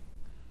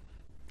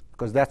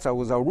 Because that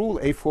was our rule,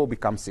 A4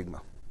 becomes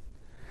sigma.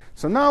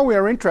 So now we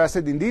are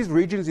interested in these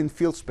regions in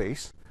field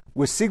space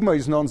where sigma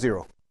is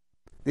non-zero.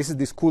 This is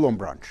this Coulomb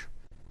branch.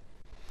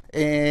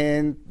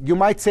 And you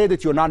might say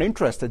that you're not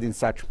interested in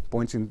such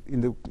points in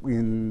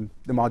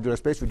the modular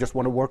space. You just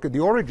want to work at the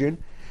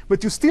origin.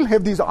 But you still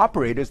have these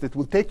operators that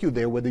will take you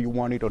there whether you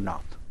want it or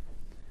not.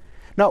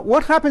 Now,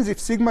 what happens if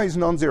sigma is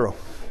non-zero?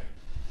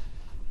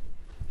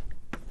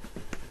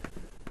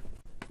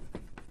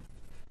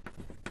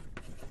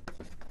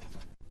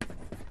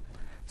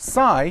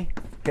 Psi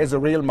has a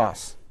real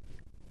mass.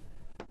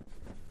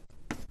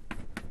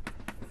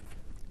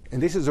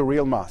 And this is a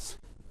real mass.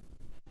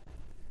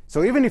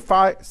 So even if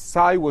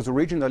psi was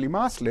originally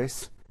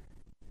massless,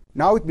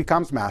 now it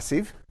becomes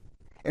massive.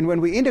 And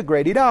when we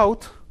integrate it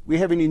out, we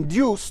have an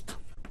induced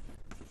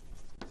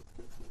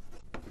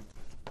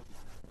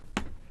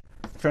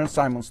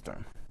Chern-Simons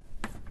term.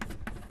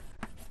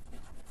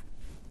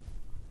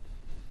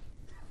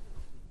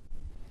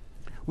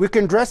 We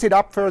can dress it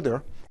up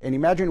further and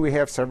imagine we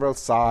have several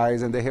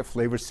psis and they have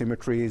flavor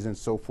symmetries and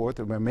so forth,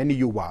 and there are many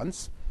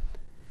U1s.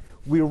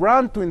 We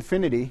run to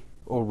infinity,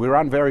 or we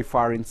run very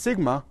far in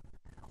sigma,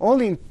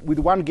 only with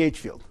one gauge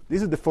field.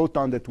 This is the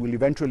photon that will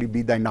eventually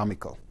be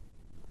dynamical.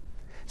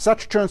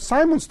 Such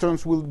Chern-Simons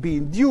terms will be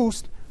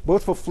induced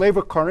both for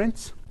flavor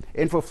currents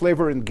and for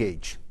flavor and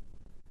gauge.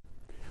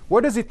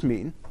 What does it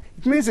mean?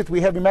 It means that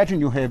we have, imagine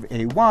you have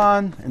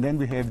A1, and then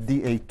we have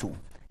dA2.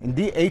 And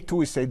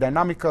dA2 is, say,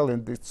 dynamical,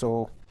 and it's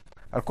so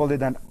I'll call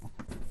it an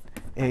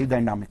A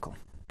dynamical.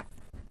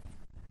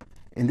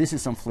 And this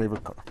is some flavor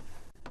curve.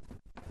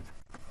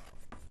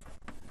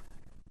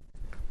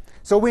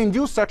 So we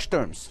induce such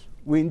terms.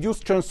 We induce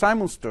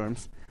Chern-Simons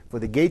terms for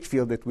the gauge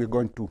field that we're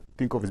going to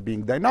think of as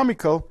being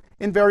dynamical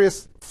in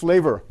various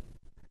flavor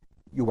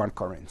U1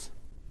 currents.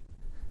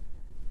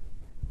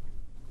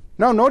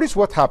 Now notice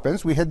what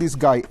happens. We had this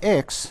guy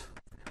X,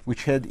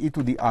 which had e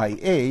to the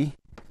IA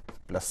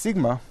plus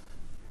sigma.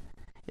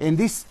 And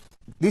this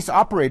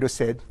operator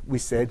we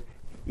said,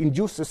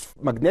 induces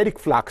magnetic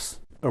flux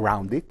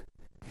around it.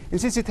 And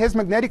since it has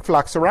magnetic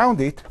flux around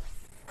it,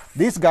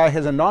 this guy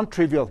has a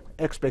non-trivial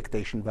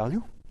expectation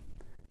value.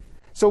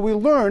 So we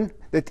learn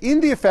that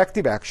in the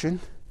effective action,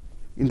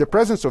 in the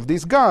presence of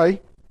this guy,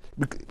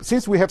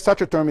 since we have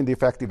such a term in the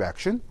effective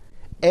action,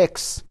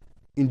 X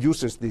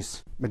induces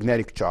this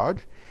magnetic charge,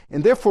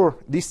 And therefore,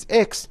 this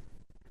X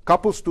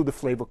couples to the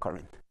flavor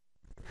current.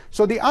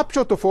 So the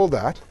upshot of all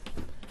that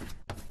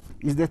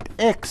is that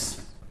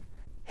X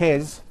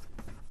has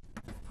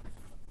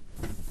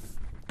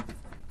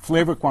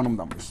flavor quantum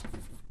numbers.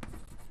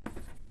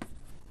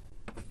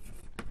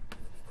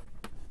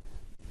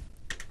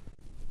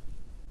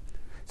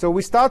 So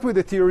we start with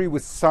a theory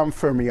with some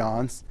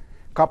fermions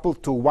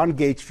coupled to one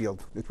gauge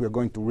field that we're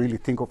going to really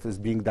think of as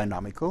being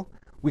dynamical.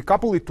 We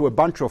couple it to a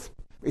bunch of,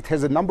 it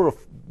has a number of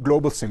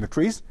global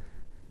symmetries.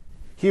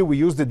 Here we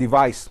use the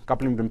device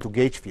coupling them to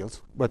gauge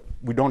fields, but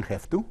we don't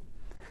have to.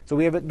 So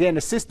we have, again,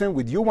 a system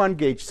with U1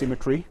 gauge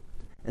symmetry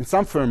and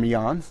some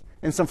fermions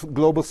and some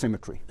global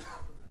symmetry.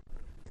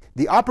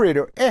 The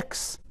operator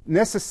X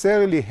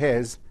necessarily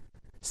has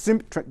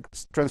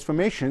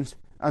transformations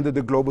under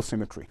the global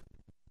symmetry.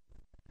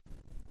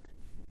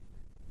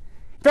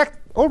 In fact,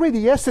 already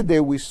yesterday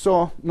we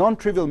saw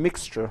non-trivial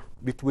mixture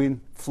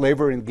between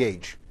flavor and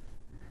gauge.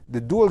 The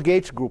dual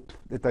gauge group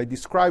that I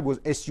described was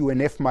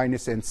SUNF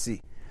minus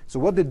NC. So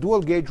what the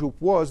dual gauge group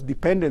was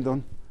depended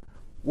on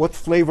what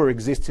flavor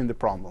exists in the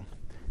problem.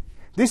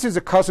 This is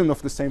a cousin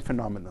of the same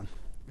phenomenon,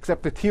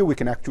 except that here we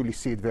can actually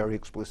see it very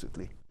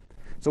explicitly.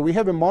 So we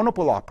have a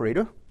monopole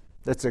operator.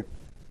 That's a,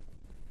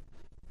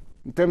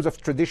 in terms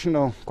of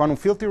traditional quantum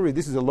field theory,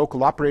 this is a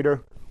local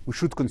operator. We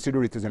should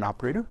consider it as an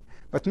operator.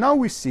 But now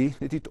we see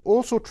that it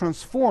also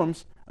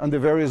transforms under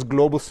various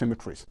global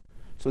symmetries.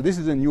 So this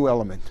is a new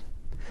element.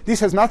 This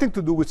has nothing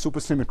to do with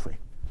supersymmetry.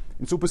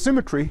 In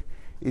supersymmetry,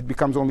 it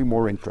becomes only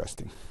more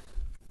interesting.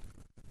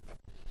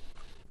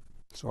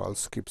 So I'll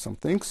skip some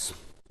things.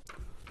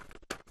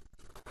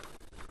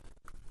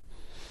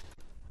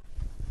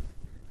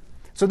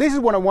 So this is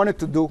what I wanted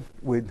to do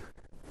with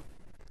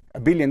a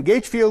billion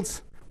gauge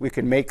fields. We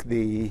can make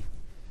the,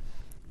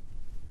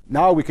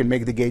 now we can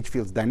make the gauge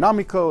fields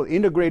dynamical,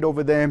 integrate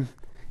over them,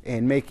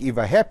 and make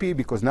Eva happy,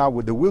 because now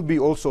there will be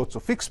all sorts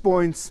of fixed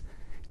points.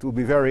 It will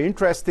be very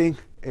interesting,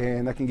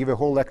 and I can give a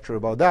whole lecture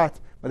about that,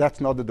 but that's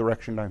not the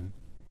direction I'm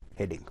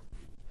heading.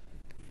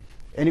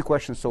 Any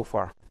questions so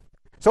far?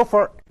 So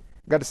far,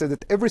 I've got to say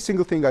that every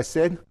single thing I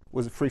said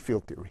was a free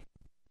field theory.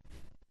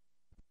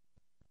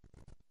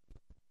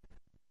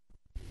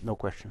 No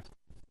questions.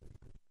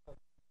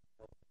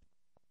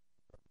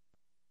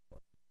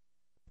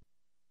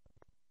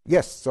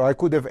 Yes, so I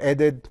could have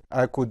added,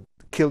 I could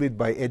kill it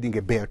by adding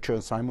a bare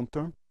Chern-Simon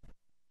term,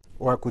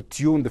 or I could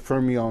tune the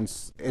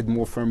fermions, add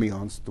more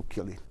fermions to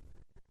kill it.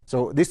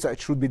 So this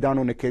should be done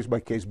on a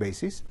case-by-case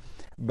basis,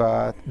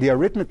 but the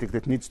arithmetic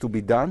that needs to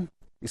be done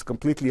is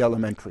completely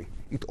elementary.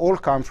 It all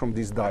comes from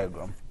this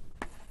diagram.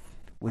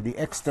 With the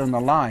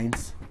external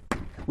lines,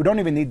 we don't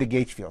even need the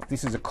gauge field.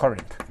 This is a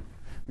current.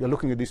 We are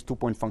looking at this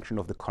two-point function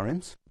of the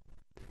currents.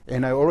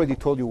 And I already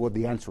told you what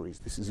the answer is.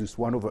 This is just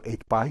 1 over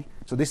 8 pi.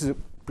 So this is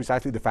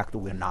precisely the factor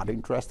we're not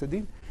interested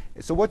in.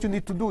 So what you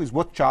need to do is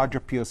what charge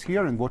appears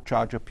here and what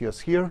charge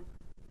appears here.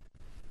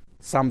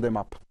 Sum them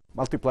up.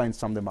 Multiply and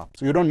sum them up.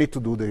 So you don't need to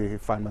do the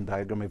Feynman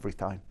diagram every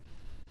time.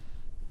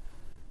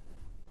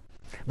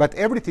 But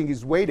everything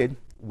is weighted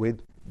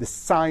with the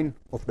sign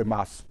of the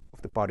mass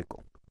of the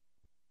particle.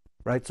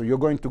 Right? So you're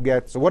going to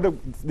get, so what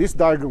this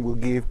diagram will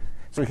give,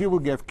 so here we'll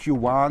get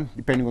Q1,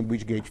 depending on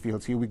which gauge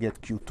fields. Here we get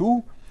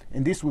Q2,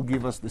 and this will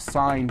give us the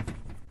sign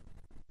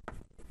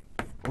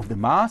of the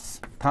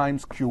mass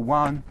times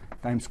Q1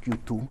 times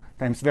Q2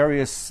 times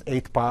various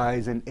 8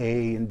 pi's and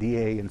A and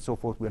dA and so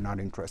forth we're not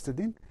interested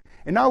in.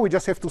 And now we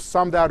just have to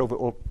sum that over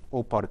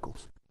all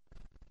particles.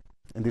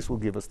 And this will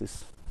give us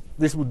this.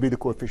 This would be the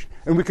coefficient.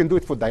 And we can do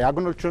it for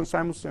diagonal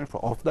Chern-Simon,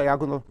 for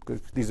off-diagonal,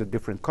 because these are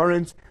different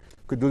currents.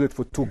 We could do it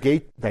for two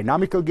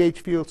dynamical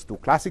gauge fields, two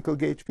classical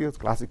gauge fields,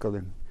 classical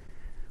and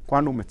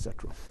quantum,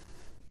 etc.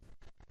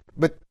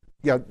 But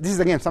yeah, this is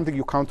again something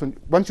you count on.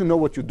 Once you know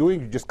what you're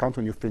doing, you just count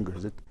on your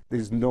fingers.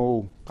 There's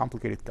no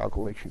complicated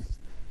calculation.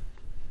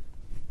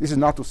 This is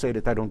not to say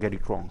that I don't get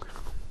it wrong.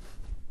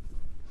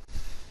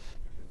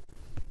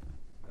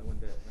 When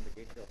the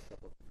gauge field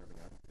coupled to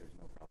fermions, there's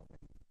no problem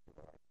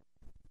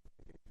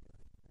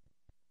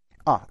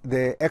in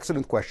The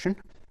excellent question.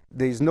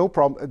 There is no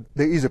problem.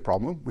 There is a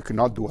problem. We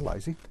cannot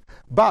dualize it.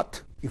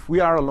 But if we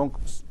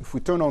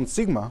turn on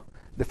sigma,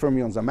 the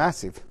fermions are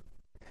massive.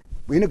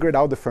 We integrate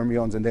out the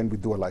fermions and then we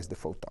dualize the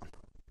photon.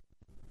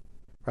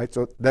 Right?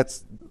 So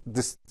that's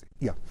this.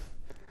 Yeah.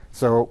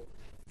 So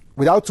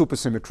without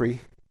supersymmetry,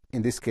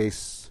 in this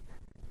case,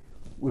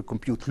 we'll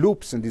compute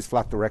loops and these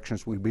flat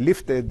directions will be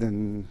lifted,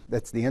 and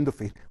that's the end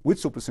of it.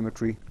 With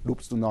supersymmetry,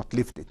 loops do not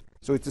lift it.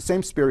 So it's the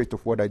same spirit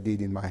of what I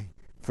did in my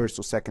first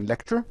or second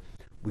lecture.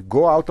 We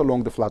go out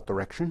along the flat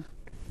direction.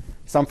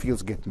 Some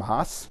fields get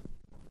mass.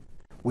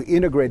 We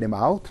integrate them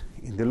out.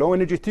 In the low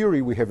energy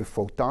theory, we have a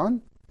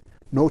photon,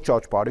 no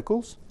charged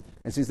particles.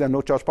 And since there are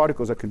no charged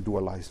particles, I can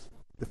dualize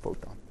the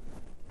photon.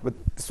 But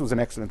this was an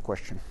excellent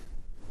question.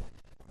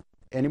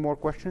 Any more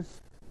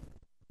questions?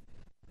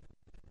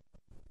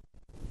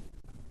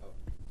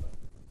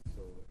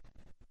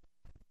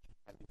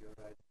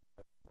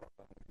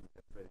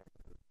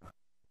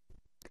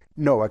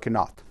 No, I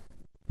cannot.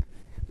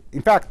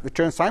 in fact, the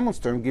Chern-Simons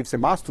term gives a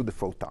mass to the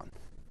photon.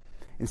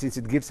 And since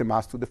it gives a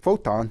mass to the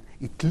photon,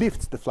 it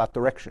lifts the flat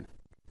direction.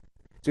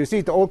 So you see,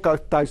 it all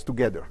ties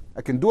together.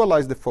 I can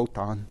dualize the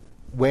photon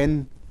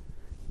when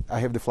I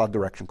have the flat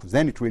direction, because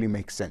then it really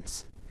makes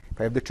sense. If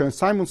I have the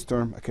Chern-Simons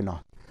term, I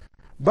cannot.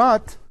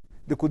 But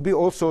there could be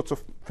all sorts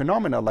of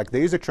phenomena, like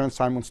there is a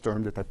Chern-Simons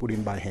term that I put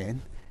in by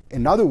hand,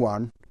 another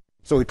one,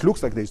 so it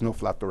looks like there's no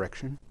flat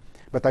direction.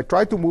 But I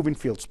try to move in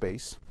field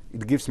space.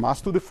 It gives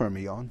mass to the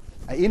fermion.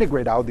 I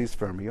integrate out these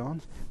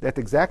fermions. That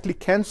exactly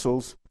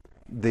cancels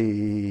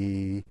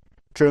the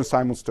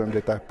Chern-Simons term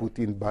that I put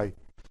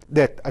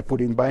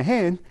in by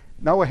hand.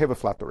 Now I have a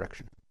flat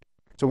direction.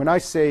 So when I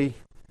say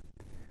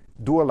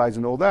dualize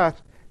and all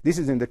that, this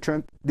is in the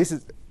Chern. This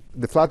is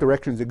the flat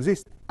directions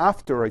exist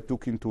after I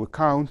took into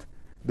account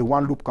the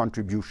one loop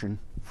contribution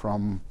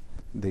from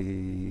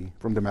the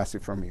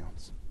massive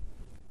fermions.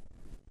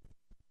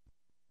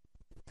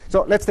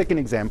 So let's take an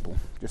example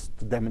just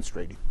to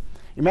demonstrate it.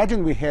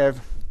 Imagine we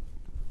have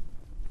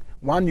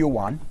one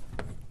U1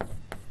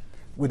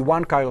 with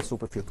one chiral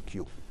superfield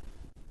Q.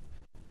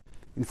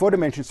 In 4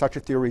 dimensions, such a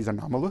theory is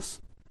anomalous,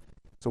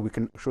 so we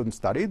shouldn't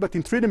study it, but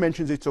in 3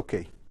 dimensions, it's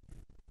okay.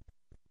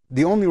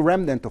 The only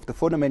remnant of the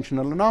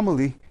 4-dimensional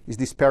anomaly is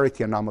this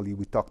parity anomaly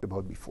we talked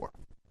about before.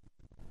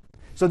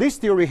 So this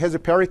theory has a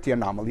parity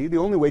anomaly. The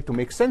only way to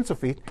make sense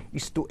of it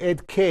is to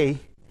add k,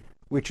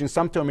 which in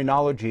some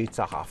terminology, it's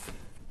a half.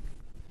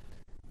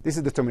 This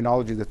is the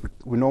terminology that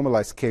we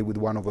normalize k with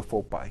 1 over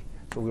 4 pi.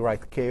 So we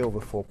write k over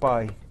 4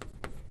 pi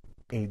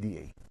a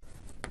dA.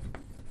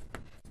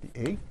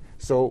 dA.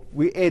 So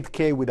we add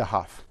k with a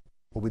half,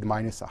 or with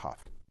minus a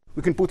half.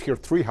 We can put here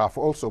 3 half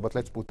also, but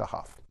let's put a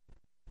half.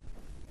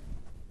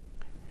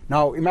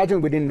 Now,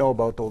 imagine we didn't know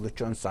about all the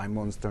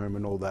Chern-Simons term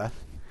and all that.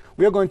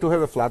 We are going to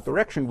have a flat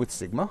direction with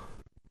sigma.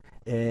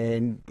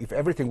 And if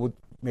everything would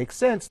make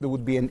sense, there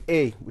would be an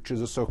A, which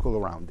is a circle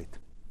around it.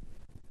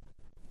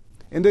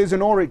 And there is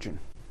an origin.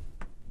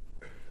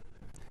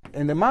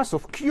 And the mass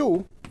of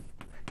Q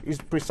is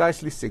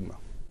precisely sigma,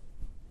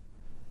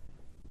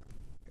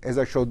 as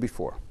I showed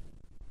before.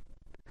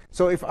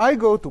 So if I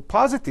go to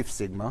positive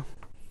sigma,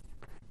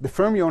 the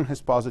fermion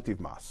has positive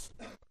mass.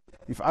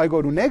 If I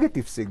go to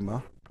negative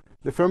sigma,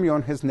 the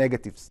fermion has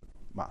negative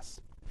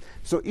mass.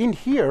 So in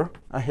here,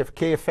 I have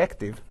K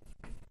effective,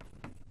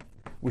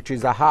 which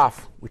is a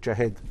half, which I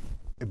had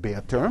a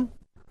bare term,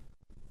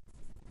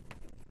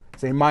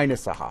 say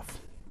minus a half.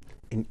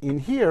 And in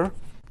here,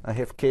 I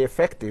have K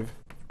effective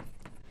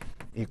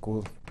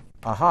equals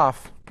a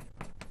half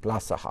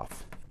plus a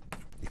half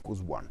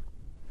equals 1.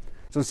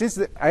 So since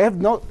I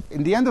have no,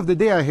 in the end of the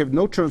day, I have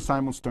no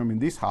Chern-Simons term in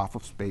this half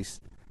of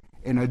space,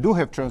 and I do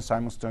have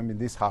Chern-Simons term in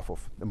this half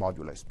of the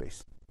moduli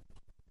space.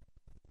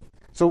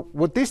 So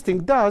what this thing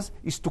does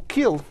is to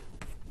kill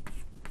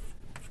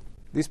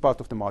this part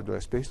of the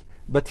modular space.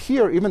 But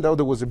here, even though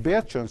there was a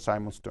bare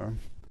Chern-Simons term,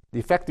 the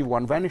effective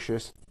one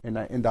vanishes, and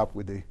I end up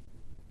with the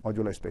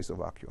modular space of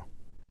vacuum.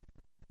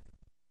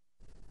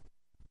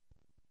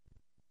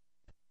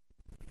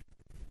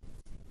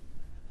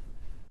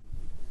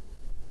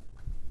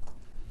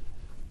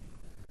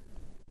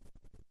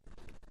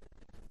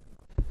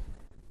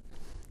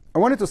 I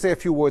wanted to say a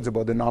few words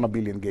about the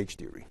non-abelian gauge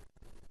theory,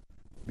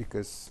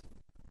 because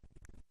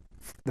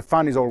the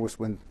fun is always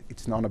when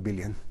it's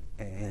non-abelian,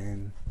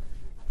 and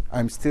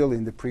I'm still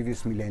in the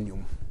previous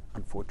millennium,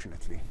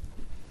 unfortunately.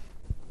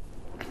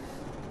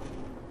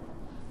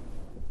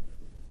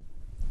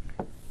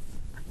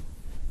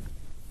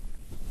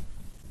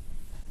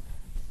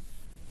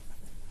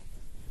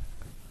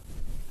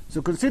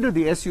 So consider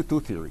the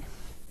SU2 theory.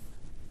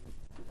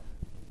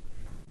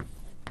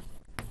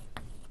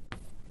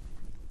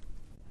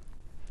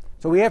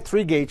 So we have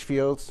 3 gauge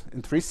fields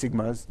and 3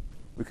 sigmas.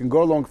 We can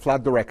go along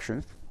flat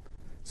directions.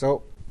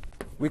 So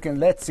we can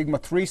let sigma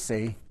 3,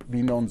 say,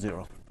 be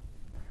non-zero.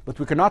 But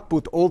we cannot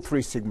put all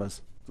 3 sigmas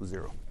to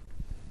 0.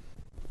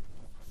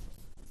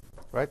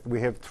 Right?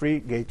 We have 3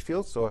 gauge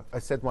fields, so I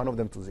set one of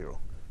them to 0.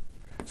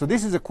 So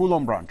this is a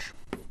Coulomb branch.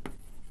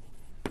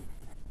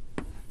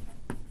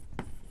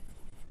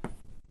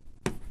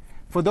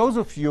 For those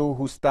of you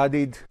who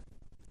studied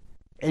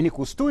n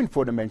equals 2 in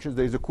 4 dimensions,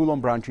 there is a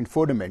Coulomb branch in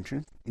 4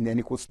 dimensions. In n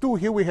equals 2,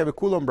 here we have a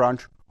Coulomb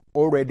branch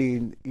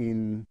already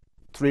in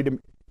 3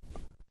 dimensions.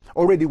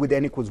 Already with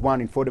n equals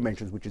 1 in 4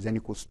 dimensions, which is n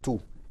equals 2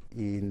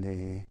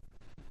 in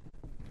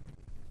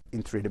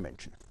 3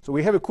 dimensions. So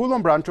we have a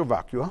Coulomb branch of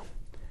vacua,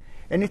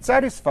 and it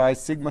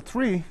satisfies sigma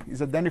 3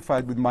 is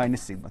identified with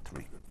minus sigma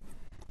 3.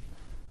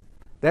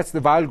 That's the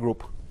Weil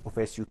group of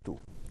SU2.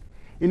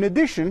 In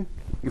addition,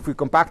 if we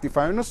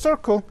compactify on a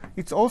circle,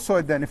 it's also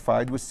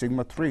identified with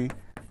sigma 3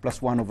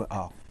 plus 1 over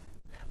r.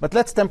 But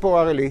let's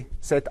temporarily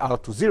set r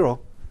to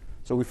 0,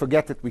 so we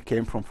forget that we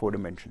came from 4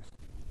 dimensions.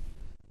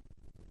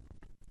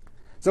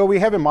 So we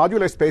have a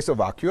modular space of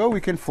vacua. We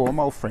can form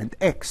our friend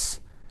X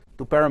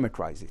to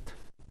parameterize it.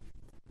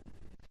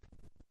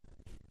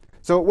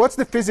 So what's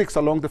the physics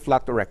along the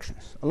flat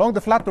directions? Along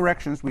the flat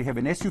directions, we have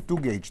an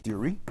SU2 gauge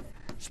theory,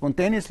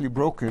 spontaneously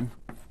broken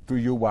to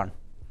U1.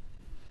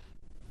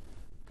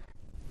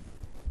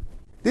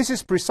 This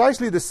is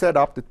precisely the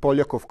setup that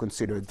Polyakov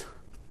considered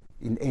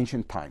in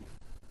ancient time.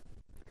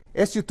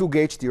 SU2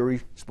 gauge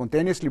theory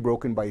spontaneously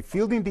broken by a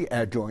field in the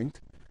adjoint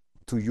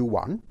to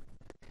U1.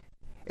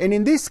 And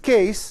in this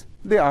case,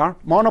 there are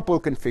monopole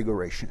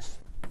configurations.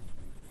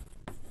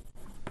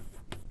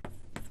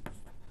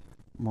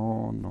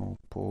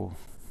 Monopole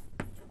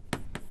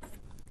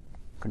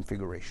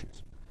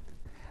configurations.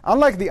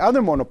 Unlike the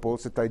other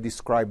monopoles that I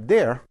described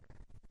there,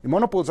 the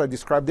monopoles I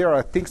described there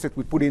are things that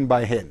we put in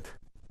by hand.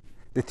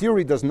 The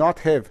theory does not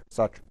have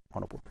such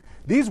monopole.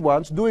 These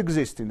ones do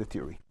exist in the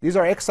theory. These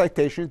are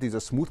excitations. These are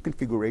smooth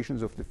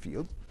configurations of the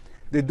field.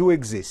 They do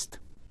exist.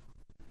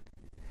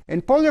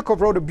 And Polyakov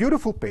wrote a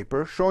beautiful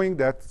paper showing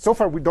that so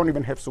far we don't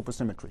even have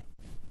supersymmetry.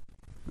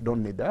 We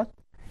don't need that.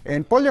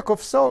 And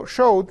Polyakov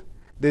showed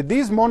that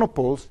these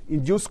monopoles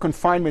induce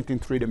confinement in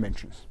 3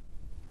 dimensions.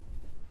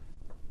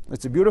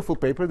 It's a beautiful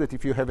paper that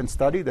if you haven't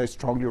studied, I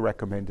strongly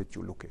recommend that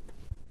you look at.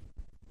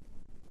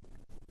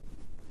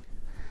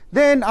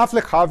 Then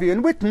Affleck, Harvey,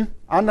 and Witten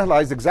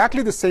analyzed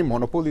exactly the same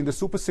monopole in the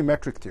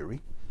supersymmetric theory,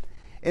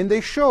 and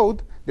they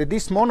showed that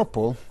this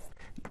monopole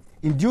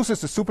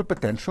induces a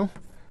superpotential,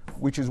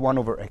 which is 1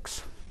 over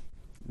x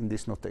in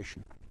this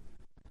notation.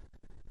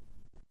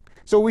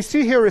 So we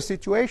see here a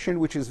situation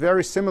which is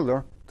very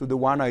similar to the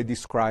one I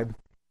described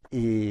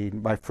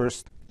in my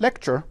first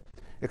lecture,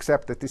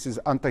 except that this is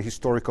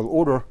anti-historical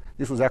order.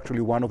 This was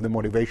actually one of the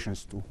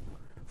motivations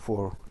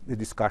for the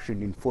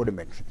discussion in 4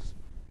 dimensions.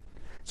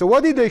 So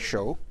what did they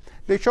show?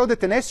 They showed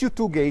that an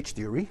SU2 gauge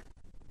theory,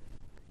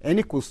 n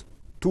equals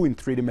 2 in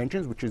 3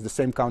 dimensions, which is the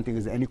same counting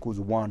as n equals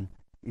 1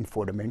 in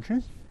 4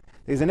 dimensions.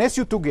 There's an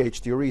SU2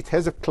 gauge theory.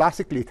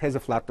 Classically, it has a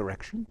flat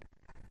direction.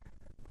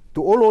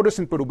 To all orders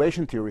in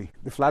perturbation theory,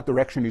 the flat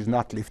direction is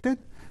not lifted.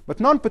 But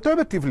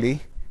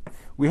non-perturbatively,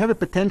 we have a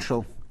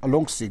potential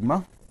along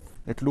sigma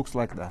that looks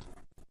like that,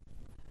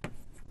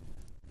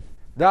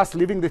 thus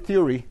leaving the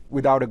theory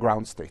without a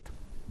ground state.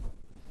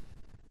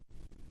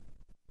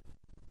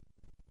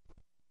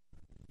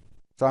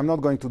 So I'm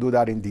not going to do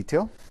that in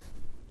detail.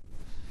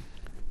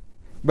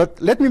 But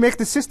let me make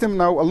the system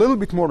now a little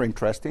bit more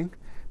interesting,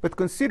 but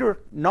consider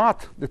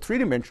not the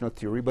 3-dimensional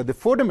theory, but the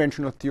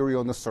 4-dimensional theory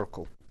on the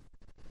circle.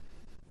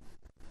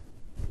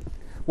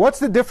 What's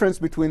the difference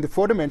between the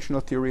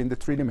 4-dimensional theory and the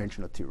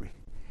 3-dimensional theory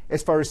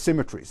as far as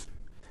symmetries?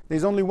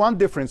 There's only one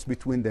difference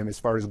between them as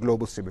far as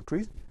global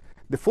symmetries.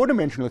 The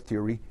 4-dimensional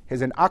theory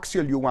has an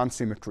axial U1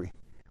 symmetry,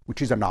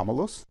 which is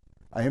anomalous.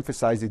 I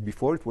emphasized it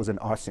before. It was an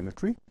R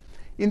symmetry.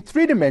 In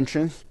 3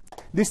 dimensions,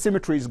 this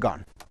symmetry is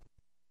gone.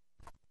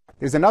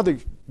 There's another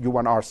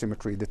U1R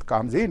symmetry that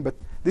comes in, but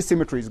this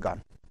symmetry is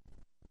gone.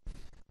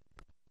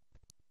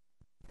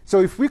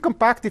 So if we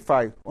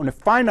compactify on a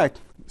finite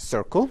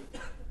circle,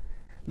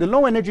 the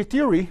low energy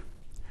theory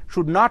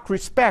should not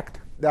respect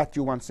that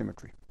U1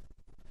 symmetry.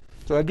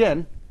 So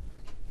again,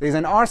 there's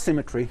an R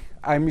symmetry.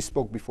 I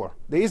misspoke before.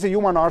 There is a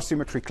U1R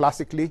symmetry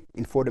classically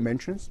in 4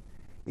 dimensions.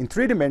 In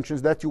 3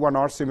 dimensions, that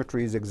U1R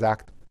symmetry is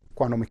exact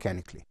quantum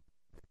mechanically.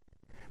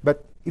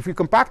 But if we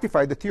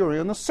compactify the theory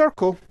on a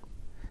circle,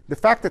 the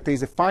fact that there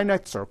is a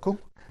finite circle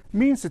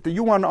means that the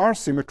U1R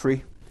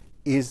symmetry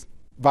is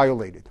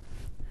violated.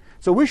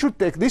 So we should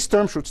take, this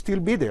term should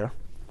still be there.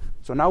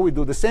 So now we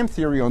do the same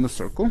theory on the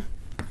circle,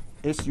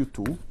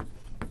 SU2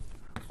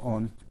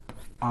 on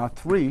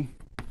R3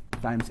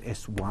 times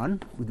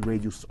S1 with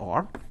radius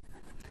R.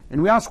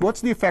 And we ask, what's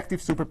the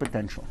effective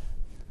superpotential?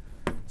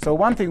 So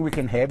one thing we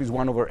can have is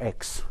 1 over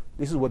x.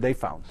 This is what they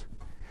found.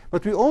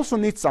 But we also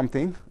need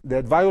something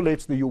that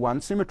violates the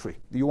U1 symmetry,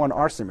 the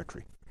U1R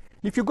symmetry.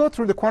 If you go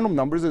through the quantum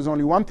numbers, there's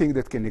only one thing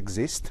that can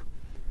exist.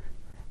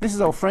 This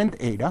is our friend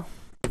eta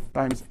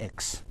times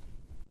x.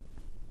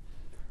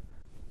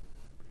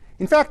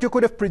 In fact, you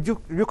could have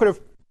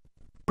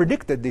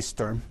predicted this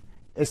term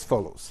as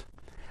follows.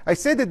 I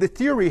said that the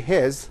theory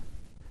has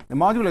the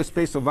modular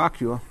space of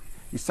vacuum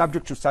is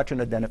subject to such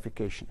an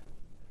identification.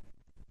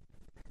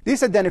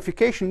 This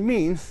identification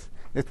means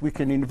that we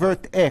can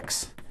invert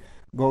x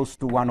goes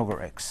to 1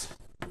 over x.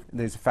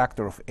 There's a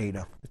factor of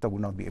eta that I will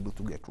not be able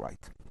to get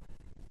right.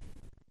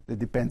 It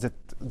depends.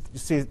 You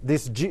see,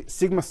 this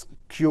sigma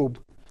cube,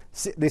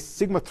 this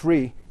sigma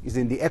 3 is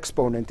in the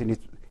exponent, and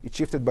it's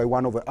shifted by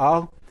 1 over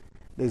r.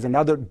 There's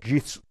another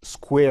g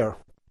square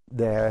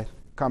that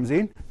comes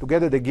in.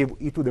 Together they give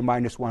e to the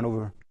minus 1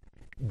 over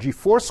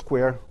g4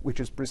 square, which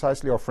is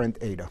precisely our friend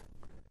eta.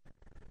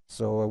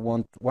 So I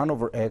want 1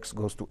 over x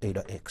goes to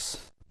eta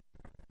x.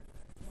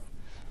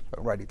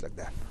 I'll write it like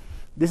that.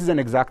 This is an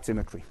exact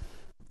symmetry.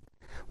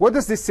 What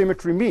does this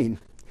symmetry mean?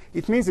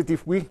 It means that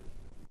if we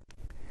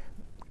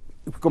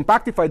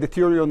compactify the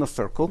theory on a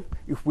circle,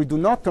 if we do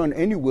not turn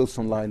any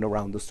Wilson line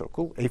around the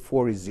circle,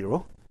 A4 is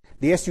 0,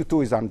 the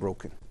SU2 is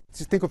unbroken.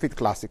 Just think of it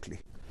classically.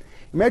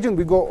 Imagine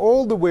we go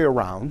all the way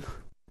around,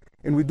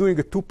 and we're doing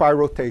a 2π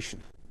rotation.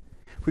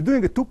 If we're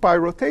doing a 2π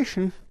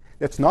rotation,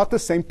 that's not the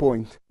same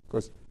point,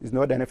 because there's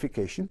no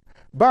identification,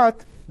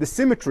 but the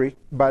symmetry,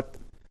 but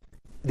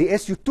the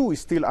SU2 is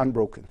still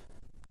unbroken.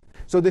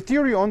 So the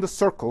theory on the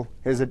circle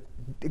has an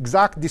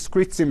exact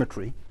discrete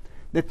symmetry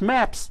that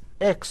maps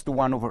x to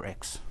 1 over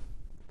x.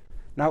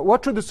 Now,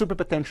 what should the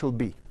superpotential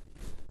be?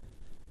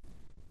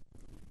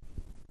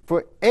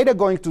 For eta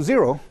going to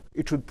 0,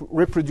 it should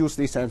reproduce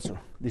this answer,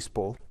 this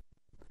pole.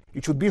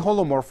 It should be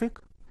holomorphic,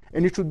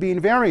 and it should be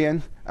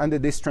invariant under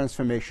this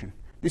transformation.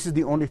 This is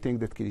the only thing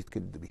that it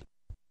could be.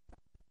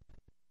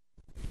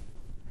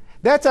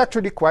 That's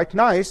actually quite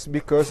nice,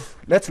 because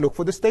let's look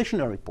for the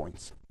stationary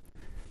points.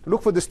 To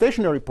look for the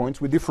stationary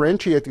points, we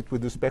differentiate it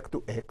with respect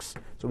to x.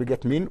 So we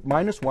get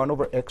minus 1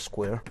 over x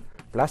squared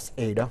plus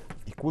eta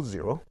equals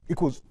 0.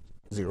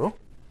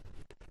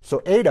 So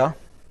eta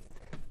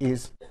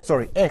is,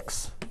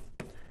 x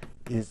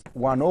is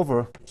 1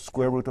 over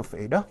square root of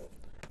eta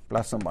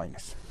plus or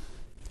minus.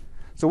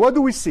 So what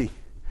do we see?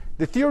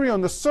 The theory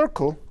on the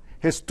circle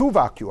has two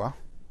vacua.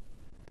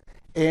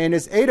 And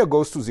as eta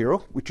goes to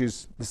 0, which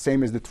is the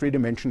same as the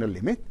three-dimensional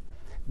limit,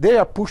 they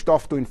are pushed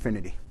off to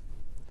infinity.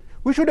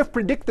 We should have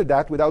predicted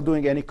that without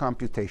doing any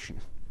computation.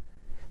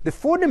 The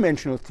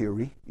four-dimensional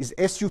theory is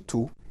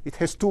SU2. It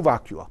has two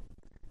vacua.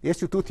 The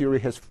SU2 theory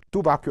has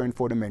two vacua in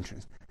 4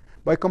 dimensions.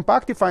 By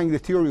compactifying the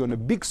theory on a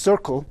big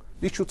circle,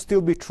 this should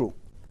still be true.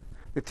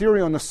 The theory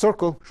on a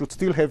circle should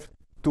still have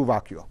two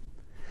vacua.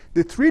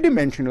 The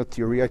three-dimensional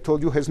theory, I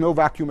told you, has no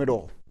vacuum at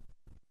all.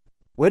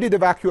 Where did the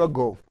vacua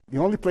go? The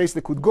only place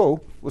they could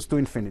go was to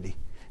infinity.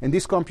 And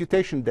this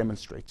computation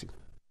demonstrates it.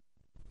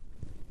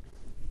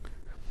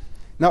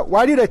 Now,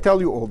 why did I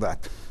tell you all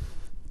that?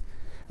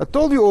 I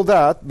told you all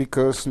that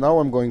because now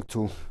I'm going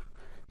to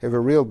have a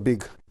real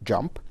big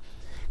jump.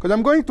 Because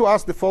I'm going to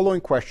ask the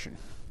following question.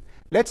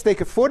 Let's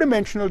take a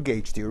four-dimensional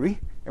gauge theory,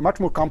 a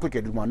much more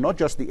complicated one, not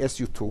just the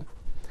SU2.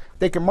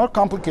 Take a more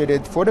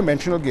complicated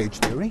four-dimensional gauge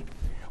theory,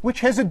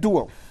 which has a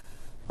dual.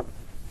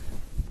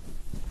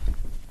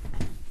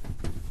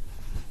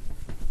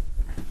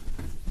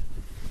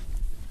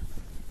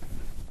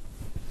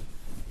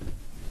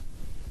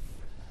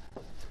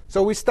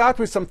 So we start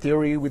with some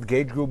theory with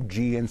gauge group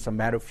G and some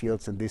matter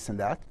fields and this and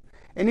that.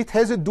 And it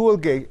has a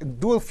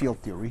dual field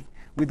theory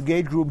with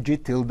gauge group G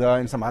tilde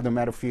and some other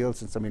matter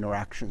fields and some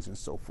interactions and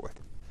so forth.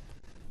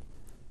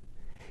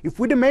 If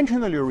we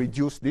dimensionally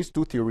reduce these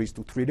two theories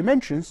to 3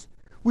 dimensions,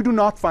 we do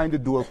not find a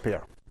dual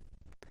pair.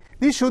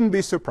 This shouldn't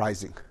be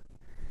surprising.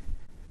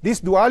 This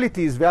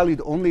duality is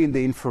valid only in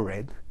the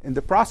infrared. In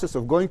the process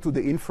of going to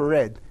the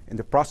infrared and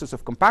the process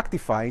of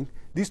compactifying,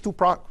 these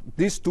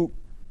two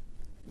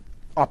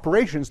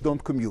operations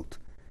don't commute.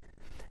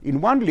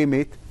 In one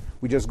limit,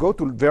 we just go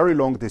to very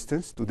long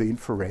distance to the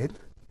infrared,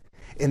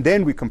 and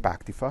then we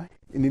compactify.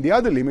 And in the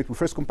other limit, we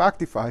first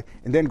compactify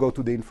and then go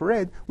to the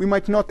infrared. We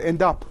might not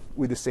end up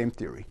with the same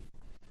theory.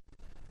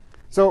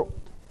 So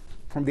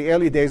from the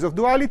early days of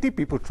duality,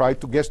 people tried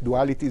to guess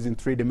dualities in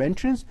 3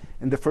 dimensions,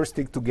 and the first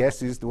thing to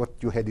guess is what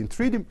you had in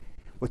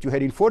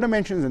 4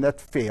 dimensions, and that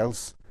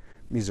fails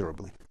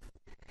miserably.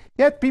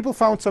 Yet people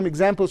found some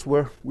examples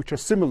which are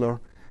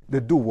similar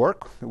that do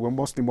work. They were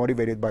mostly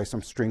motivated by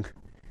some string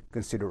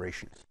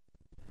considerations.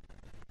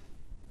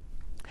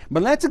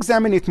 But let's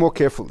examine it more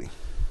carefully.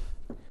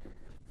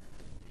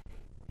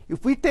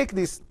 If we take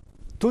these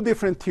two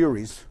different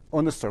theories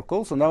on the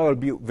circle, so now I'll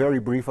be very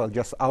brief, I'll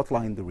just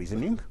outline the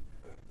reasoning.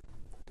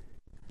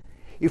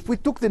 If we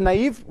took the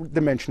naive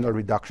dimensional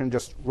reduction,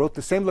 just wrote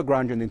the same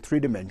Lagrangian in 3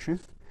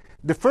 dimensions,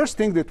 the first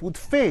thing that would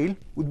fail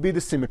would be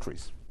the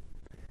symmetries.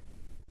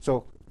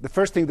 So the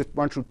first thing that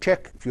one should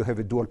check if you have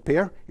a dual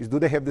pair is, do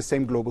they have the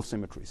same global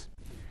symmetries?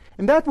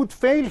 And that would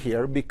fail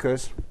here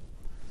because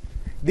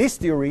this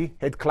theory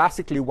had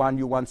classically one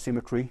U1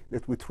 symmetry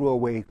that we threw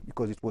away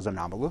because it was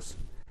anomalous.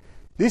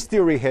 This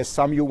theory has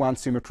some U1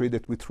 symmetry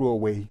that we threw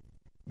away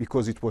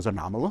because it was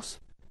anomalous.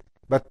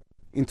 But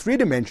in 3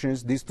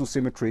 dimensions, these two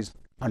symmetries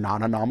are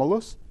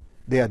non-anomalous.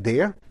 They are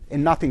there,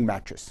 and nothing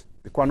matches.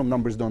 The quantum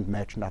numbers don't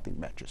match, nothing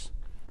matches.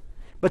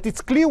 But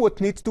it's clear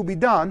what needs to be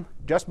done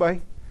just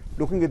by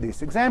looking at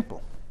this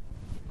example.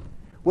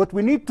 What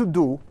we need to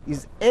do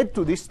is add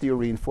to this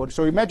theory in 4.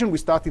 So imagine we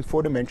start in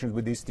 4 dimensions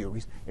with these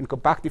theories and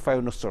compactify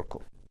on a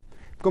circle.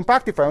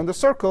 Compactify on the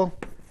circle,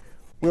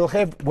 we'll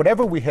have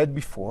whatever we had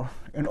before,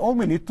 and all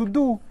we need to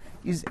do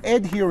is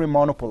add here a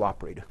monopole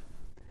operator.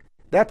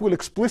 That will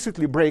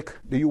explicitly break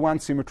the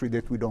U1 symmetry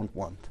that we don't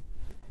want.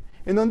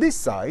 And on this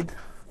side,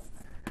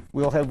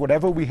 we'll have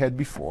whatever we had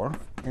before,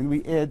 and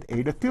we add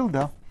eta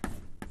tilde,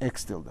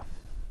 x tilde.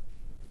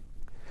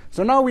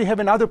 So now we have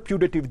another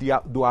putative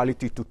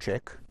duality to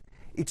check.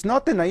 It's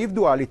not the naive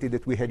duality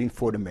that we had in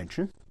 4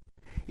 dimensions.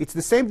 It's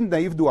the same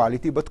naive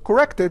duality, but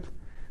corrected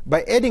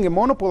by adding a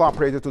monopole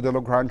operator to the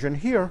Lagrangian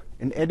here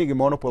and adding a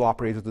monopole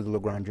operator to the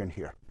Lagrangian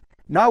here.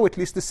 Now at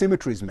least the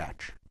symmetries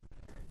match.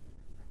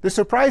 The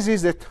surprise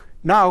is that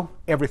now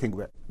everything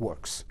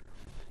works.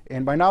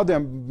 And by now there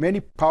are many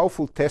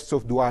powerful tests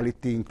of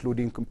duality,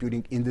 including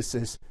computing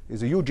indices.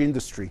 There's a huge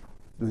industry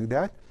doing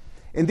that.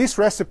 And this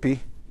recipe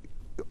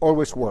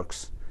always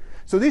works.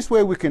 So this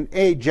way we can,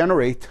 A,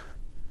 generate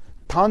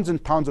tons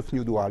and tons of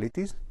new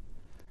dualities.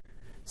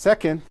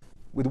 Second,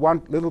 with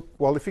one little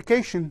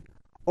qualification,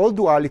 all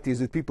dualities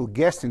that people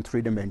guess in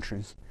 3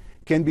 dimensions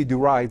can be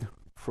derived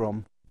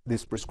from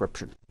this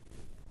prescription.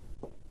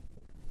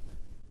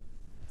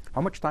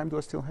 How much time do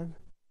I still have?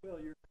 Well,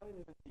 you're kind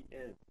of at the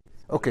end.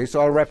 Okay,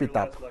 so I'll wrap it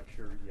Your up. last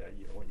lecture, yeah,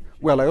 you know, you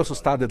should- Well, I also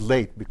started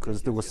late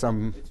because there was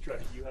some... It's true.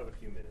 You have a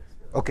few minutes.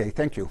 Okay,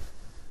 thank you.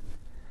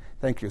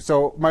 Thank you.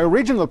 So my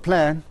original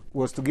plan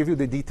was to give you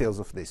the details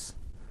of this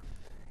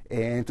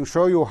and to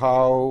show you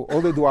how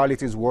all the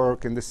dualities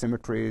work and the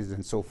symmetries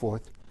and so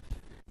forth.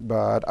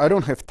 But I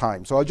don't have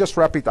time, so I'll just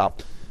wrap it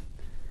up.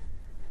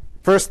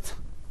 First,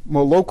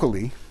 more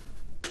locally,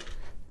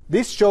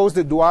 this shows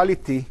the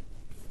duality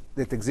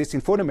that exists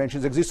in 4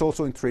 dimensions exists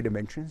also in 3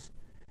 dimensions,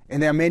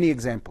 and there are many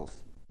examples.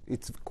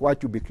 It's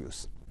quite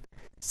ubiquitous.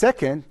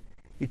 Second,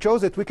 it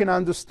shows that we can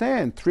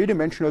understand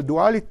 3-dimensional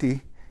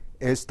duality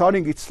as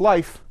starting its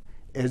life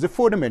as a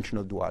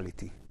 4-dimensional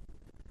duality.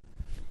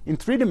 In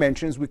 3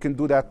 dimensions, we can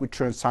do that with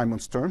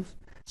Chern-Simons terms.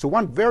 So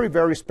one very,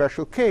 very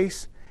special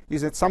case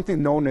is that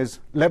something known as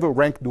level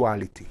rank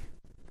duality.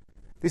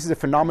 This is a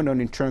phenomenon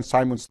in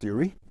Chern-Simons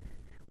theory,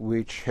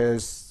 which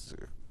has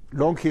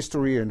long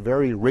history and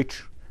very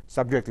rich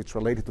subject. It's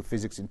related to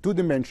physics in 2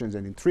 dimensions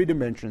and in 3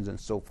 dimensions and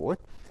so forth.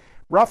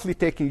 Roughly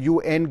taking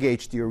UN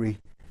gauge theory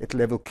at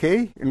level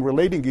K and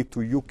relating it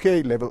to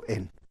UK level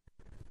N.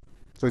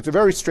 So it's a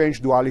very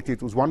strange duality.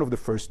 It was one of the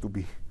first to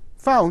be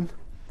found.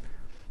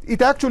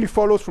 It actually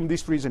follows from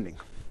this reasoning.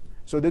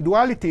 So the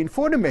duality in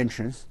 4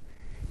 dimensions,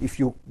 if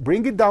you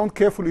bring it down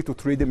carefully to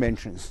 3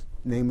 dimensions,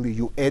 namely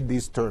you add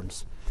these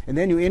terms, and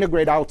then you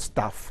integrate out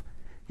stuff,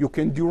 you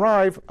can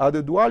derive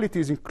other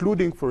dualities,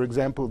 including, for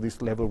example,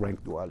 this level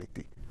rank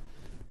duality.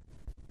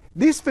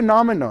 This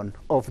phenomenon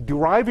of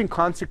deriving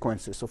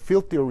consequences of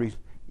field theory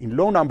in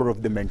low number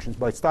of dimensions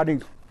by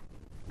studying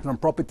some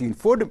property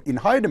in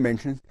higher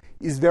dimensions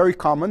is very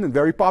common and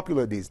very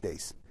popular these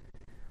days.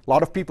 A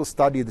lot of people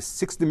study the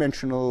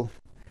 6-dimensional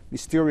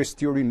mysterious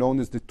theory known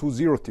as the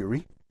 2-0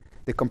 theory.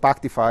 They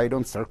compactify it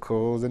on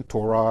circles and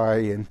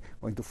tori and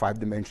going to 5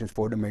 dimensions,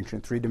 4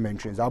 dimensions, 3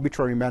 dimensions,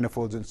 arbitrary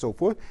manifolds, and so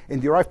forth,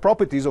 and derive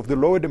properties of the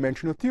lower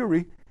dimensional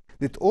theory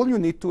that all you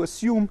need to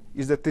assume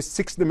is that this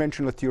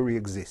 6-dimensional theory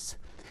exists.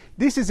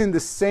 This is in the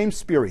same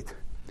spirit.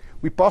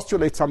 We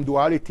postulate some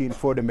duality in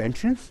 4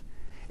 dimensions,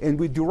 and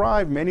we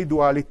derive many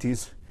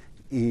dualities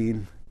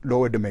in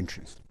lower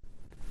dimensions.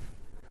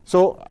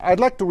 So I'd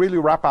like to really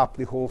wrap up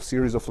the whole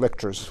series of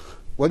lectures.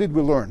 What did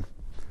we learn?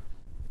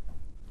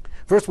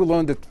 First, we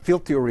learned that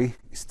field theory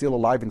is still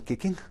alive and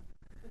kicking.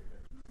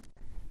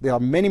 There are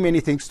many, many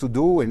things to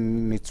do,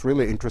 and it's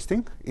really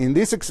interesting. In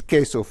this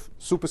case of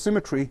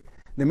supersymmetry,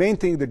 the main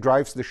thing that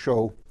drives the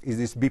show is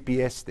this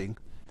BPS thing,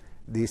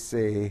 this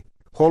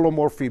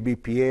holomorphy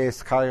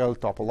BPS, chiral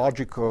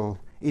topological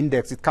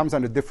index. It comes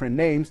under different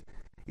names.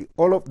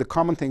 All of the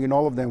common thing in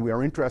all of them, we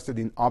are interested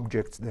in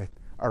objects that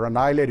are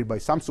annihilated by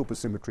some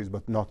supersymmetries,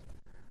 but not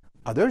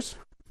others.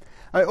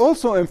 I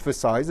also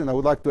emphasize, and I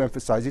would like to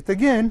emphasize it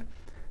again,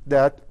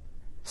 that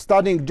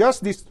studying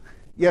just this,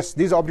 yes,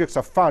 these objects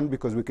are fun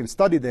because we can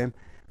study them,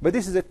 but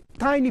this is a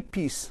tiny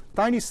piece,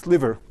 tiny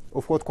sliver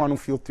of what quantum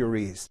field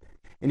theory is.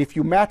 And if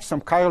you match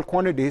some chiral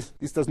quantities,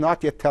 this does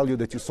not yet tell you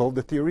that you solved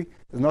the theory,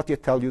 does not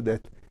yet tell you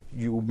that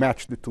you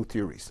match the 2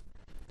 theories.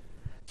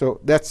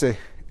 So that's an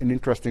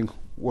interesting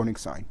warning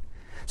sign.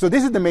 So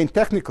this is the main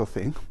technical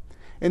thing.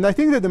 And I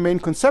think that the main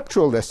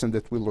conceptual lesson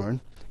that we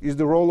learn is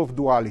the role of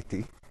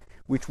duality,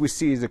 which we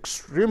see is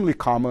extremely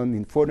common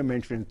in 4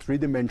 dimensions, 3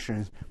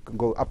 dimensions. We can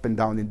go up and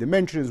down in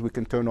dimensions. We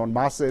can turn on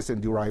masses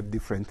and derive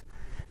different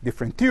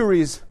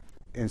theories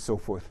and so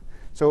forth.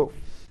 So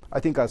I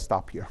think I'll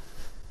stop here.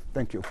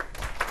 Thank you.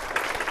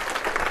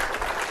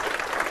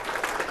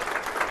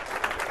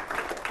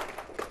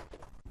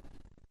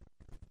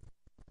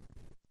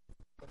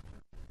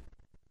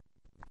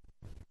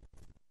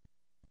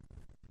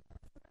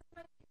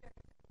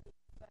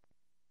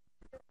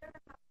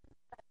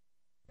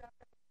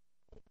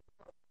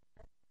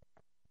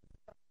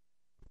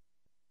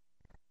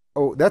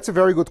 Oh, that's a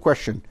very good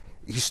question.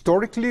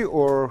 Historically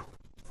or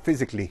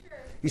physically?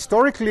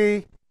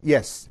 Historically,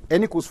 yes.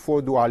 N equals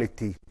 4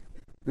 duality.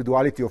 The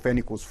duality of N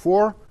equals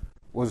 4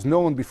 was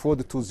known before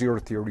the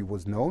 2-0 theory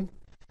was known.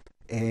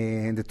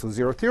 And the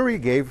 2-0 theory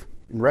gave,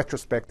 in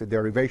retrospect, the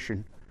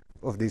derivation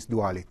of this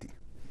duality.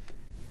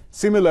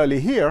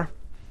 Similarly here,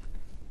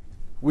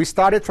 we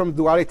started from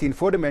duality in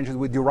 4 dimensions.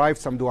 We derived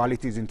some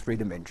dualities in 3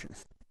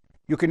 dimensions.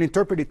 You can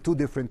interpret it 2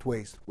 different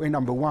ways. Way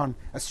number 1,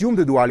 assume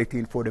the duality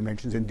in 4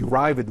 dimensions and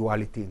derive a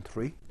duality in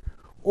 3.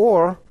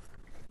 Or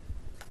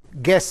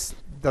guess,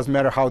 doesn't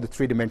matter how the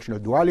 3-dimensional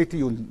duality,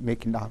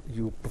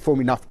 you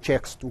perform enough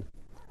checks to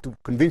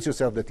convince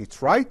yourself that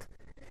it's right.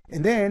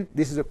 And then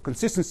this is a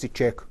consistency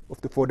check of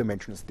the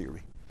 4-dimensional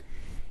theory.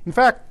 In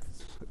fact,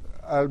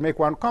 I'll make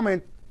one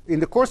comment.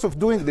 In the course of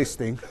doing this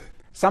thing,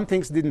 some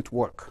things didn't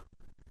work.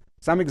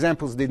 Some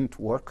examples didn't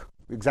work.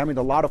 We examined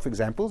a lot of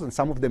examples, and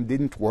some of them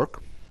didn't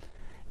work.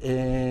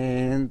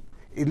 And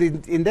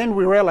then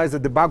we realized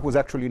that the bug was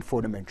actually in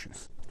 4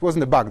 dimensions. It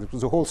wasn't a bug. It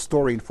was a whole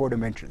story in 4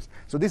 dimensions.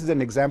 So this is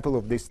an example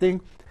of this thing.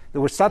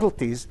 There were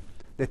subtleties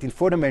that in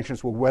 4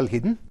 dimensions were well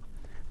hidden,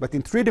 but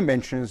in 3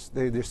 dimensions,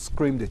 they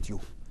screamed at you.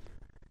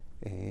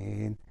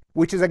 And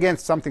which is again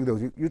something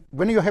though.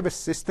 When you have a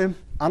system,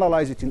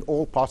 analyze it in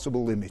all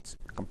possible limits.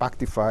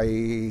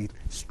 Compactify it,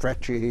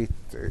 stretch it,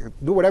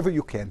 do whatever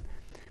you can.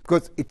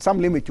 Because at some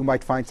limit you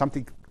might find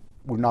something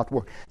will not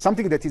work.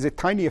 Something that is a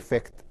tiny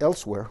effect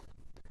elsewhere,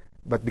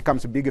 but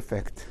becomes a big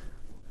effect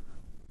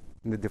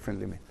in a different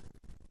limit.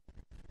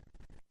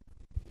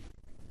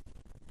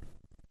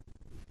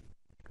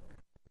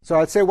 So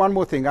I'll say one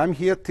more thing. I'm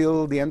here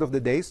till the end of the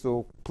day,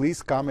 so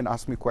please come and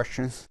ask me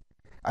questions.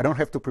 I don't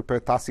have to prepare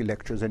TASI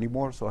lectures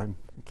anymore, so I'm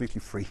completely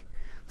free.